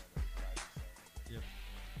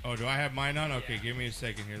 Oh, do I have mine on? Okay, give me a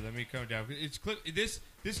second here. Let me come down. It's clip.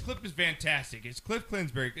 This clip is fantastic. It's Cliff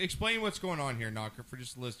Clinsbury. Explain what's going on here, Knocker, for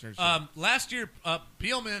just the listeners. Last year,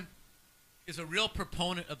 Bielman is a real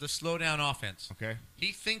proponent of the slowdown offense. Okay.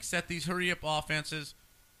 He thinks that these hurry-up offenses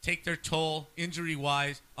take their toll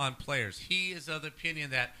injury-wise on players. He is of the opinion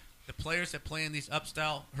that the players that play in these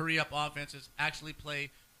up-style hurry-up offenses actually play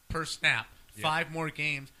per snap 5 more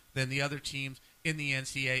games than the other teams in the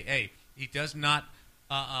NCAA. He does not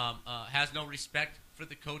has no respect for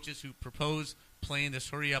the coaches who propose playing this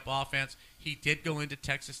hurry-up offense. He did go into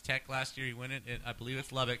Texas Tech last year. He went in, I believe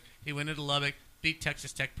it's Lubbock. He went into Lubbock, beat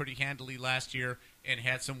Texas Tech pretty handily last year, and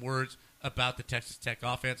had some words about the Texas Tech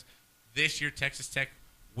offense. This year, Texas Tech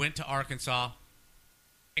went to Arkansas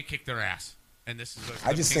and kicked their ass. And this is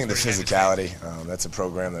I just think the physicality. That's a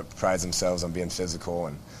program that prides themselves on being physical.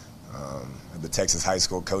 And at the Texas High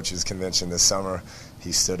School Coaches Convention this summer,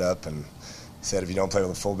 he stood up and said, if you don't play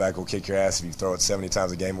with a fullback, we'll kick your ass. If you throw it 70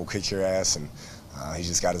 times a game, we'll kick your ass. And he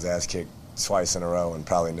just got his ass kicked twice in a row, and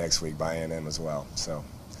probably next week by A&M as well. So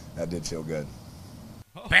that did feel good.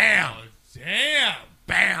 Bam! Damn!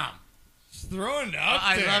 Bam! Just throwing it up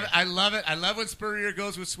I there. love it. I love it. I love when Spurrier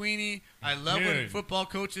goes with Sweeney. I love when Dude. football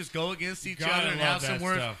coaches go against each Gotta other and love have some that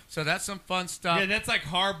words. stuff. So that's some fun stuff. Yeah, that's like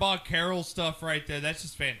Harbaugh Carroll stuff right there. That's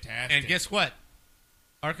just fantastic. And guess what?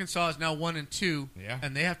 Arkansas is now 1-2, Yeah.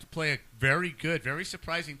 and they have to play a very good, very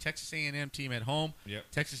surprising Texas A&M team at home. Yep.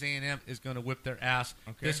 Texas A&M is going to whip their ass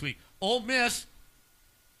Okay. this week. Ole Miss,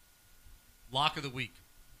 lock of the week.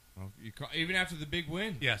 Oh, even after the big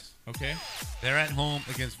win? Yes. Okay. They're at home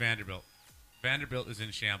against Vanderbilt. Vanderbilt is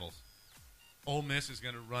in shambles. Ole Miss is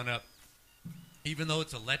going to run up. Even though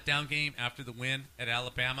it's a letdown game after the win at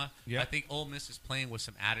Alabama, Yep. I think Ole Miss is playing with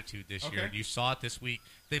some attitude this Okay. year. And you saw it this week.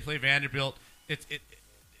 They play Vanderbilt.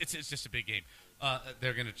 It's just a big game.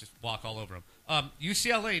 They're going to just walk all over them.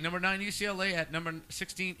 UCLA, number 9 UCLA at number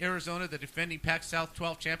 16 Arizona, the defending Pac-South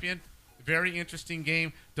 12 champion. Very interesting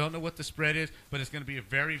game. Don't know what the spread is, but it's going to be a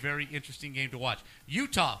very, very interesting game to watch.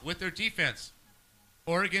 Utah with their defense.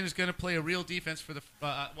 Oregon is going to play a real defense for the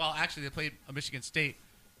well, actually, they played Michigan State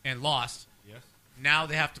and lost. Yes. Now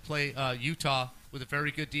they have to play Utah with a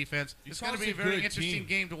very good defense. It's going to be a Utah's a very good interesting team.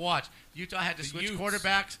 game to watch. Utah had to switch Utes.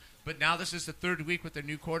 quarterbacks, but now this is the third week with their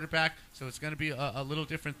new quarterback, so it's going to be a little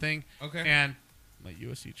different thing. Okay. And my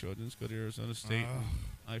USC Trojans go to Arizona State.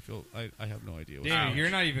 I have no idea. What's Damn, going you're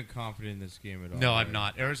on. not even confident in this game at all. No, I'm right?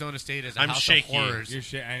 not. Arizona State is a I'm house shaky. of horrors.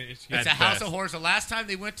 You're it's It's a house of horrors. The last time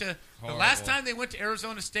they went to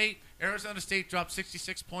Arizona State dropped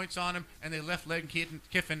 66 points on them, and they left Len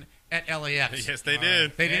Kiffin at LAX. Yes, they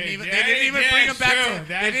did. They didn't even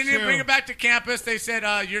bring him back to campus. They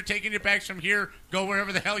said, "You're taking your bags from here. Go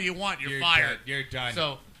wherever the hell you want. You're fired. You're done.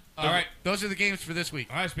 So, all right. those are the games for this week.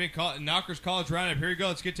 All right, it's been Knockers College Roundup. Here we go.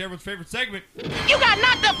 Let's get to everyone's favorite segment. You got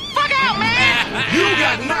knocked the fuck out, man! You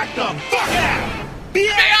got knocked the fuck out!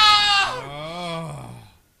 Oh,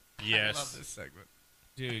 Yes. I love this segment.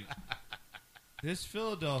 dude. This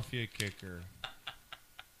Philadelphia kicker.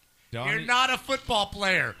 You're not a football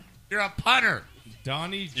player. You're a punter.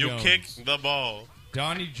 Donnie You Jones. kick the ball.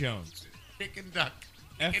 Donnie Jones. Kick and duck.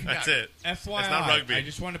 That's it. FYI, It's not rugby. I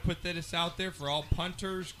just want to put this out there for all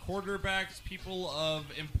punters, quarterbacks, people of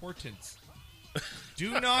importance.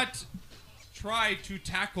 Do not try to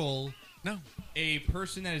tackle a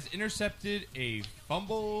person that has intercepted a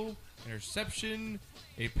fumble, interception,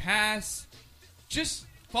 a pass. Just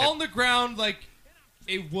fall on the ground like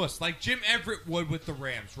a wuss, like Jim Everett would with the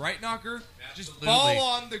Rams, right, Knocker? Just fall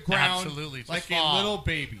on the ground Absolutely. Just like fall. a little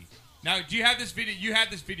baby. Now, do you have this video? You have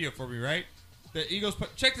this video for me, right? The Eagles.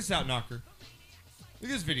 Check this out, Knocker. Look at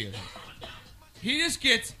this video. He just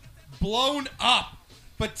gets blown up.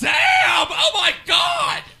 But damn! Oh my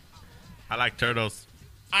God! I like turtles.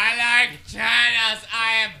 I like turtles.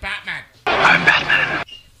 I am Batman.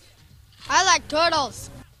 I like turtles.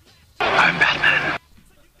 What are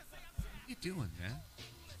you doing, man?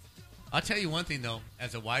 I'll tell you one thing, though.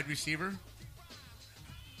 As a wide receiver,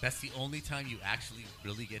 that's the only time you actually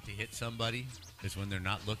really get to hit somebody is when they're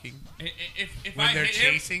not looking. If When I they're hit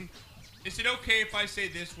him, chasing. is it okay if I say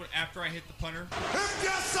this after I hit the punter?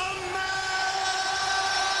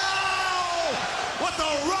 What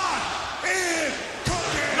the Rock is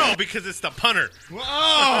cooking. No, because it's the punter. Whoa!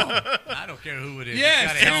 I don't care who it is.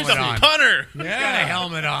 Yes, He's got a It's the helmet on. punter. He's got a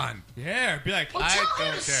helmet on. Yeah, be like, I don't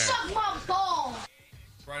care. Suck my ball.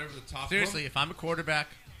 right over the top. Seriously, if I'm a quarterback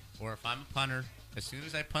or if I'm a punter, as soon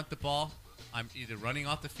as I punt the ball, I'm either running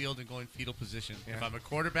off the field and going fetal position. Yeah. If I'm a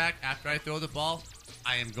quarterback, after I throw the ball,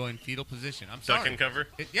 I am going fetal position. I'm Duck sorry. and cover?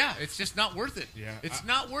 It's just not worth it. Yeah, It's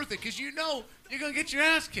not worth it because you know you're going to get your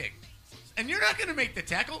ass kicked. And you're not going to make the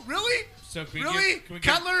tackle. Really? So can we Really? can we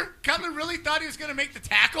give- Cutler really thought he was going to make the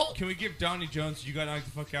tackle? Can we give Donnie Jones, you got knocked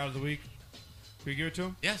the fuck out of the week? Can we give it to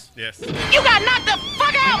him? Yes. Yes. You got knocked the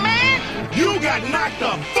fuck out, man! You got knocked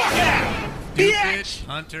the fuck out! Stupid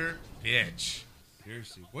hunter bitch.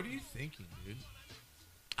 Seriously, what are you thinking, dude?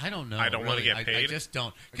 I don't know. I don't wanna really. get I paid. just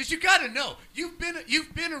don't. Because you got to know. You've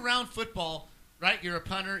been around football, right? You're a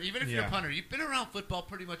punter. Even if you're a Yeah. punter, you've been around football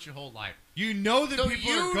pretty much your whole life. You know that So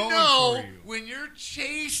people you are going know for you. when you're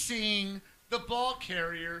chasing the ball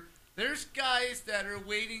carrier, there's guys that are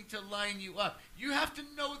waiting to line you up. You have to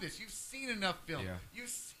know this. You've seen enough film. Yeah. You've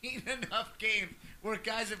seen enough games where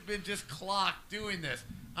guys have been just clocked doing this.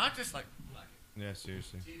 I'm just like, fuck it. Yeah,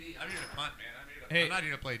 seriously. TD, I'm here to punt, man. Hey, I'm not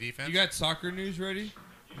here to play defense. You got soccer news ready?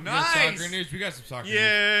 We got soccer news. We got some soccer news.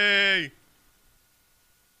 Yay!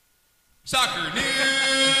 Soccer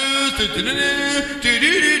news.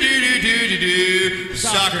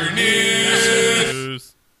 Soccer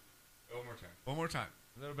news. One more time.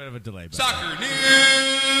 A little bit of a delay. But Soccer news.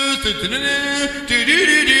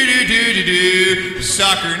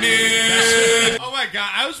 Soccer news. Oh my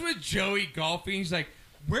God! I was with Joey golfing. He's like,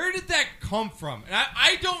 "Where did that come from?" And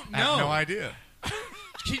I don't know. I have no idea.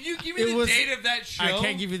 Can you give me the date of that show? I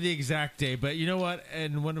can't give you the exact day, but you know what?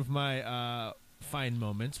 In one of my fine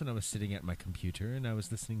moments when I was sitting at my computer and I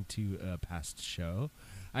was listening to a past show,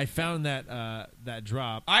 I found that that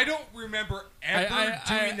drop. I don't remember ever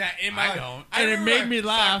doing that in my. I don't. And it made me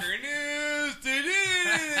laugh. Soccer news.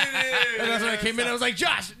 And that's when I came in. I was like,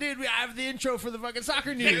 Josh, dude, we have the intro for the fucking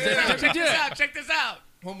soccer news. Check this out.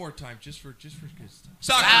 One more time, just for good stuff.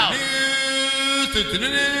 Soccer news.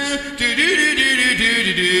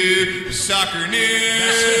 Soccer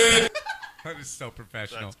news. That is so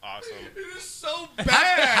professional. That's awesome. It is so bad.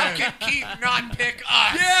 How can Keith not pick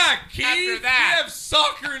us? Yeah, Keith. After that. We have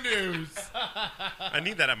soccer news. I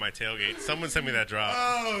need that at my tailgate. Someone send me that drop.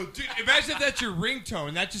 Oh, dude! Imagine if that's your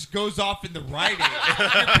ringtone. That just goes off in the Rite Aid. You're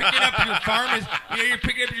picking up your farmers. You're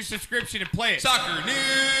picking up your subscription and play it. Soccer news.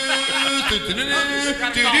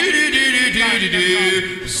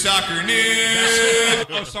 Soccer news.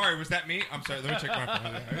 Oh, sorry. Was that me? I'm sorry. Let me check my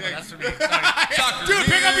phone. That's for me. Sorry. Soccer Dude,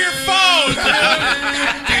 pick up your phone. Pick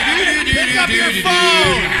up your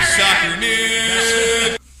phone. Soccer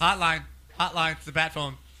news. Hotline. It's the bat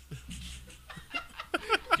phone.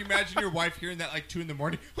 Can you imagine your wife hearing that like 2 in the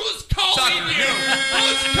morning? Who's calling you?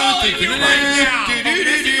 Who's calling you right now?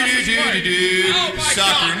 Oh my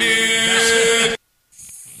Soccer news.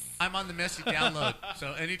 I'm on the Messi download,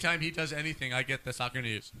 so anytime he does anything, I get the soccer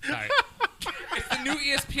news. Sorry. It's the new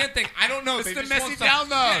ESPN thing. I don't know. It's They the just Messi won't stop. download.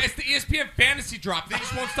 Yeah, it's the ESPN fantasy drop. They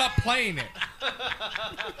just won't stop playing it.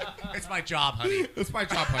 It's my job, honey. That's my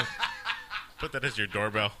job, honey. Put that as your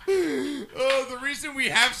doorbell. Oh, the reason we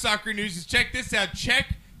have soccer news is check this out.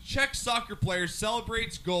 Czech soccer player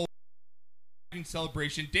celebrates goal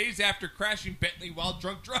celebration days after crashing Bentley while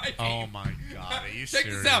drunk driving. Oh my God, are you Check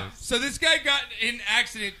serious? this out. So this guy got in an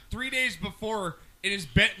accident 3 days before in his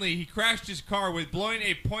Bentley. He crashed his car with blowing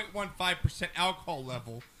a 0.15% alcohol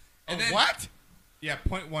level. And then, what? Yeah,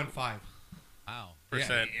 0.15. Wow.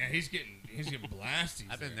 Percent. Yeah, he's getting blasted.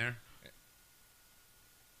 I've been there.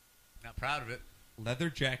 Not proud of it. Leather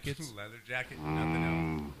jackets. Leather jacket,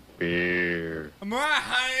 nothing else. Beer. I'm all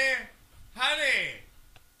right, honey.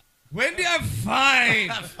 Wendy, I'm fine.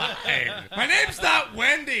 Fine. My name's not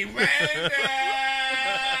Wendy. Wendy.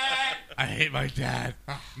 I hate my dad.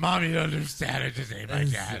 Mom, you don't understand. I just hate my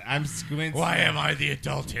dad. I'm squinting. Why am I the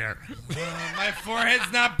adult here? My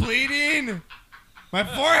forehead's not bleeding. My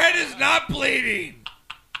forehead is not bleeding.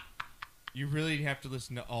 You really have to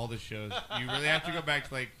listen to all the shows. You really have to go back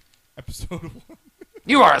to like episode 1.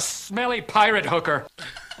 You are a smelly pirate hooker.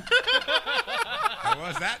 How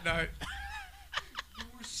was that night? You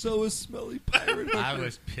were so a smelly pirate hooker. I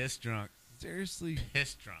was pissed drunk. Seriously.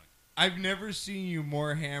 Pissed drunk. I've never seen you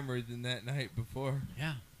more hammered than that night before.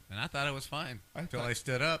 Yeah. And I thought it was fine until I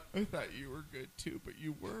stood up. I thought you were good too, but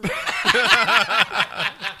you weren't. Rehash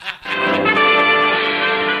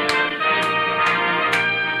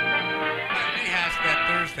that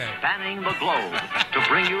Thursday. Spanning the globe to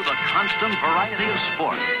bring you the constant variety of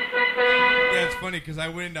sport. Yeah, it's funny because I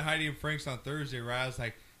went into Heidi and Frank's on Thursday, right? I was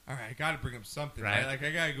like, all right, I got to bring up something, right? Like,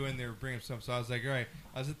 I got to go in there and bring up something. So I was like, all right.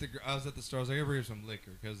 I was at the store. I was like, I bring up some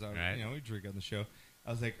liquor because we drink on the show.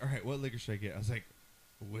 I was like, all right, what liquor should I get? I was like,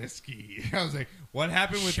 whiskey. I was like, what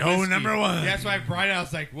happened with Show whiskey? number 1. Yeah, that's why I brought it. I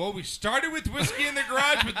was like, well, we started with whiskey in the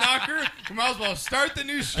garage with Knocker. We might as well start the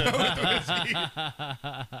new show with whiskey.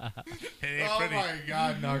 Oh my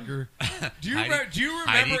God, Knocker! Do you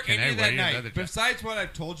remember any of that night? Besides what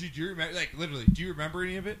I've told you, do you remember? Like literally, do you remember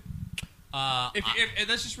any of it? If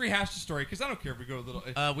let's just rehash the story because I don't care if we go a little.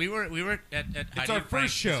 We were at It's Heidi our and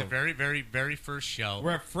Frank's. first show. It's a very, very, very first show.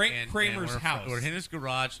 We're at Frank Kramer's house. We're in his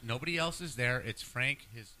garage. Nobody else is there. It's Frank,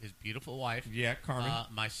 his beautiful wife. Yeah, Carmen.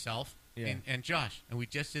 Myself. Yeah. And Josh. And we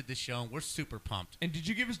just did this show, and we're super pumped. And did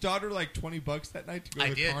you give his daughter like $20 that night to go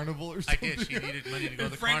to the carnival or I something? did. She needed money to go to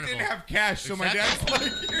the Frank carnival. didn't have cash, so my dad's like,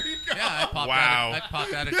 here you go. Yeah, I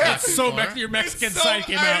popped out of That's so back to your Mexican side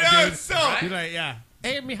came out, dude. So, You're like, yeah.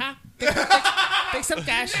 Hey, mija, take some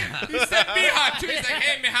cash. He said mija too. He's like,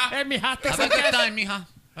 hey, mija. Hey, mija, take Have some a good cash. time, mija.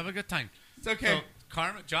 Have a good time. It's okay. So,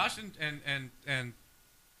 Carmen, Josh, and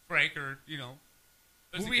Frank are,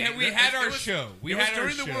 Well, we had our show. We had our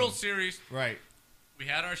during the show. World Series. Right. We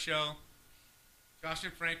had our show. Josh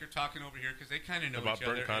and Frank are talking over here because they kind of know About each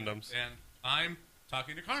other. burnt condoms. And I'm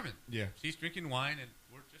talking to Carmen. Yeah. She's drinking wine, and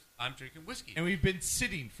I'm drinking whiskey. And we've been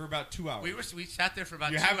sitting for about 2 hours. We sat there for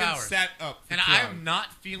about you 2 hours. You haven't sat up for and 2 I'm hours.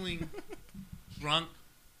 not feeling drunk,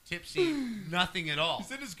 tipsy, nothing at all.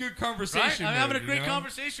 It's in this good conversation. Right? I'm having a mode, great you know?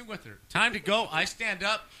 conversation with her. Time to go. I stand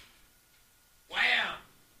up. Wham!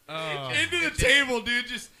 Into the table, dude.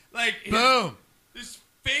 Just like boom. His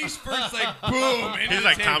face first, like boom. He's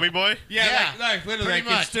like Tommy Boy. Yeah, like literally, pretty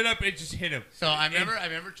like much. it stood up, it just hit him. So I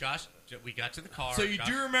remember Josh. We got to the car. So you Josh,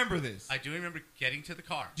 do remember this? I do remember getting to the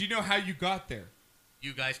car. Do you know how you got there?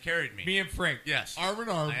 You guys carried me. Me and Frank. Yes. Arm in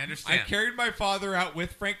arm. I understand. I carried my father out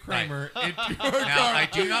with Frank Kramer into our car. Now, I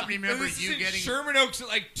do not remember this you is in getting... Sherman Oaks at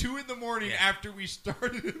like 2 in the morning after we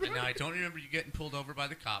started. And now, I don't remember you getting pulled over by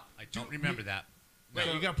the cop. I don't remember that. Wait,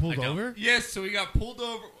 No, you got pulled I don't. over? Yes, so we got pulled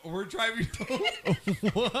over. We're driving home.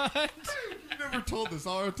 What? You never told this.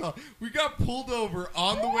 I'll ever tell. We got pulled over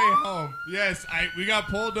on the way home. Yes, we got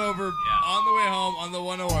pulled over on the way home on the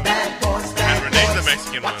 101. And Renee's the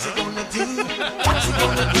Mexican one, huh?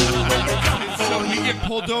 So we get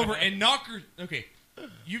pulled over, and Knocker... Okay,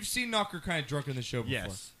 you've seen Knocker kind of drunk in the show before.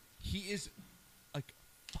 Yes. He is, like,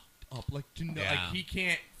 fucked up. Like, Yeah. like he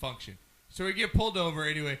can't function. So we get pulled over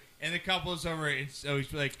anyway, and the cop pulls over, and so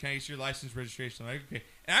he's like, "Can I use your license, registration?" I'm like, okay.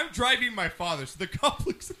 And I'm driving my father, so the cop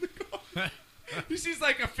looks in the car. He sees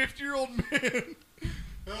like a 50-year-old man.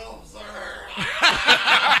 Oh, sir.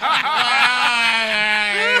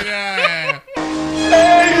 Hey,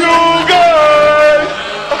 you guys!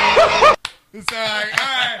 So like, all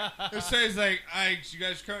right. So he's like, all right, you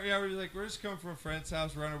guys come? Yeah, we're like, we're just coming from a friend's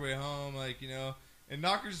house. We're on our way home, like, you know. And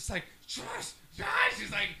Knocker's just like, Josh.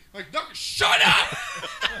 He's like, Knocker, shut up!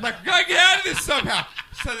 I'm like, we gotta get out of this somehow.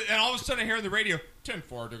 So, and all of a sudden, I hear on the radio,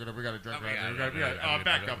 10-4, we gotta drink right there.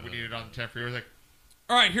 Back up. We need it on the 10-4. We're like,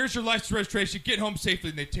 all right, here's your license registration. Get home safely,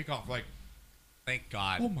 and they take off. Like, thank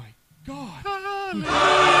God. Oh my God.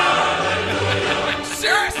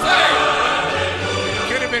 Seriously!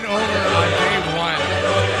 Could have been over on day one.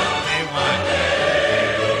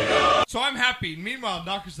 So I'm happy. Meanwhile,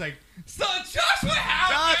 Knocker's like, so Josh, what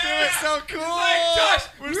happened? Josh, it was so cool. He's like, Josh,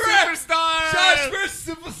 we're superstars. Josh, we're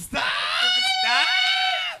superstars.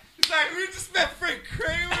 He's like, we just met Frank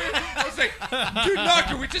Kramer. I was like, dude,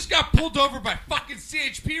 Knocker, we just got pulled over by fucking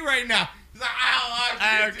CHP right now. He's like,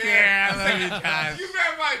 I don't care. I love you, Josh. You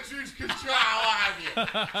met my juice control. I love you.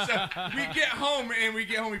 So we get home,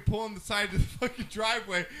 we pull on the side of the fucking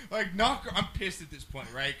driveway. Like, Knocker, I'm pissed at this point,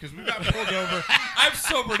 right? Because we got pulled over. I've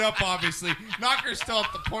sobered up, obviously. Knocker's still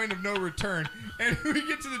at the point of no return. And we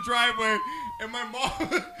get to the driveway, and my mom,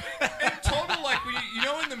 and total, like, when you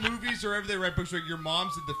know in the movies or wherever they write books, like, your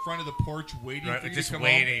mom's at the front of the porch waiting for you just to come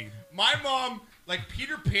waiting. home. My mom, like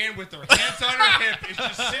Peter Pan with her hands on her hip, is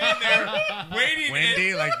just sitting there waiting.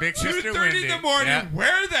 Wendy, at like Big Sister 2:30 Wendy. in the morning. Yeah.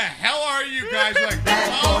 Where the hell are you guys? We're like,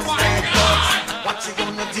 oh my God! What you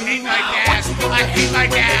gonna do? I hate my dad. I hate my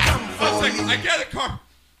dad. I was like, I get the car.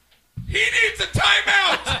 He needs a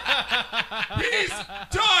timeout. He's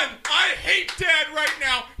done. I hate Dad right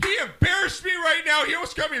now. He embarrassed me right now. He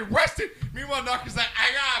almost got me arrested. Meanwhile, Knocker's like,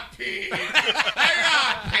 I gotta pee. I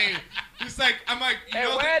gotta pee. He's like, I'm like, you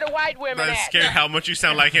know, where the white women That's at? scary how much you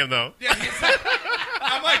sound like him, though. Yeah, he's like,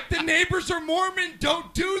 I'm like, the neighbors are Mormon.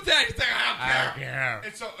 Don't do that. He's like, I don't care.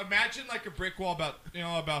 And so imagine like a brick wall about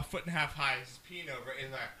a foot and a half high. He's peeing over it.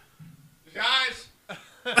 He's like, guys.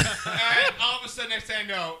 And all of a sudden, next thing I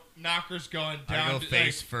know, Knocker's going down. I go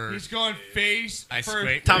face first. He's going face I first.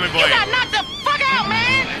 scrape. Tommy Boy. You got knocked the fuck out,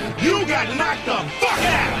 man! You got knocked the fuck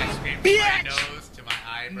out! I scrape from my nose to my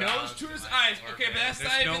eyebrows. Nose to his eyes. Okay, but that's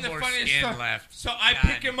There's not no even the more funniest skin stuff. left. So I None.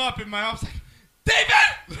 pick him up, and my mom's like,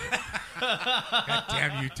 David! God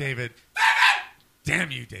damn you, David.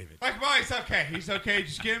 Damn you, David. Like, Mom, he's okay. He's okay.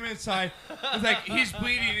 Just get him inside. It's like, he's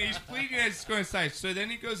bleeding. He's bleeding as he's going inside. So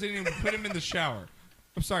then he goes in and we put him in the shower.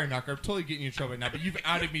 I'm sorry, Knocker. I'm totally getting you in trouble right now, but you've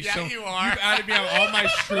outed me Yeah, so. you are. You've outed me on all my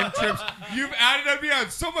shroom trips. You've outed me on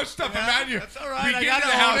so much stuff. I'm outing you. That's all right. We I get gotta in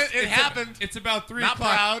the own house. it. It happened. It's about 3 Not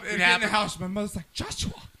o'clock. proud. It We get in the happened. house. My mother's like,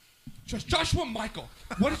 Joshua Michael,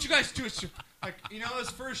 what did you guys do? It's like, his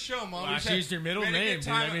first show, Mom. Wow, We she said, used your middle we had a good name, dude.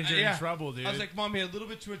 time. That means you're in trouble, dude. I was like, Mom, he had a little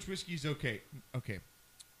bit too much whiskey. He's okay. Okay.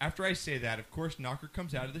 After I say that, of course, Knocker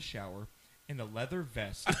comes out of the shower in a leather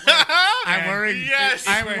vest. I'm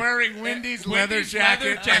wearing Wendy's leather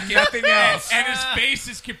jacket and nothing else. And his face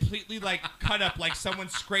is completely like cut up, like someone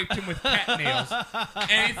scraped him with cat nails.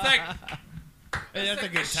 And he's like, Hey, that's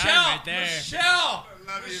like, a good time right there. Michelle, I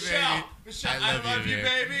love you, Michelle, baby. Michelle, I love you,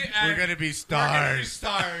 baby. We're And gonna be we're gonna be stars.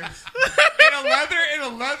 stars. in a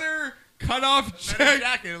leather cut off Leather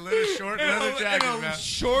jacket, a little short leather jacket. and a man.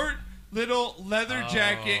 short little leather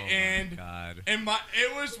jacket, and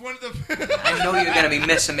it was one of the. I know you're gonna be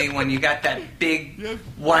missing me when you got that big,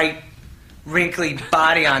 white, wrinkly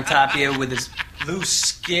body on top of you with this loose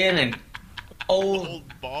skin and old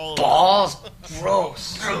balls.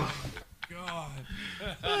 Gross. God.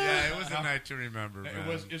 Yeah, it was a night to remember, man.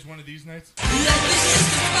 It was one of these nights.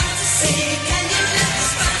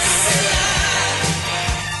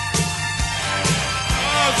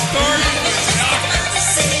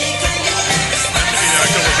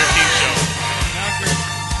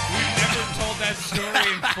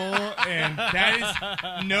 Story in full, and that is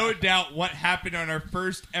no doubt what happened on our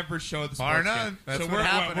first ever show of the Bar Sportscast. none. That's So what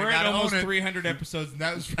happened. we're I at gotta almost own it. 300 episodes, and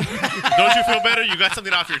that was. Don't you feel better? You got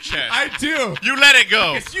something off your chest. I do. You let it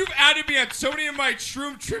go. Because you've added me on so many of my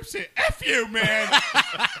shroom trips. And F you, man. All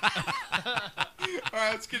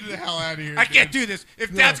right, let's get the hell out of here. I can't do this.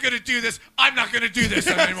 If Dad's going to do this, I'm not going to do this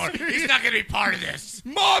anymore. He's not going to be part of this.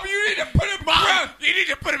 Mom, you need to put him ground. You need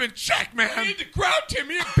to put him in check, man. You need to ground him.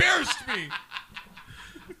 He embarrassed me.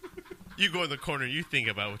 You go in the corner. You think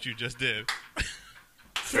about what you just did.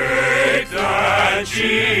 Take that,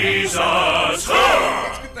 Jesus! Let's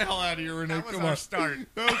get the hell out of here, Renee. That was Come our on. start.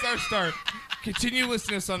 That was our start. Continue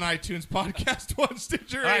listening to us on iTunes, Podcast One,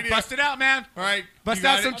 Stitcher All right, Radio. bust it out, man. All right. Bust you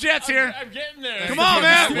got out some it? jets here. I'm getting there. Come on,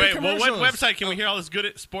 man. Wait, well, what website can we hear all this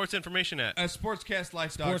good sports information at?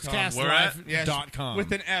 Sportscastlife.com. Sportscastlife.com.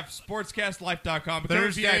 With an F. Sportscastlife.com.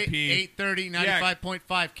 Thursday, VIP. 8:30,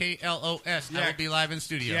 95.5 KLOS. I will be live in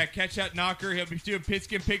studio. Yeah, catch out Knocker. He'll be doing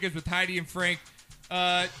Pigskin Pickers with Heidi and Frank.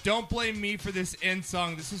 Don't blame me for this end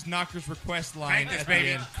song. This is Knocker's request line. Crank this, at baby.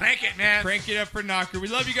 the end. Crank it, man. Crank it up for Knocker. We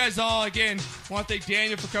love you guys all. Again, want to thank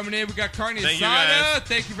Daniel for coming in. We got Carney Thank you, Asada. guys.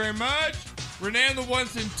 Thank you very much. Renee on the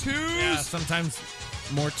ones and twos. Yeah, sometimes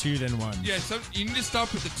more two than one. Yeah, you need to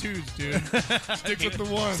stop with the twos, dude. Stick with the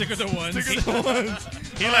ones. Stick with the ones. Stick with the ones.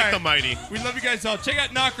 He All like right. the mighty. We love you guys all. Check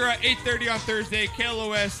out Knocker at 8:30 on Thursday.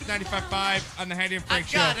 KLOS 95.5 on the Handy and Frank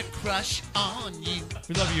Show. Got a crush on you.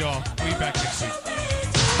 We love you all. We'll be back next week.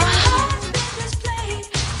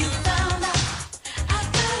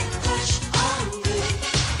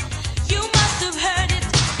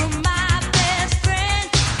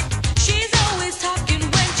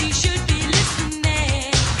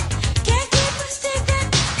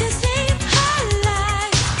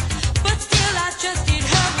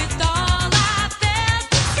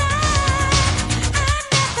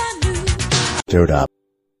 Dude up.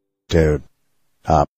 Dude up.